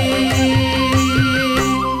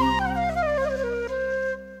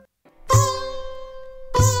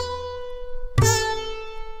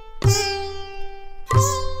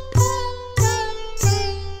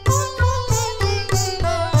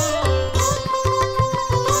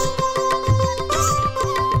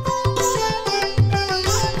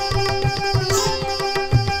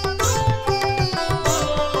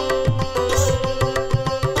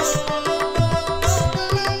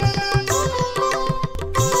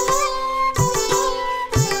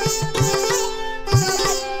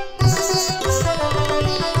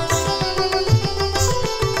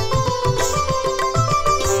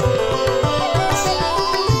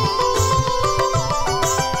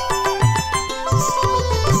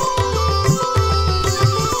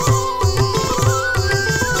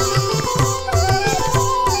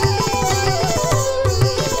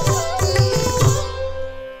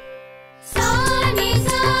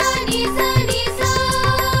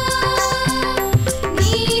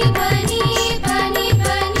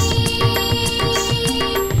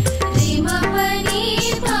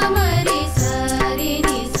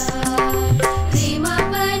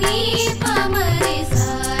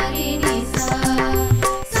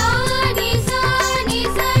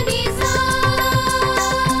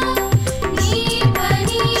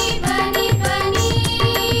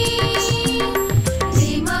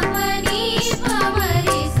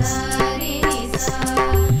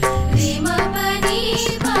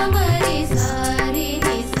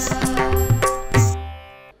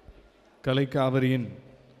 கலை காவிரியின்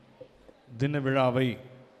தின விழாவை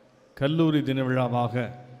கல்லூரி தின விழாவாக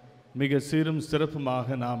மிக சீரும்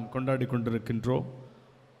சிறப்புமாக நாம் கொண்டாடி கொண்டிருக்கின்றோம்.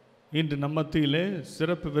 இன்று நம் மத்தியிலே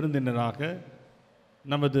சிறப்பு விருந்தினராக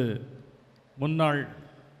நமது முன்னாள்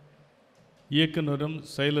இயக்குனரும்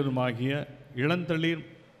செயலருமாகிய இளந்தளிர்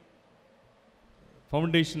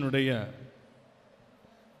ஃபவுண்டேஷனுடைய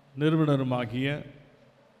நிறுவனருமாகிய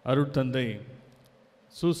அருட்தந்தை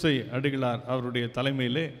சூசை அடிகளார் அவருடைய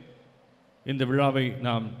தலைமையிலே இந்த விழாவை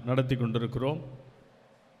நாம் நடத்தி கொண்டிருக்கிறோம்.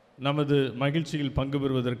 நமது மகிழ்ச்சியில் பங்கு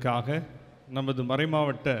பெறுவதற்காக நமது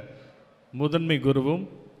மறைமாவட்ட முதன்மை குருவும்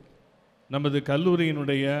நமது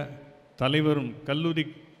கல்லூரியினுடைய தலைவரும் கல்லூரி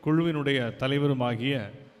குழுவினுடைய தலைவருமாகிய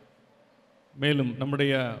மேலும்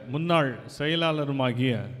நம்முடைய முன்னாள்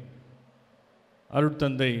செயலாளருமாகிய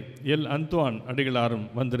அருட்தந்தை எல் அந்துவான் அடிகளாரும்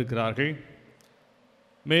வந்திருக்கிறார்கள்.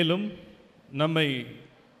 மேலும்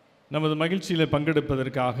நமது மகிழ்ச்சியில்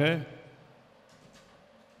பங்கெடுப்பதற்காக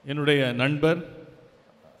என்னுடைய நண்பர்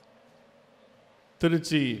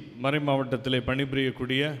திருச்சி மறைமாவட்டத்திலே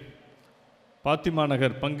பணிபுரியக்கூடிய பாத்திமா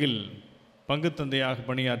நகர் பங்கில் பங்குத்தந்தையாக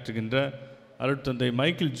பணியாற்றுகின்ற அருட்தந்தை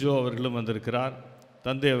மைக்கேல் ஜோ அவர்களும் வந்திருக்கிறார்.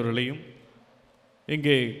 தந்தை அவர்களையும்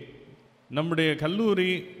இங்கே நம்முடைய கல்லூரி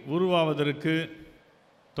உருவாவதற்கு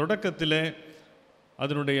தொடக்கத்திலே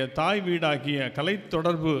அதனுடைய தாய் வீடாகிய கலை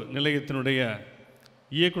தொடர்பு நிலையத்தினுடைய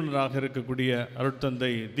இயக்குநராக இருக்கக்கூடிய அருட்தந்தை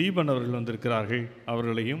தீபன் அவர்கள் வந்திருக்கிறார்கள்.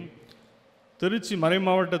 அவர்களையும் திருச்சி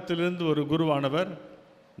மறைமாவட்டத்திலிருந்து ஒரு குருவானவர்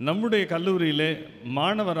நம்முடைய கல்லூரியிலே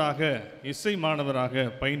மாணவராக இசை மாணவராக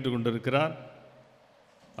பயின்று கொண்டிருக்கிறார்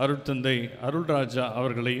அருட்தந்தை அருள்ராஜா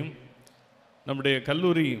அவர்களையும் நம்முடைய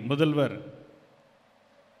கல்லூரி முதல்வர்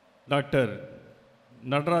டாக்டர்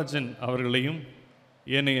நடராஜன் அவர்களையும்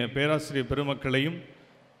ஏனைய பேராசிரியர் பெருமக்களையும்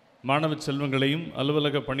மாணவ செல்வங்களையும்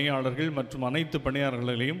அலுவலக பணியாளர்கள் மற்றும் அனைத்து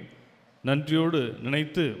பணியாளர்களையும் நன்றியோடு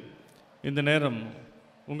நினைத்து இந்த நேரம்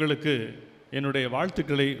உங்களுக்கு என்னுடைய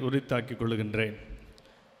வாழ்த்துக்களை உரித்தாக்கிக் கொள்கின்றேன்.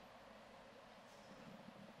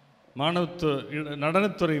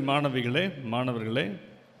 நடனத்துறை மாணவர்களே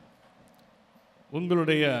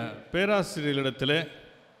உங்களுடைய பேராசிரியர்களிடத்தில்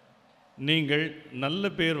நீங்கள் நல்ல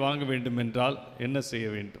பெயர் வாங்க வேண்டும் என்றால் என்ன செய்ய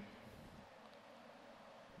வேண்டும்?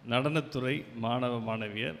 நடனத்துறை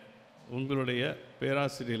மாணவியர் உங்களுடைய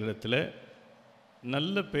பேராசிரியர்களிடத்தில்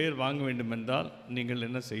நல்ல பெயர் வாங்க வேண்டும் என்றால் நீங்கள்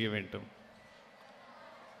என்ன செய்ய வேண்டும்?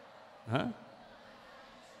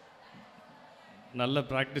 நல்ல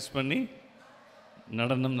ப்ராக்டிஸ் பண்ணி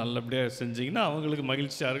நடனம் நல்லபடியாக செஞ்சிங்கன்னா அவங்களுக்கு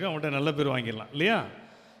மகிழ்ச்சியாக இருக்கும், அவங்கள்ட்ட நல்ல பேர் வாங்கிடலாம் இல்லையா?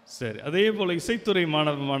 சரி, அதே போல் இசைத்துறை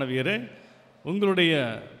மாணவ மாணவியரே, உங்களுடைய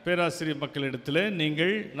பேராசிரியர் மக்களிடத்தில்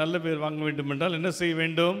நீங்கள் நல்ல பேர் வாங்க வேண்டும் என்றால் என்ன செய்ய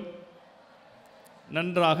வேண்டும்?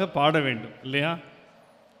 நன்றாக பாட வேண்டும் இல்லையா?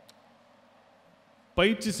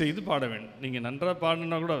 பயிற்சி செய்து பாட வேண்டும். நீங்கள் நன்றாக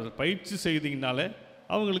பாடினா கூட பயிற்சி செய்தீங்கனாலே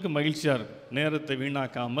அவங்களுக்கு மகிழ்ச்சியாக இருக்கும். நேரத்தை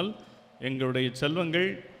வீணாக்காமல் எங்களுடைய செல்வங்கள்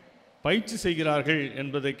பயிற்சி செய்கிறார்கள்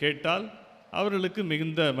என்பதை கேட்டால் அவர்களுக்கு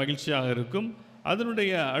மிகுந்த மகிழ்ச்சியாக இருக்கும்.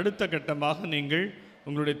 அதனுடைய அடுத்த கட்டமாக நீங்கள்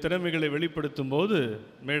உங்களுடைய திறமைகளை வெளிப்படுத்தும் போது,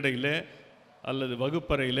 மேடையில் அல்லது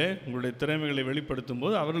வகுப்பறையில் உங்களுடைய திறமைகளை வெளிப்படுத்தும்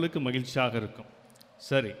போது அவர்களுக்கு மகிழ்ச்சியாக இருக்கும்.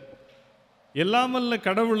 சரி, எல்லாமல்ல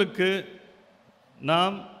கடவுளுக்கு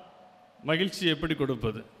நாம் மகிழ்ச்சி எப்படி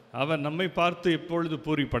கொடுப்பது? அவர் நம்மை பார்த்து எப்பொழுது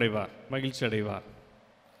பூரிப்படைவார், மகிழ்ச்சி அடைவார்?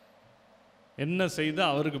 என்ன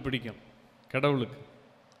செய்தால் அவருக்கு பிடிக்கும்? கடவுளுக்கு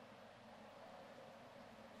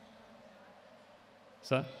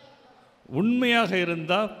சார் உண்மையாக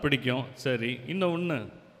இருந்தால் பிடிக்கும். சரி, இன்னும் ஒன்று,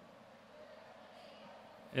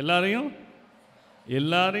 எல்லாரையும்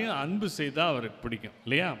அன்பு செய்தால் அவருக்கு பிடிக்கும்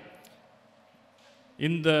இல்லையா?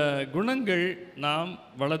 இந்த குணங்கள் நாம்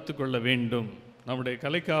வளர்த்து கொள்ள வேண்டும். நம்முடைய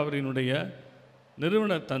கலைக்காவிரியினுடைய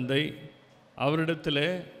நிறுவனர் தந்தை, அவரிடத்தில்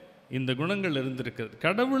இந்த குணங்கள் இருந்திருக்கிறது.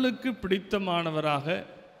 கடவுளுக்கு பிடித்தமானவராக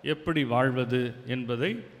எப்படி வாழ்வது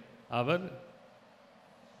என்பதை அவர்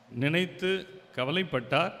நினைத்து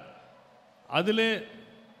கவலைப்பட்டார். அதில்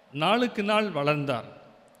நாளுக்கு நாள் வளர்ந்தார்.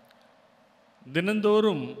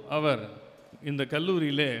 தினந்தோறும் அவர் இந்த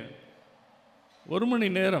கல்லூரியிலே 1 மணி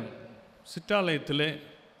நேரம் சிற்றாலயத்தில்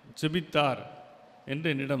ஜெபித்தார் என்று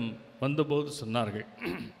என்னிடம் வந்தபோது சொன்னார்கள்.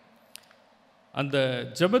 அந்த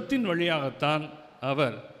ஜெபத்தின் வழியாகத்தான்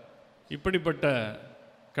அவர் இப்படிப்பட்ட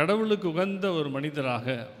கடவுளுக்கு உகந்த ஒரு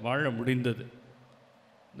மனிதராக வாழ முடிந்தது.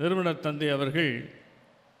 நிறுவனர் தந்தை அவர்கள்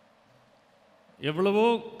எவ்வளவோ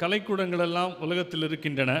கலைக்கூடங்களெல்லாம் உலகத்தில்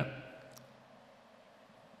இருக்கின்றன.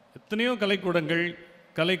 எத்தனையோ கலைக்கூடங்கள்,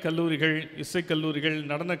 கலைக்கல்லூரிகள், இசைக்கல்லூரிகள்,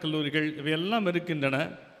 நடனக் கல்லூரிகள் இவையெல்லாம் இருக்கின்றன.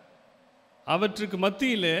 அவற்றுக்கு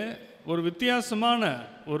மத்தியிலே ஒரு வித்தியாசமான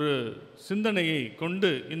ஒரு சிந்தனையை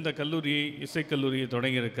கொண்டு இந்த கல்லூரியை, இசைக்கல்லூரியை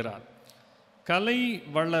தொடங்கியிருக்கிறார். கலை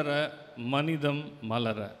வளர மனிதம்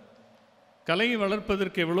மலர. கலையை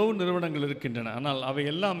வளர்ப்பதற்கு எவ்வளவு நிறுவனங்கள் இருக்கின்றன. ஆனால் அவை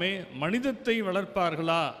எல்லாமே மனிதத்தை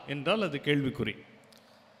வளர்ப்பார்களா என்றால் அது கேள்விக்குறி.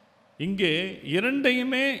 இங்கே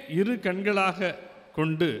இரண்டையுமே இரு கண்களாக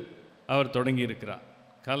கொண்டு அவர் தொடங்கியிருக்கிறார்.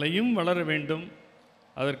 கலையும் வளர வேண்டும்,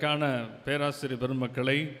 அதற்கான பேராசிரியர்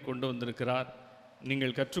பெருமக்களை கொண்டு வந்திருக்கிறார்.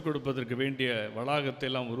 நீங்கள் கற்றுக் கொடுப்பதற்கு வேண்டிய வளாகத்தை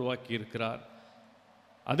எல்லாம் உருவாக்கி இருக்கிறார்.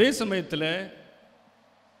 அதே சமயத்தில்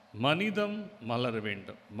மனிதம் மலர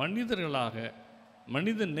வேண்டும். மனிதர்களாக,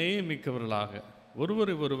 மனித நேயமிக்கவர்களாக,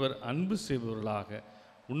 ஒருவரை ஒருவர் அன்பு செய்பவர்களாக,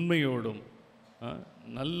 உண்மையோடும்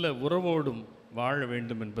நல்ல உறவோடும் வாழ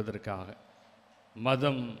வேண்டும் என்பதற்காக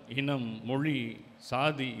மதம், இனம், மொழி,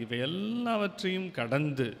 சாதி இவை எல்லாவற்றையும்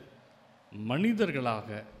கடந்து மனிதர்களாக,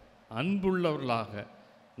 அன்புள்ளவர்களாக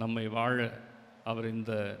நம்மை வாழ அவர்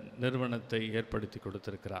இந்த நிறுவனத்தை ஏற்படுத்தி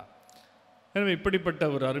கொடுத்திருக்கிறார். எனவே இப்படிப்பட்ட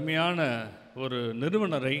ஒரு அருமையான ஒரு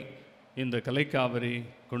நிறுவனரை இந்த கலைக்காவிரி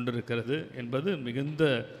கொண்டிருக்கிறது என்பது மிகுந்த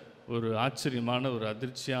ஒரு ஆச்சரியமான, ஒரு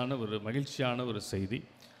அதிர்ச்சியான, ஒரு மகிழ்ச்சியான ஒரு செய்தி.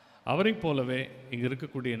 அவரை போலவே இங்கே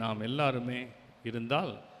இருக்கக்கூடிய நாம் எல்லாருமே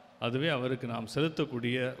இருந்தால் அதுவே அவருக்கு நாம்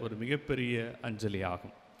செலுத்தக்கூடிய ஒரு மிகப்பெரிய அஞ்சலி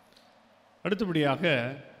ஆகும். அடுத்தபடியாக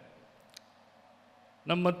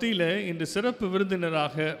நம் மத்தியில் இன்று சிறப்பு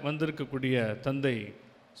விருந்தினராக வந்திருக்கக்கூடிய தந்தை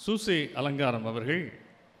சூசை அலங்காரம் அவர்கள்,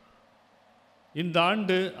 இந்த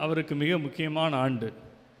ஆண்டு அவருக்கு மிக முக்கியமான ஆண்டு.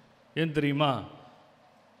 ஏன் தெரியுமா?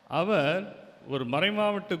 அவர் ஒரு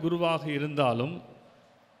மறைமாவட்ட குருவாக இருந்தாலும்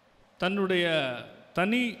தன்னுடைய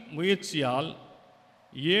தனி முயற்சியால்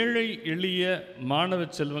ஏழை எளிய மாணவ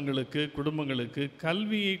செல்வங்களுக்கு, குடும்பங்களுக்கு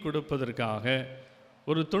கல்வியை கொடுப்பதற்காக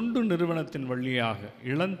ஒரு தொண்டு நிறுவனத்தின் வழியாக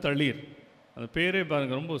இளந்தளிர், அந்த பேரே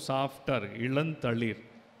பாருங்கள் ரொம்ப சாஃப்டாக இருக்குது, இளந்தளிர்.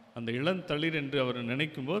 அந்த இளந்தளிர் என்று அவர்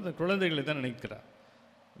நினைக்கும் போது அந்த குழந்தைகளை தான் நினைக்கிறார்.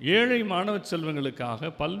 ஏழை மாணவ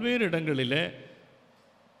செல்வங்களுக்காக பல்வேறு இடங்களிலே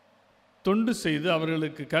தொண்டு செய்து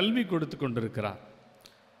அவர்களுக்கு கல்வி கொடுத்து கொண்டிருக்கிறார்.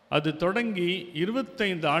 அது தொடங்கி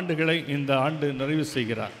 25 ஆண்டுகளை இந்த ஆண்டு நிறைவு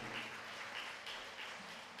செய்கிறார்.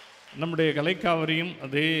 நம்முடைய கலைக்காவிரியும்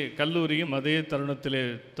அதே கல்லூரியும் அதே தருணத்திலே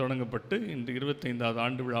தொடங்கப்பட்டு இன்று 25வது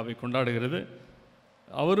ஆண்டு விழாவை கொண்டாடுகிறது.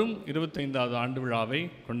 அவரும் 25வது ஆண்டு விழாவை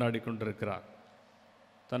கொண்டாடி கொண்டிருக்கிறார்.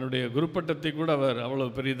 தன்னுடைய குருப்பட்டத்தை கூட அவர்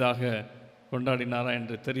அவ்வளவு பெரிதாக கொண்டாடினாரா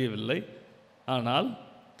என்று தெரியவில்லை. ஆனால்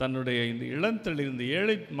தன்னுடைய இந்த இளந்தளிர், இந்த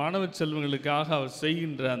ஏழை மாணவ செல்வங்களுக்காக அவர்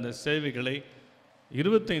செய்கின்ற அந்த சேவைகளை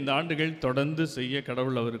 25 ஆண்டுகள் தொடர்ந்து செய்ய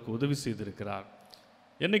கடவுள் அவருக்கு உதவி செய்திருக்கிறார்.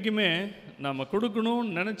 என்றைக்குமே நாம்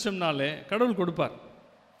கொடுக்கணும்னு நினச்சோம்னாலே கடவுள் கொடுப்பார்.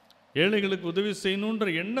 ஏழைகளுக்கு உதவி செய்யணுன்ற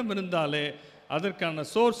எண்ணம் இருந்தாலே அதற்கான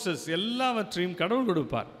சோர்சஸ் எல்லாவற்றையும் கடவுள்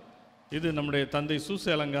கொடுப்பார். இது நம்முடைய தந்தை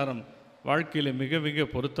சூசை அலங்காரம் வாழ்க்கையில் மிக மிக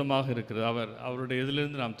பொருத்தமாக இருக்கிறது. அவருடைய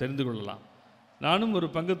இதிலிருந்து நாம் தெரிந்து கொள்ளலாம். நானும் ஒரு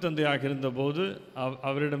பங்கு தந்தையாக இருந்தபோது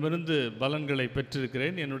அவரிடமிருந்து பலன்களை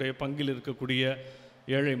பெற்றிருக்கிறேன். என்னுடைய பங்கில் இருக்கக்கூடிய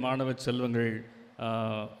ஏழை மாணவ செல்வங்கள்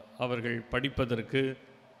அவர்கள் படிப்பதற்கு,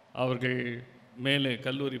 அவர்கள் மேலே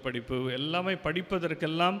கல்லூரி படிப்பு எல்லாமே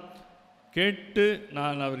படிப்பதற்கெல்லாம் கேட்டு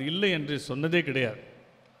நான் அவர் இல்லை என்று சொன்னதே கிடையாது.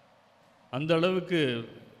 அந்த அளவுக்கு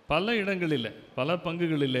பல இடங்களில் பல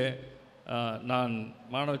பங்குகளிலே நான்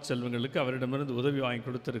மாணவ செல்வங்களுக்கு அவரிடமிருந்து உதவி வாங்கி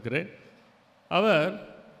கொடுத்திருக்கிறேன். அவர்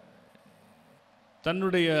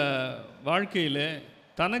தன்னுடைய வாழ்க்கையில்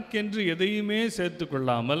தனக்கென்று எதையுமே சேர்த்து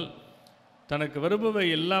கொள்ளாமல் தனக்கு வருபவை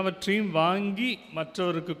எல்லாவற்றையும் வாங்கி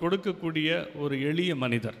மற்றவருக்கு கொடுக்கக்கூடிய ஒரு எளிய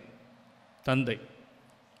மனிதர் தந்தை.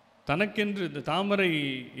 தனக்கென்று இந்த தாமரை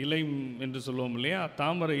இலை என்று சொல்லுவோம் இல்லையா,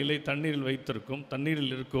 தாமரை இலை தண்ணீரில் வைத்திருக்கும்,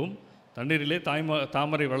 தண்ணீரில் இருக்கும், தண்ணீரிலே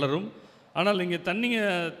தாமரை வளரும். ஆனால் இங்கே தண்ணியை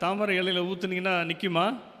தாமரை இலையில் ஊற்றுனீங்கன்னா நிற்குமா?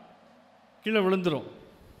 கீழே விழுந்துடும்.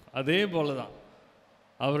 அதே போல தான்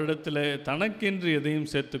அவரிடத்தில் தனக்கென்று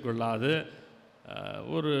எதையும் சேர்த்து கொள்ளாது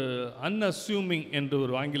ஒரு அன்அஸ்யூமிங் என்று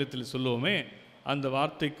ஒரு ஆங்கிலத்தில் சொல்லுவோமே, அந்த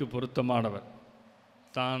வார்த்தைக்கு பொருத்தமானவர்.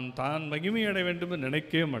 தான் மகிமையடைய வேண்டும் என்று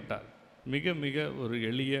நினைக்கவே மாட்டார். மிக மிக ஒரு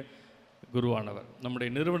எளிய குருவானவர். நம்முடைய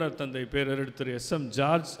நிறுவனர் தந்தை பேரறிஞர் திரு எஸ்.எம்.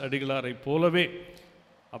 ஜார்ஜ் அடிகளாரை போலவே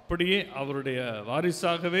அப்படியே அவருடைய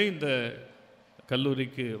வாரிசாகவே இந்த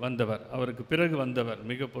கல்லூரிக்கு வந்தவர், அவருக்கு பிறகு வந்தவர்,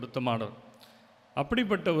 மிக பொருத்தமானவர்.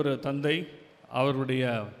 அப்படிப்பட்ட ஒரு தந்தை, அவருடைய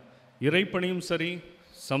இறைப்பணியும் சரி,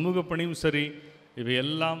 சமூக பணியும் சரி,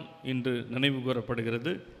 இவையெல்லாம் இன்று நினைவு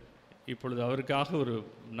கூறப்படுகிறது. இப்பொழுது அவருக்காக ஒரு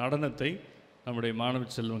நடனத்தை நம்முடைய மாணவ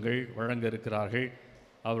செல்வங்கள் வழங்க இருக்கிறார்கள்.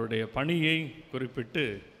 அவருடைய பணியை குறிப்பிட்டு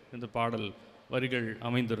இந்த பாடல் வரிகள்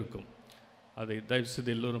அமைந்திருக்கும். அதை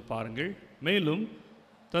தயவுசெய்து எல்லோரும் பாருங்கள். மேலும்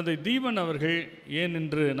தந்தை தீபன் அவர்கள் ஏன்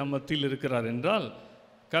இன்று நம்ம மத்தியில் இருக்கிறார் என்றால்,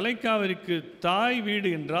 கலைக்காவிரிக்கு தாய் வீடு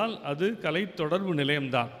என்றால் அது கலை தொடர்பு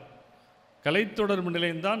நிலையம்தான். கலைத்தொடர்பு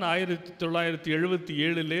நிலையம்தான்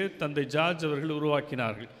 1977 தந்தை ஜார்ஜ் அவர்கள்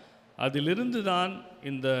உருவாக்கினார்கள். அதிலிருந்து தான்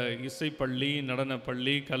இந்த இசைப்பள்ளி,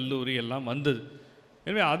 நடனப்பள்ளி, கல்லூரி எல்லாம் வந்தது.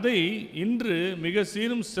 எனவே அதை இன்று மிக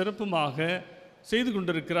சீரும் சிறப்புமாக செய்து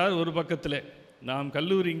கொண்டிருக்கிறார். ஒரு பக்கத்தில் நாம்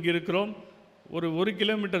கல்லூரி இங்கே இருக்கிறோம், ஒரு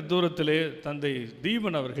கிலோமீட்டர் தூரத்திலே தந்தை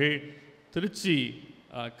தீபன் அவர்கள் திருச்சி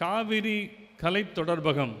காவிரி கலை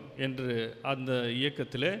தொடர்பகம் என்று அந்த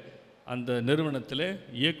இயக்கத்தில், அந்த நிறுவனத்தில்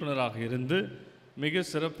இயக்குனராக இருந்து மிக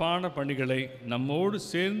சிறப்பான பணிகளை நம்மோடு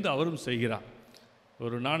சேர்ந்து அவரும் செய்கிறார்.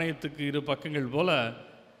 ஒரு நாணயத்துக்கு இரு பக்கங்கள் போல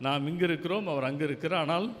நாம் இங்கே இருக்கிறோம், அவர் அங்கே இருக்கிறார்,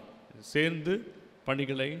 ஆனால் சேர்ந்து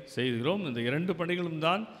பணிகளை செய்கிறோம். இந்த இரண்டு பணிகளும்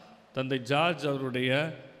தான் தந்தை ஜார்ஜ் அவருடைய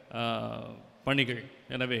பணிகள்.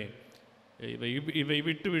 எனவே இவை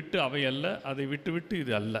விட்டுவிட்டு அவை அல்ல, அதை விட்டுவிட்டு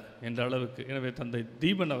இது அல்ல என்ற அளவுக்கு. எனவே தந்தை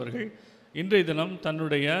தீபன் அவர்கள் இன்றைய தினம்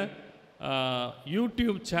தன்னுடைய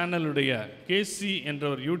யூடியூப் சேனலுடைய கேசி என்ற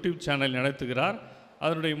ஒரு யூடியூப் சேனல் நடத்துகிறார்.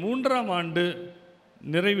 அதனுடைய 3ஆம் ஆண்டு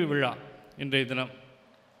நிறைவு விழா இன்றைய தினம்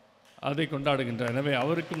அதை கொண்டாடுகின்றார். எனவே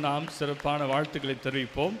அவருக்கும் நாம் சிறப்பான வாழ்த்துக்களை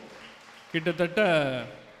தெரிவிப்போம். கிட்டத்தட்ட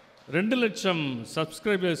 2 லட்சம்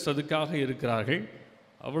சப்ஸ்கிரைபர்ஸ் அதுக்காக இருக்கிறார்கள்.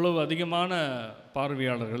 அவ்வளவு அதிகமான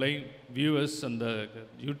பார்வையாளர்களை, வியூவர்ஸ் அந்த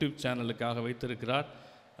யூடியூப் சேனலுக்காக வைத்திருக்கிறார்.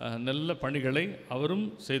 நல்ல பணிகளை அவரும்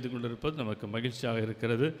செய்து கொண்டிருப்பது நமக்கு மகிழ்ச்சியாக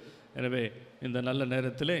இருக்கிறது. எனவே இந்த நல்ல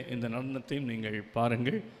நேரத்தில் இந்த நடனத்தையும் நீங்கள்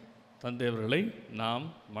பாருங்கள். தந்தை அவர்களை நாம்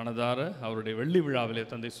மனதார அவருடைய வெள்ளி விழாவிலே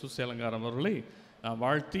தந்தை சூசை அலங்காரம் அவர்களை நாம்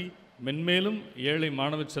வாழ்த்தி, மென்மேலும் ஏழை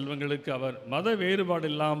மாணவ செல்வங்களுக்கு அவர் மத வேறுபாடு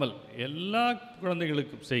இல்லாமல் எல்லா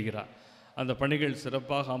குழந்தைகளுக்கும் செய்கிறார். அந்த பணிகள்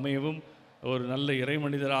சிறப்பாக அமையவும், ஒரு நல்ல இறை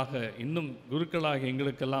மனிதராக இன்னும் குருக்களாக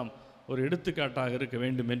எங்களுக்கெல்லாம் ஒரு எடுத்துக்காட்டாக இருக்க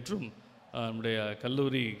வேண்டும் என்றும் நம்முடைய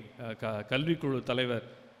கல்லூரி கல்விக்குழு தலைவர்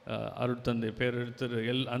அருட்தந்தை பேரறிஞர்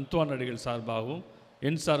எல். அந்துவான் அடிகள் சார்பாகவும்,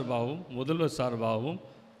 என் சார்பாகவும், முதல்வர் சார்பாகவும்,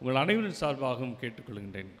 உங்கள் அனைவரின் சார்பாகவும்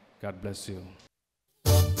கேட்டுக்கொள்கின்றேன். God bless you.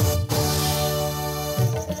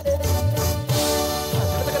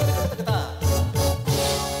 Takita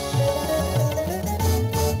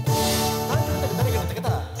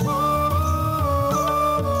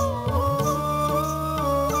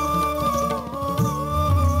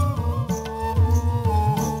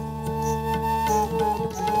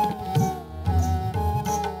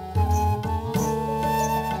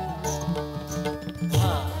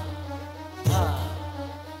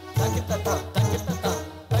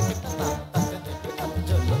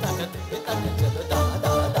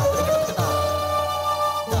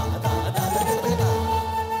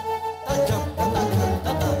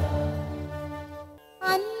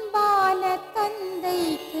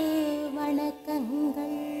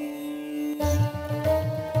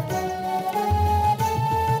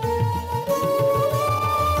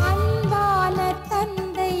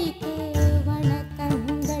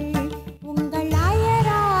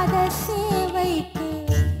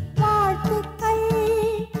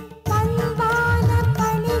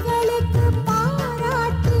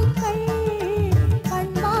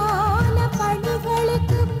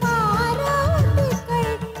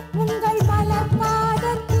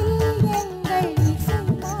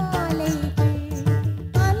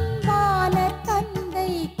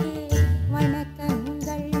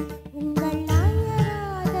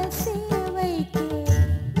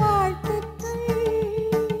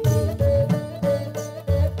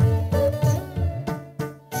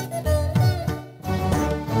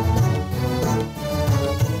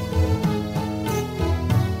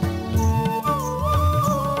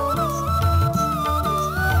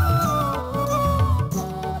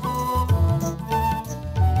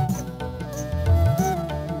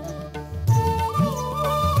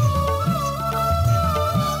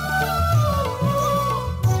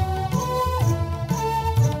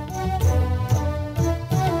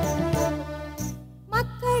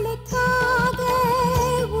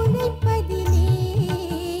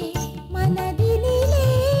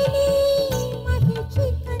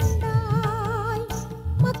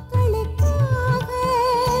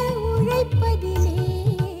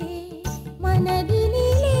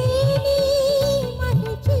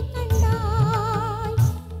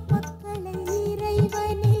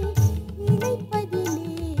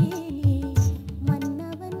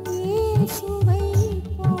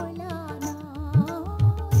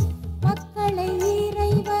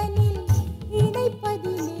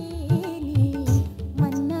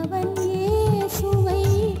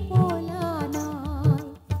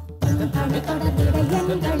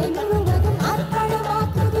எங்களை முழுவதும்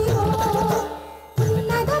அர்ப்பணமாக்குகிறோம்.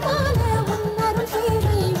 உன்னதமான உன்னருள்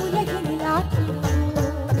சேவை உலகினில்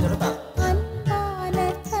ஆற்றுகிறோம். அன்பான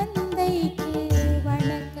தந்தைக்கு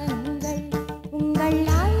வணக்கங்கள், உங்கள்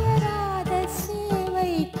அயராத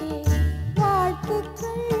சேவைக்கு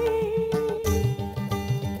வாழ்த்துக்கள்.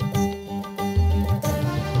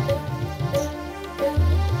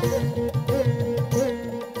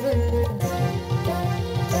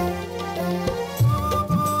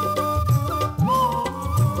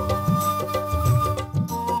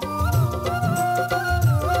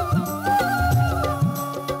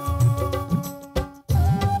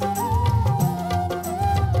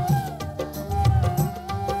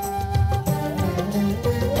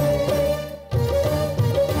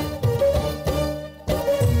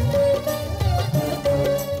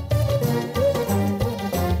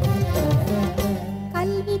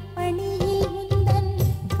 கல்விப் பணியில் உந்தன்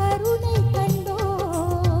கருணை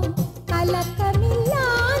கண்டோம். கலக்கமில்லா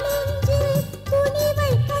நெஞ்சில்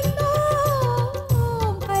துணிவை கண்டோம்.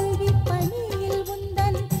 கல்விப் பணியில்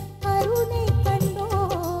உந்தன் கருணை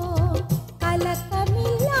கண்டோம்.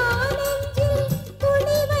 கலக்கமில்லா நெஞ்சில்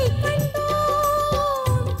துணிவை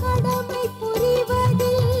கண்டோம். கடமை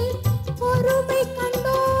புரிவதில் பொறுமை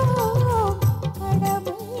கண்டோம்.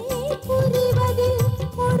 கடமை புரிவதில்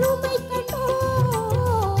பொறுமை கண்டோம்.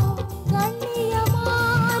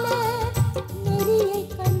 கண்ணியமான நெறியை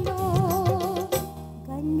கண்டோம்.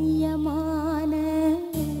 கண்ணியமான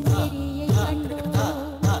நெறியை கண்டோம்.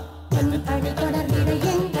 என் பணி தொடர்ந்திட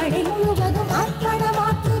எங்களை முழுவதும்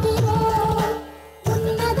அர்ப்பணமாக்குகிறோம்.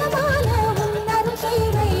 உன்னதமான உன்னருள்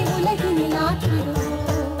சேவை உலகினில்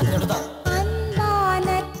ஆற்றுகிறோம். அன்பான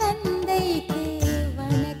தந்தைக்கு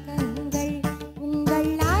வணக்கங்கள்,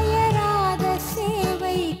 உங்கள் அயராத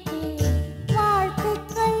சேவைக்கு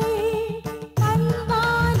வாழ்த்துக்கள்.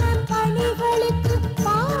 அன்பான பணிகளுக்கு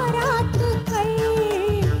பாராட்டுக்கள்.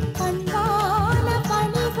 அன்பான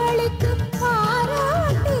பணிகளுக்கு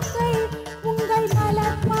பாராட்டுக்கள். உங்கள்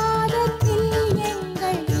மலர்பாதத்தில்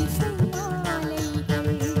எங்கள் இசை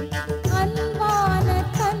மாலைகள். அன்பான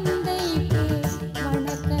தந்தைக்கு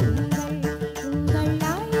வணக்கங்கள், உங்கள்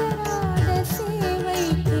அயராத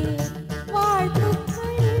சேவைக்கு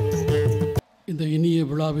வாழ்த்துக்கள். இந்த இனிய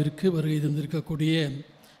விழாவிற்கு வருகை தந்திருக்கக்கூடிய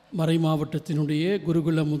மறை மாவட்டத்தினுடைய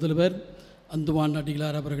குருகுல முதல்வர் அந்துவான்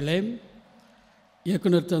அடிகளார் அவர்களே,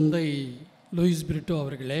 இயக்குனர் தந்தை லூயிஸ் பிரிட்டோ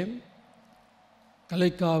அவர்களே,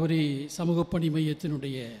 கலைக்காவிரி சமூக பணி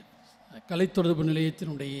மையத்தினுடைய கலைத்தொடர்பு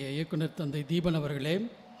நிலையத்தினுடைய இயக்குனர் தந்தை தீபன் அவர்களே,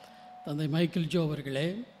 தந்தை மைக்கேல் ஜோ அவர்களே,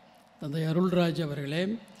 தந்தை அருள்ராஜ் அவர்களே,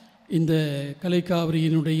 இந்த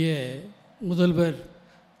கலைக்காவிரியினுடைய முதல்வர்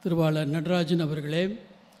திருவாளர் நடராஜன் அவர்களே,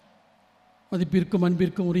 மதிப்பிற்கும்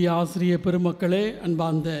அன்பிற்கும் உரிய ஆசிரியர் பெருமக்களே,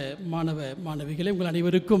 அன்பார்ந்த மாணவ மாணவிகளே, உங்கள்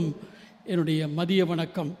அனைவருக்கும் என்னுடைய மதிய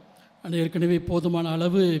வணக்கம். நான் ஏற்கனவே போதுமான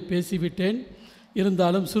அளவு பேசிவிட்டேன்.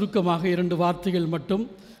 இருந்தாலும் சுருக்கமாக 2 வார்த்தைகள் மட்டும்.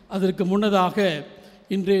 அதற்கு முன்னதாக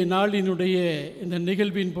இன்றைய நாளினுடைய இந்த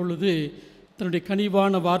நிகழ்வின் பொழுது தன்னுடைய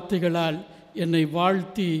கனிவான வார்த்தைகளால் என்னை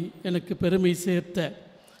வாழ்த்தி எனக்கு பெருமை சேர்த்த,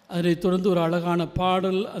 அதனைத் தொடர்ந்து ஒரு அழகான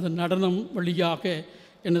பாடல், அதன் நடனம் வழியாக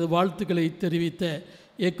எனது வாழ்த்துக்களை தெரிவித்த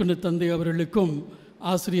இயக்குனர் தந்தை அவர்களுக்கும்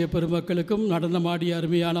ஆசிரியர் பெருமக்களுக்கும் நடனமாடிய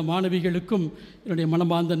அருமையான மாணவிகளுக்கும் என்னுடைய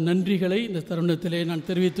மனமார்ந்த நன்றிகளை இந்த தருணத்திலே நான்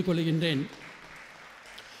தெரிவித்துக் கொள்கின்றேன்.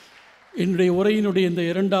 என்னுடைய உரையினுடைய இந்த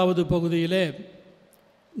 2வது பகுதியிலே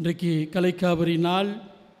இன்றைக்கு கலைக்காவிரி நாள்,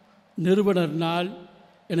 நிறுவனர் நாள்.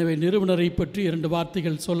 எனவே நிறுவனரை பற்றி 2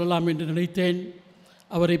 வார்த்தைகள் சொல்லலாம் என்று நினைத்தேன்.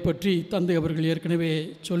 அவரை பற்றி தந்தை அவர்கள் ஏற்கனவே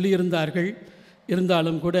சொல்லியிருந்தார்கள்.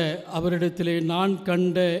 இருந்தாலும் கூட அவரிடத்திலே நான்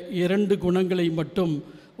கண்ட 2 குணங்களை மட்டும்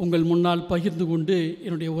உங்கள் முன்னால் பகிர்ந்து கொண்டு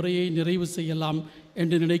என்னுடைய உரையை நிறைவு செய்யலாம்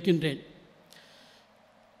என்று நினைக்கின்றேன்.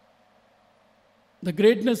 The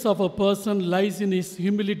greatness of a person lies in his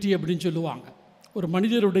humility அப்படின்னு சொல்லுவாங்க. ஒரு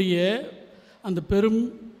மனிதருடைய அந்த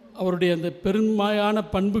அவருடைய அந்த பெருமையான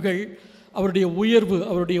பண்புகள், அவருடைய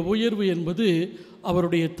உயர்வு என்பது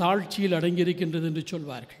அவருடைய தாழ்ச்சியில் அடங்கியிருக்கின்றது என்று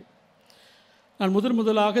சொல்வார்கள். நான்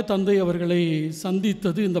முதலாக தந்தை அவர்களை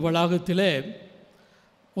சந்தித்தது இந்த வளாகத்தில்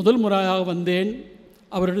முதல் முறையாக வந்தேன்.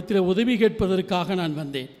 அவரிடத்தில் உதவி கேட்பதற்காக நான்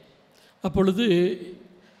வந்தேன். அப்பொழுது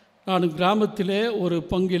நான் கிராமத்தில் ஒரு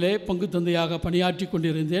பங்கு தந்தையாக பணியாற்றி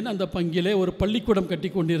கொண்டிருந்தேன். அந்த பங்கிலே ஒரு பள்ளிக்கூடம் கட்டி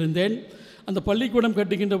கொண்டிருந்தேன். அந்த பள்ளிக்கூடம்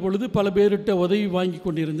கட்டுகின்ற பொழுது பல பேர்கிட்ட உதவி வாங்கி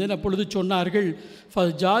கொண்டிருந்தேன். அப்பொழுது சொன்னார்கள்,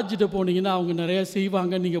 ஜார்ஜிட்ட போனீங்கன்னா அவங்க நிறையா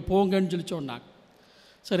செய்வாங்க, நீங்கள் போங்கன்னு சொன்னாங்க.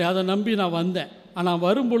 சரி, அதை நம்பி நான் வந்தேன். ஆனால்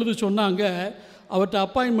வரும்பொழுது சொன்னாங்க, அவர்கிட்ட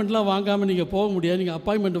அப்பாயின்மெண்ட்லாம் வாங்காமல் நீங்கள் போக முடியாது, நீங்கள்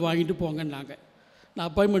அப்பாயின்மெண்ட் வாங்கிட்டு போங்கன்னாங்க. நான்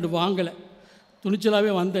அப்பாயின்மெண்ட் வாங்கலை,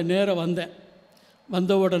 துணிச்சலாகவே வந்தேன்.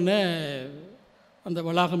 வந்த உடனே அந்த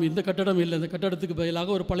வளாகம் இந்த கட்டடம் இல்லை, இந்த கட்டடத்துக்கு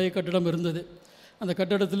பதிலாக ஒரு பழைய கட்டடம் இருந்தது. அந்த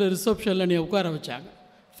கட்டடத்தில் ரிசப்ஷனில் என்னை உட்கார வச்சாங்க.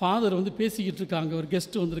 ஃபாதர் வந்து பேசிக்கிட்டு இருக்காங்க, ஒரு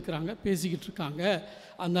கெஸ்ட்டு வந்திருக்கிறாங்க, பேசிக்கிட்டு இருக்காங்க,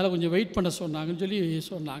 அதனால் கொஞ்சம் வெயிட் பண்ண சொன்னாங்கன்னு சொல்லி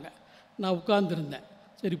சொன்னாங்க. நான் உட்கார்ந்துருந்தேன்.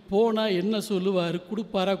 சரி போனால் என்ன சொல்லுவார்,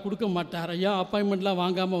 கொடுப்பாரா கொடுக்க மாட்டாரா, ஏன் அப்பாயின்மெண்ட்லாம்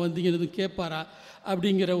வாங்காமல் வந்தீங்கன்னு கேட்பாரா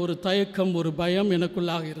அப்படிங்கிற ஒரு தயக்கம், ஒரு பயம்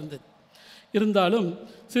எனக்குள்ளாக இருந்தது. இருந்தாலும்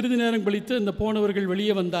சிறிது நேரம் கழித்து இந்த போனவர்கள்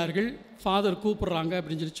வெளியே வந்தார்கள். ஃபாதர் கூப்பிட்றாங்க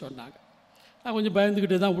அப்படின்னு சொல்லி சொன்னாங்க. நான் கொஞ்சம்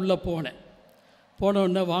பயந்துக்கிட்டு தான் உள்ளே போனேன்.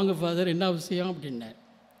 போனவுடனே வாங்க ஃபாதர் என்ன விஷயம் அப்படின்னேன்.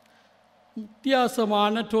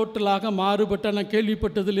 வித்தியாசமான டோட்டலாக மாறுபட்ட, நான்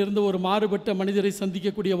கேள்விப்பட்டதிலிருந்து ஒரு மாறுபட்ட மனிதரை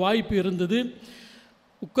சந்திக்கக்கூடிய வாய்ப்பு இருந்தது.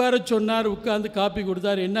 உட்கார சொன்னார், உட்கார்ந்து காப்பி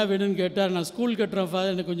கொடுத்தார். என்ன வேணும்னு கேட்டார். நான் ஸ்கூல் கட்டுறேன்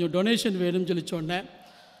ஃபாதர், எனக்கு கொஞ்சம் டொனேஷன் வேணும்னு சொல்லி சொன்னேன்.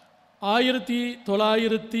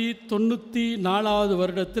 1994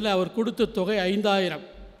 வருடத்தில் அவர் கொடுத்த தொகை 5000.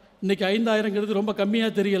 இன்றைக்கி 5000ங்கிறது ரொம்ப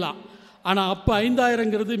கம்மியாக தெரியலாம், ஆனால் அப்போ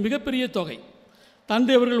 5000ங்கிறது மிகப்பெரிய தொகை.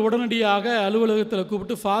 தந்தை அவர்கள் உடனடியாக அலுவலகத்தில்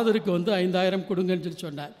கூப்பிட்டு ஃபாதருக்கு வந்து 5000 கொடுங்கன்னு சொல்லி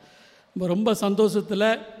சொன்னார். ரொம்ப சந்தோஷத்தில்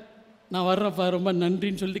நான் வர்றேன் ஃபாதர், ரொம்ப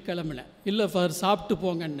நன்றின்னு சொல்லி கிளம்பினேன். இல்லை ஃபாதர் சாப்பிட்டு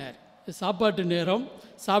போங்கன்னார். சாப்பாட்டு நேரம்,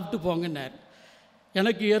 சாப்பிட்டு போங்கன்னார்.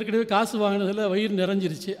 எனக்கு ஏற்கனவே காசு வாங்கினதில் வயிறு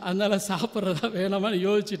நிறைஞ்சிருச்சு, அதனால் சாப்பிட்றதா வேணாமான்னு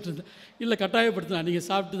யோசிச்சுட்டு இருந்தேன். இல்லை கட்டாயப்படுத்தினா, நீங்கள்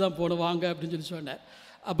சாப்பிட்டு தான் போகணும் வாங்க அப்படின்னு சொல்லி சொன்னார்.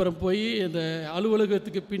 அப்புறம் போய் இந்த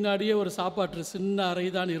அலுவலகத்துக்கு பின்னாடியே ஒரு சாப்பாட்டு சின்ன அறை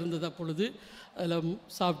தான் இருந்தது அப்பொழுது, அதில்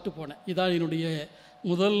சாப்பிட்டு போனேன். இதான் என்னுடைய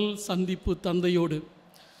முதல் சந்திப்பு தந்தையோடு.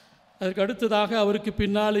 அதற்கு அடுத்ததாக அவருக்கு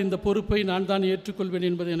பின்னால் இந்த பொறுப்பை நான் தான் ஏற்றுக்கொள்வேன்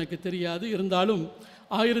என்பது எனக்கு தெரியாது. இருந்தாலும்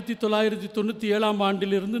 1997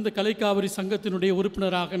 ஆண்டிலிருந்து இந்த கலைக்காவிரி சங்கத்தினுடைய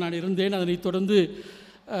உறுப்பினராக நான் இருந்தேன். அதனைத் தொடர்ந்து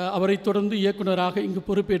அவரை தொடர்ந்து இயக்குனராக இங்கு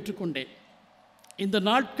பொறுப்பேற்று கொண்டேன். இந்த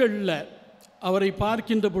நாட்களில் அவரை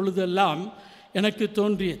பார்க்கின்ற பொழுதெல்லாம் எனக்கு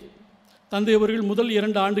தோன்றியது, தந்தை அவர்கள் முதல்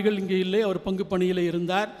 2 ஆண்டுகள் இங்கே இல்லை, அவர் பங்கு பணியில்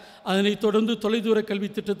இருந்தார். அதனைத் தொடர்ந்து தொலைதூர கல்வி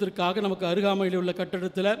திட்டத்திற்காக நமக்கு அருகாமையில் உள்ள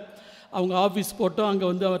கட்டடத்தில் அவங்க ஆஃபீஸ் போட்டோம், அங்கே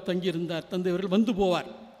வந்து அவர் தங்கியிருந்தார். தந்தை அவர்கள் வந்து போவார்,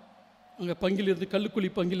 அங்கே பங்கிலிருந்து கல்லுக்குழி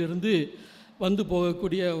பங்கிலிருந்து வந்து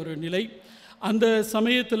போகக்கூடிய ஒரு நிலை. அந்த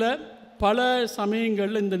சமயத்தில் பல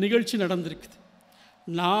சமயங்களில் இந்த நிகழ்ச்சி நடந்திருக்குது.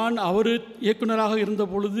 நான் அவர் இயக்குனராக இருந்த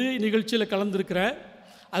பொழுது நிகழ்ச்சியில் கலந்துருக்கிறேன்.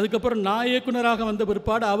 அதுக்கப்புறம் நான் இயக்குனராக வந்த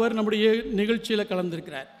பிற்பாடு அவர் நம்முடைய நிகழ்ச்சியில்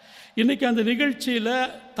கலந்துருக்கிறார். இன்றைக்கி அந்த நிகழ்ச்சியில்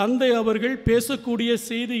தந்தை அவர்கள் பேசக்கூடிய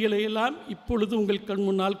செய்திகளை எல்லாம் இப்பொழுது உங்கள் கண்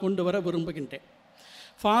முன்னால் கொண்டு வர விரும்புகின்றேன்.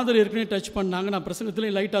 ஃபாதர் ஏற்கனவே டச் பண்ணாங்க, நான்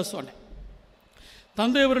பிரசங்கத்திலே லைட்டாக சொன்னேன்.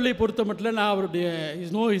 தந்தை அவர்களை பொறுத்த மட்டும் நான் அவருடைய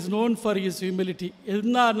is known for his humility.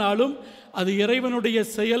 என்னாலும் அது இறைவனுடைய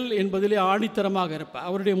செயல் என்பதிலே ஆணித்தரமாக இருப்பார்.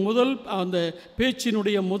 அவருடைய அந்த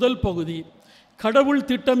பேச்சினுடைய முதல் பகுதி, கடவுள்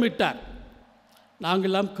திட்டமிட்டார்,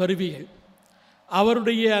 நாங்கள்லாம் கருவிகள்,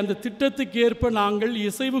 அவருடைய அந்த திட்டத்துக்கு ஏற்ப நாங்கள்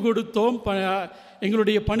இசைவு கொடுத்தோம்,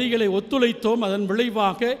 எங்களுடைய பணிகளை ஒத்துழைத்தோம், அதன்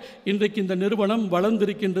விளைவாக இன்றைக்கு இந்த நிறுவனம்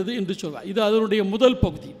வளர்ந்திருக்கின்றது என்று சொல்வார். இது அதனுடைய முதல்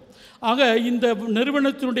பகுதி. ஆக இந்த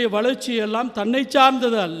நிறுவனத்தினுடைய வளர்ச்சியெல்லாம் தன்னை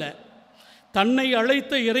சார்ந்தது அல்ல, தன்னை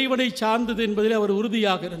அழைத்த இறைவனை சார்ந்தது என்பதில் அவர்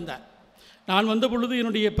உறுதியாக இருந்தார். நான் வந்த பொழுது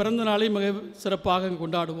என்னுடைய பிறந்த நாளை மிக சிறப்பாக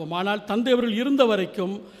கொண்டாடுவோம். ஆனால் தந்தை அவர்கள் இருந்த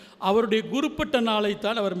வரைக்கும் அவருடைய குருப்பட்ட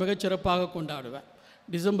நாளைத்தான் அவர் மிகச்சிறப்பாக கொண்டாடுவார்.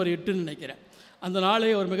 டிசம்பர் 8ன்னு நினைக்கிறேன், அந்த நாளை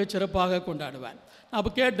அவர் மிகச்சிறப்பாக கொண்டாடுவார். நான்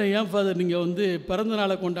அப்போ கேட்டேன், ஏன் ஃபாதர் நீங்கள் வந்து பிறந்த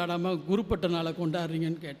நாளை கொண்டாடாமல் குருப்பட்ட நாளை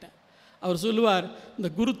கொண்டாடுறீங்கன்னு கேட்டேன். அவர் சொல்லுவார், இந்த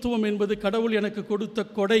குருத்துவம் என்பது கடவுள் எனக்கு கொடுத்த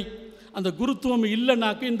கொடை, அந்த குருத்துவம்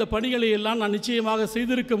இல்லைனாக்க இந்த பணிகளை எல்லாம் நான் நிச்சயமாக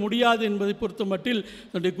செய்திருக்க முடியாது என்பதை பொறுத்த மட்டில்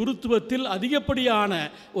தன்னுடைய குருத்துவத்தில் அதிகப்படியான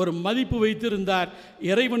ஒரு மதிப்பு வைத்திருந்தார்.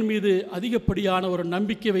 இறைவன் மீது அதிகப்படியான ஒரு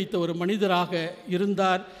நம்பிக்கை வைத்த ஒரு மனிதராக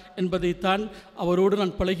இருந்தார் என்பதைத்தான் அவரோடு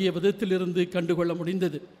நான் பழகிய விதத்திலிருந்து கண்டுகொள்ள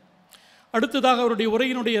முடிந்தது. அடுத்ததாக அவருடைய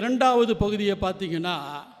உரையினுடைய 2வது பகுதியை பார்த்தீங்கன்னா,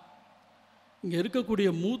 இங்கே இருக்கக்கூடிய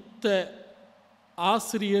மூத்த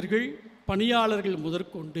ஆசிரியர்கள், பணியாளர்கள்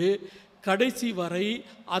முதற்கொண்டு கடைசி வரை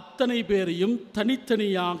அத்தனை பேரையும்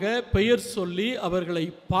தனித்தனியாக பெயர் சொல்லி அவர்களை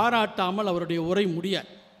பாராட்டாமல் அவருடைய உரை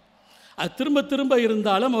முடியாது. அது திரும்ப திரும்ப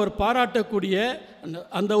இருந்தாலும் அவர் பாராட்டக்கூடிய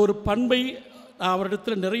அந்த ஒரு பண்பை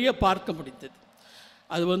அவரிடத்தில் நிறைய பார்க்க முடிந்தது.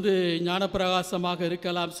 அது வந்து ஞானப்பிரகாசமாக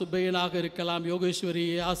இருக்கலாம், சுப்பையனாக இருக்கலாம், யோகேஸ்வரி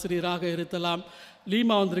ஆசிரியராக இருக்கலாம்,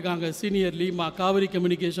 லீமா வந்திருக்காங்க, சீனியர் லீமா, காவிரி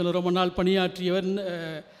கம்யூனிகேஷனில் ரொம்ப நாள் பணியாற்றியவர்,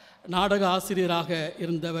 நாடக ஆசிரியராக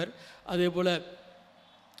இருந்தவர். அதே போல்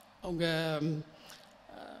அவங்க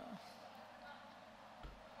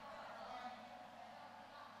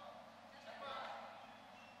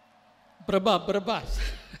பிரபா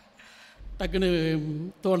டக்குன்னு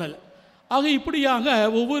தோணலை. ஆக இப்படியாக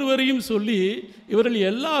ஒவ்வொருவரையும் சொல்லி இவர்கள்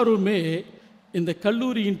எல்லாருமே இந்த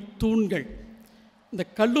கல்லூரியின் தூண்கள். இந்த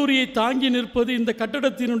கல்லூரியை தாங்கி நிற்பது இந்த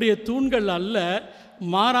கட்டடத்தினுடைய தூண்கள் அல்ல,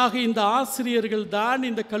 மாறாக இந்த ஆசிரியர்கள் தான்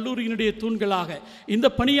இந்த கல்லூரியினுடைய தூண்களாக, இந்த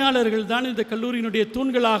பணியாளர்கள் தான் இந்த கல்லூரியினுடைய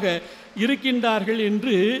தூண்களாக இருக்கின்றார்கள்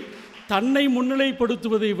என்று தன்னை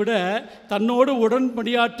முன்னிலைப்படுத்துவதை விட தன்னோடு உடன்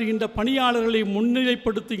பணியாற்றுகின்ற பணியாளர்களை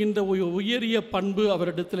முன்னிலைப்படுத்துகின்ற உயரிய பண்பு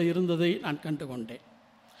அவரிடத்தில் இருந்ததை நான் கண்டுகொண்டேன்.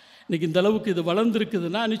 இன்றைக்கி இந்த அளவுக்கு இது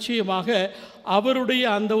வளர்ந்துருக்குதுன்னா நிச்சயமாக அவருடைய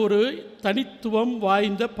அந்த ஒரு தனித்துவம்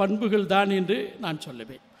வாய்ந்த பண்புகள் தான் என்று நான்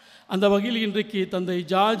சொல்லுவேன். அந்த வகையில் இன்றைக்கு தந்தை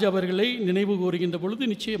ஜார்ஜ் அவர்களை நினைவு கூறுகின்ற பொழுது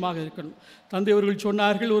நிச்சயமாக இருக்கணும். தந்தை அவர்கள்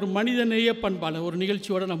சொன்னார்கள், ஒரு மனிதநேய பண்பாளர். ஒரு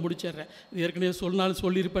நிகழ்ச்சியோடு நான் முடிச்சிடுறேன், இது ஏற்கனவே சொன்னாலும்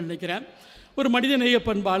சொல்லியிருப்பேன்னு நினைக்கிறேன். ஒரு மனிதநேய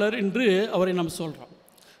பண்பாளர் என்று அவரை நாம் சொல்கிறோம்.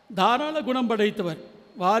 தாராள குணம் படைத்தவர்,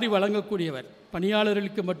 வாரி வழங்கக்கூடியவர்.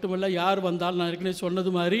 பணியாளர்களுக்கு மட்டுமல்ல, யார் வந்தாலும் நான் ஏற்கனவே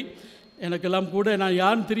சொன்னது மாதிரி எனக்கெல்லாம் கூட நான்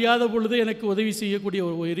யாரும் தெரியாத பொழுது எனக்கு உதவி செய்யக்கூடிய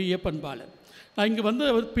ஒரு உயரிய பண்பாளர். நான் இங்கே வந்து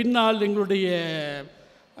பின்னால் எங்களுடைய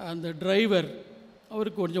அந்த டிரைவர்,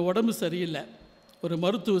 அவருக்கு கொஞ்சம் உடம்பு சரியில்லை, ஒரு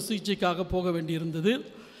மருத்துவ சிகிச்சைக்காக போக வேண்டியிருந்தது.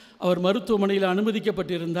 அவர் மருத்துவமனையில்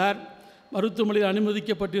அனுமதிக்கப்பட்டிருந்தார். மருத்துவமனையில்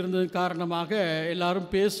அனுமதிக்கப்பட்டிருந்தது காரணமாக எல்லாரும்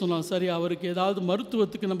பேசணும், சரி அவருக்கு ஏதாவது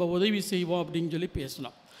மருத்துவத்துக்கு நம்ம உதவி செய்வோம் அப்படின்னு சொல்லி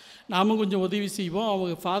பேசணும். நாமும் கொஞ்சம் உதவி செய்வோம்,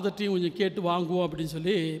 அவங்க ஃபாதர்ட்டையும் கொஞ்சம் கேட்டு வாங்குவோம் அப்படின்னு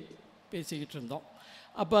சொல்லி பேசிக்கிட்டு இருந்தோம்.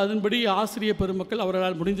 அப்போ அதன்படி ஆசிரியர் பெருமக்கள்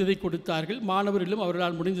அவர்களால் முடிந்ததை கொடுத்தார்கள், மாணவர்களும்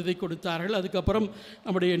அவர்களால் முடிந்ததை கொடுத்தார்கள். அதுக்கப்புறம்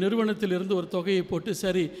நம்முடைய நிறுவனத்திலிருந்து ஒரு தொகையை போட்டு,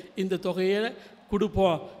 சரி இந்த தொகையை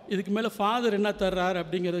கொடுப்போம், இதுக்கு மேலே ஃபாதர் என்ன தர்றார்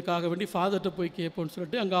அப்படிங்கிறதுக்காக வேண்டி ஃபாதர்கிட்ட போய் கேட்போம்னு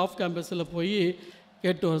சொல்லிட்டு அங்கே ஆஃப் கேம்பஸில் போய்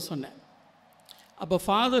கேட்டு வர சொன்னேன். அப்போ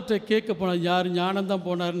ஃபாதர்கிட்ட கேட்க போனேன், யார் ஞானம் தான்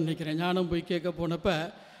போனார்னு நினைக்கிறேன். ஞானம் போய் கேட்க போனப்போ,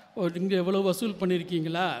 இங்கே எவ்வளோ வசூல்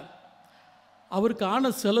பண்ணியிருக்கீங்களா, அவருக்கு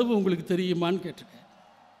ஆன செலவு உங்களுக்கு தெரியுமான்னு கேட்டிருக்கேன்.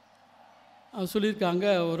 அவர் சொல்லியிருக்காங்க,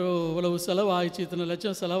 ஒரு இவ்வளவு செலவு ஆயிடுச்சு, இத்தனை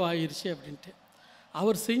லட்சம் செலவு ஆயிடுச்சு அப்படின்ட்டு.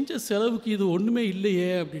 அவர் செஞ்ச செலவுக்கு இது ஒன்றுமே இல்லையே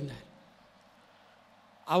அப்படின்னார்.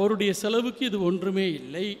 அவருடைய செலவுக்கு இது ஒன்றுமே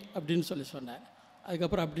இல்லை அப்படின்னு சொன்னார்.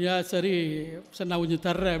 அதுக்கப்புறம் அப்படியா, சரி சரி நான் கொஞ்சம்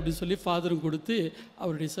தர்றேன் அப்படின்னு சொல்லி ஃபாதரும் கொடுத்து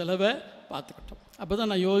அவருடைய செலவை பார்த்துக்கிட்டோம். அப்போ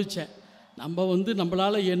தான் நான் யோசித்தேன், நம்ம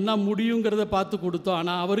நம்மளால் என்ன முடியுங்கிறத பார்த்து கொடுத்தோம்,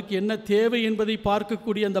 ஆனால் அவருக்கு என்ன தேவை என்பதை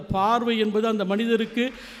பார்க்கக்கூடிய அந்த பார்வை என்பது அந்த மனிதருக்கு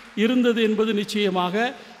இருந்தது என்பது நிச்சயமாக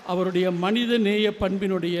அவருடைய மனித நேய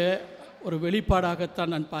பண்பினுடைய ஒரு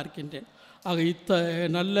வெளிப்பாடாகத்தான் நான் பார்க்கின்றேன். ஆக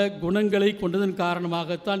நல்ல குணங்களை கொண்டதன்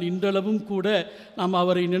காரணமாகத்தான் இன்றளவும் கூட நாம்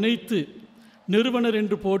அவரை நினைத்து நிறுவனர்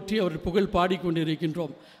என்று போற்றி அவர் புகழ்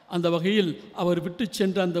பாடிக்கொண்டிருக்கின்றோம். அந்த வகையில் அவர் விட்டு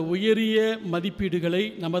சென்ற அந்த உயரிய மதிப்பீடுகளை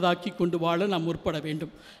நமதாக்கி கொண்டு வாழ நாம் முற்பட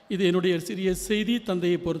வேண்டும். இது என்னுடைய சிறிய செய்தி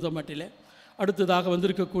தந்தையை பொறுத்த மட்டில். அடுத்ததாக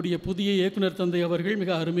வந்திருக்கக்கூடிய புதிய இயக்குனர் தந்தை அவர்கள்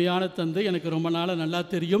மிக அருமையான தந்தை, எனக்கு ரொம்ப நாளாக நல்லா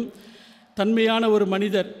தெரியும். தன்மையான ஒரு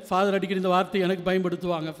மனிதர், ஃபாதர் அடிக்கிற இந்த வார்த்தை எனக்கு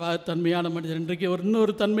பயன்படுத்துவாங்க, ஃபாதர் தன்மையான மனிதர். இன்றைக்கு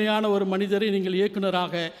இன்னொரு தன்மையான ஒரு மனிதரை நீங்கள்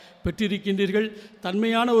இயக்குனராக பெற்றிருக்கின்றீர்கள்.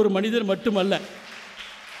 தன்மையான ஒரு மனிதர் மட்டுமல்ல,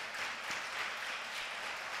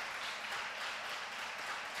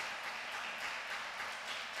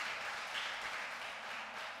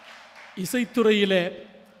 இசைத்துறையிலே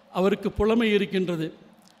அவருக்கு புலமை இருக்கின்றது,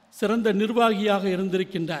 சிறந்த நிர்வாகியாக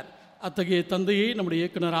இருந்திருக்கின்றார். அத்தகைய தந்தையை நம்முடைய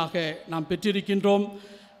இயக்குனராக நாம் பெற்றிருக்கின்றோம்.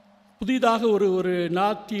 புதிதாக ஒரு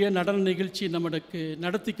நாட்டிய நடன நிகழ்ச்சி நமக்கு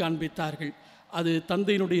நடத்தி காண்பித்தார்கள். அது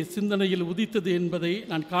தந்தையினுடைய சிந்தனையில் உதித்தது என்பதை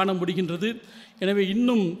நான் காண முடிகின்றது. எனவே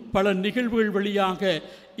இன்னும் பல நிகழ்வுகள் வழியாக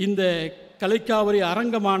இந்த கலைக்காவிரி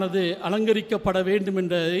அரங்கமானது அலங்கரிக்கப்பட வேண்டும்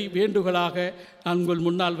என்பதை வேண்டுகோளாக நான் உங்கள்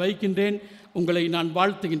முன்னால் வைக்கின்றேன். உங்களை நான்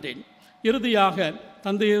வாழ்த்துகின்றேன். இறுதியாக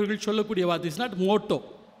தந்தையர்கள் சொல்லக்கூடிய வார்த்தை, இஸ் நாட் மோட்டோ,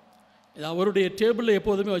 இது அவருடைய டேபிளில்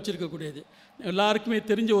எப்போதுமே வச்சுருக்கக்கூடியது. எல்லாருக்குமே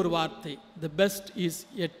தெரிஞ்ச ஒரு வார்த்தை, the best is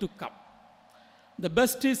Ed to come. The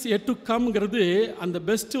best is Ed to கம்ங்கிறது, அந்த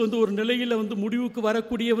பெஸ்ட்டு ஒரு நிலையில் முடிவுக்கு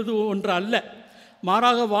வரக்கூடியது ஒன்று அல்ல.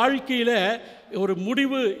 மாறாக வாழ்க்கையில் ஒரு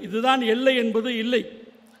முடிவு இதுதான் எல்லை என்பது இல்லை.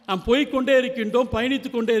 நாம் போய்கொண்டே இருக்கின்றோம்,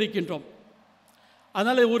 பயணித்து கொண்டே இருக்கின்றோம்.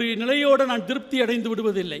 அதனால் ஒரு நிலையோடு நான் திருப்தி அடைந்து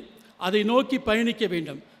விடுவதில்லை, அதை நோக்கி பயணிக்க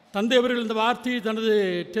வேண்டும். தந்தை அவர்கள் இந்த வார்த்தையை தனது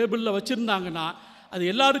டேபிளில் வச்சுருந்தாங்கன்னா அது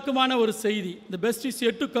எல்லாருக்குமான ஒரு செய்தி. இந்த பெஸ்ட் இஸ்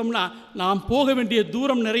எட் டு கம்னா, நாம் போக வேண்டிய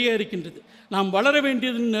தூரம் நிறைய இருக்கின்றது, நாம் வளர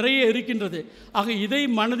வேண்டியது நிறைய இருக்கின்றது. ஆக இதை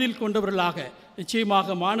மனதில் கொண்டவர்களாக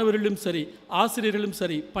நிச்சயமாக மாணவர்களும் சரி, ஆசிரியர்களும்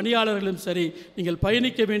சரி, பணியாளர்களும் சரி, நீங்கள்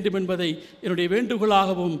பயணிக்க வேண்டும் என்பதை என்னுடைய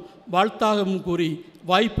வேண்டுகோளாகவும் வாழ்த்தாகவும் கூறி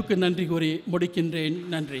வாய்ப்புக்கு நன்றி கூறி முடிக்கின்றேன்.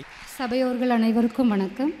 நன்றி. சபையோர்கள் அனைவருக்கும்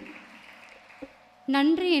வணக்கம்.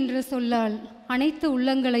 நன்றி என்ற சொல்லால் அனைத்து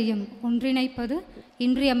உள்ளங்களையும் ஒன்றிணைப்பது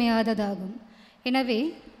இன்றியமையாததாகும். எனவே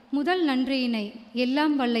முதல் நன்றியினை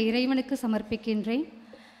எல்லாம் வல்ல இறைவனுக்கு சமர்ப்பிக்கின்றேன்.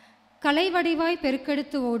 கலை வடிவாய்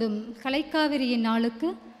பெருக்கெடுத்து ஓடும் கலைக்காவிரியின் நாளுக்கு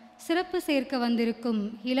சிறப்பு சேர்க்க வந்திருக்கும்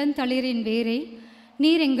இளந்தளிரின் வேரே,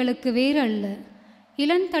 நீர் எங்களுக்கு வேறு அல்ல.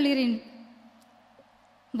 இளந்தளிரின்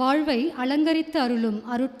வாழ்வை அலங்கரித்து அருளும்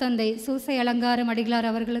அருட்தந்தை சூசை அலங்காரம் அடிகளார்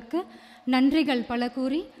அவர்களுக்கு நன்றிகள் பல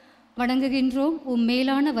கூறி வணங்குகின்றோம்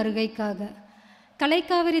மேலான வருகைக்காக.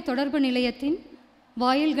 கலைக்காவிரி தொடர்பு நிலையத்தின்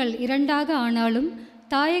வாயில்கள் இரண்டாக ஆனாலும்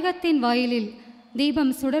தாயகத்தின் வாயிலில்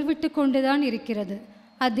தீபம் சுடர்விட்டு கொண்டுதான் இருக்கிறது.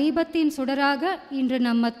 அத்தீபத்தின் சுடராக இன்று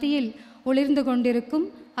நம் மத்தியில் ஒளிர்ந்து கொண்டிருக்கும்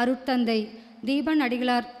அருட்தந்தை தீபன்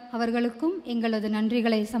அடிகளார் அவர்களுக்கும் எங்களது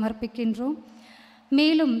நன்றிகளை சமர்ப்பிக்கின்றோம்.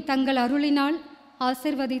 மேலும் தங்கள் அருளினால்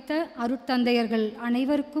ஆசிர்வதித்த அருட்தந்தையர்கள்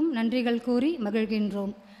அனைவருக்கும் நன்றிகள் கூறி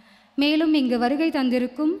மகிழ்கின்றோம். மேலும் இங்கு வருகை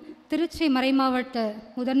தந்திருக்கும் திருச்சி மறைமாவட்ட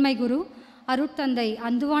முதன்மை குரு அருட்தந்தை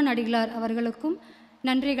அந்துவான் அடிகளார் அவர்களுக்கும்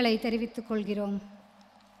நன்றிகளை தெரிவித்துக் கொள்கிறோம்.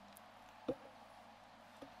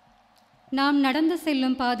 நாம் நடந்து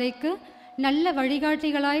செல்லும் பாதைக்கு நல்ல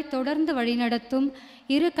வழிகாட்டிகளாய் தொடர்ந்து வழிநடத்தும்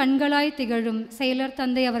இரு கண்களாய் திகழும் செயலர்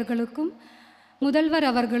தந்தை அவர்களுக்கும் முதல்வர்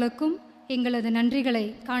அவர்களுக்கும் எங்களது நன்றிகளை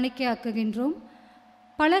காணிக்கையாக்குகின்றோம்.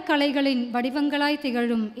 பல கலைகளின் வடிவங்களாய்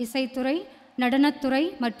திகழும் இசைத்துறை, நடனத்துறை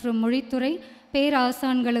மற்றும் மொழித்துறை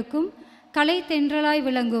பேராசான்களுக்கும் கலை தென்றலாய்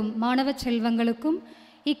விளங்கும் மாணவ செல்வங்களுக்கும்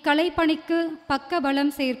இக்கலை பணிக்கு பக்க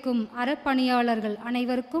பலம் சேர்க்கும் அறப்பணியாளர்கள்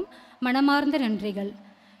அனைவருக்கும் மனமார்ந்த நன்றிகள்.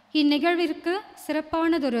 இந்நிகழ்விற்கு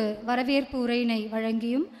சிறப்பானதொரு வரவேற்பு உரையினை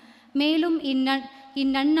வழங்கியும் மேலும்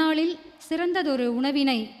இந்நன்னாளில் சிறந்ததொரு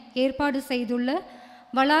உணவினை ஏற்பாடு செய்துள்ள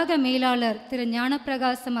வளாக மேலாளர் திரு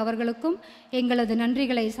ஞானப்பிரகாசம் அவர்களுக்கும் எங்களது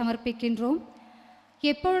நன்றிகளை சமர்ப்பிக்கின்றோம்.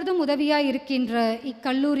 எப்பொழுதும் உதவியாய் இருக்கின்ற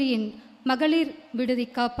இக்கல்லூரியின் மகளிர் விடுதி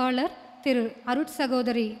காப்பாளர் திரு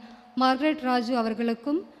அருட்சகோதரி மார்கரெட் ராஜு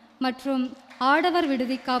அவர்களுக்கும் மற்றும் ஆடவர்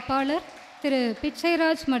விடுதி காப்பாளர் திரு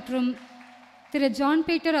பிச்சைராஜ் மற்றும் திரு ஜான்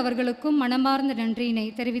பீட்டர் அவர்களுக்கும் மனமார்ந்த நன்றியினை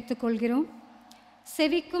தெரிவித்துக் கொள்கிறோம்.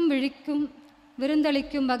 செவிக்கும் விழிக்கும்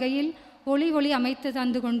விருந்தளிக்கும் வகையில் ஒளி அமைத்து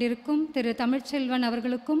தந்து கொண்டிருக்கும் திரு தமிழ்ச்செல்வன்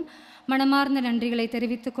அவர்களுக்கும் மனமார்ந்த நன்றிகளை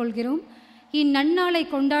தெரிவித்துக் கொள்கிறோம். இந்நன்னாளை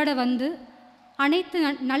கொண்டாட வந்து அனைத்து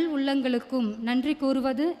நல் உள்ளங்களுக்கும் நன்றி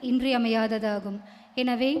கூறுவது இன்றியமையாததாகும்.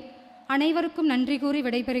 எனவே அனைவருக்கும் நன்றி கூறி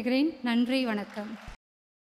விடைபெறுகிறேன். நன்றி, வணக்கம்.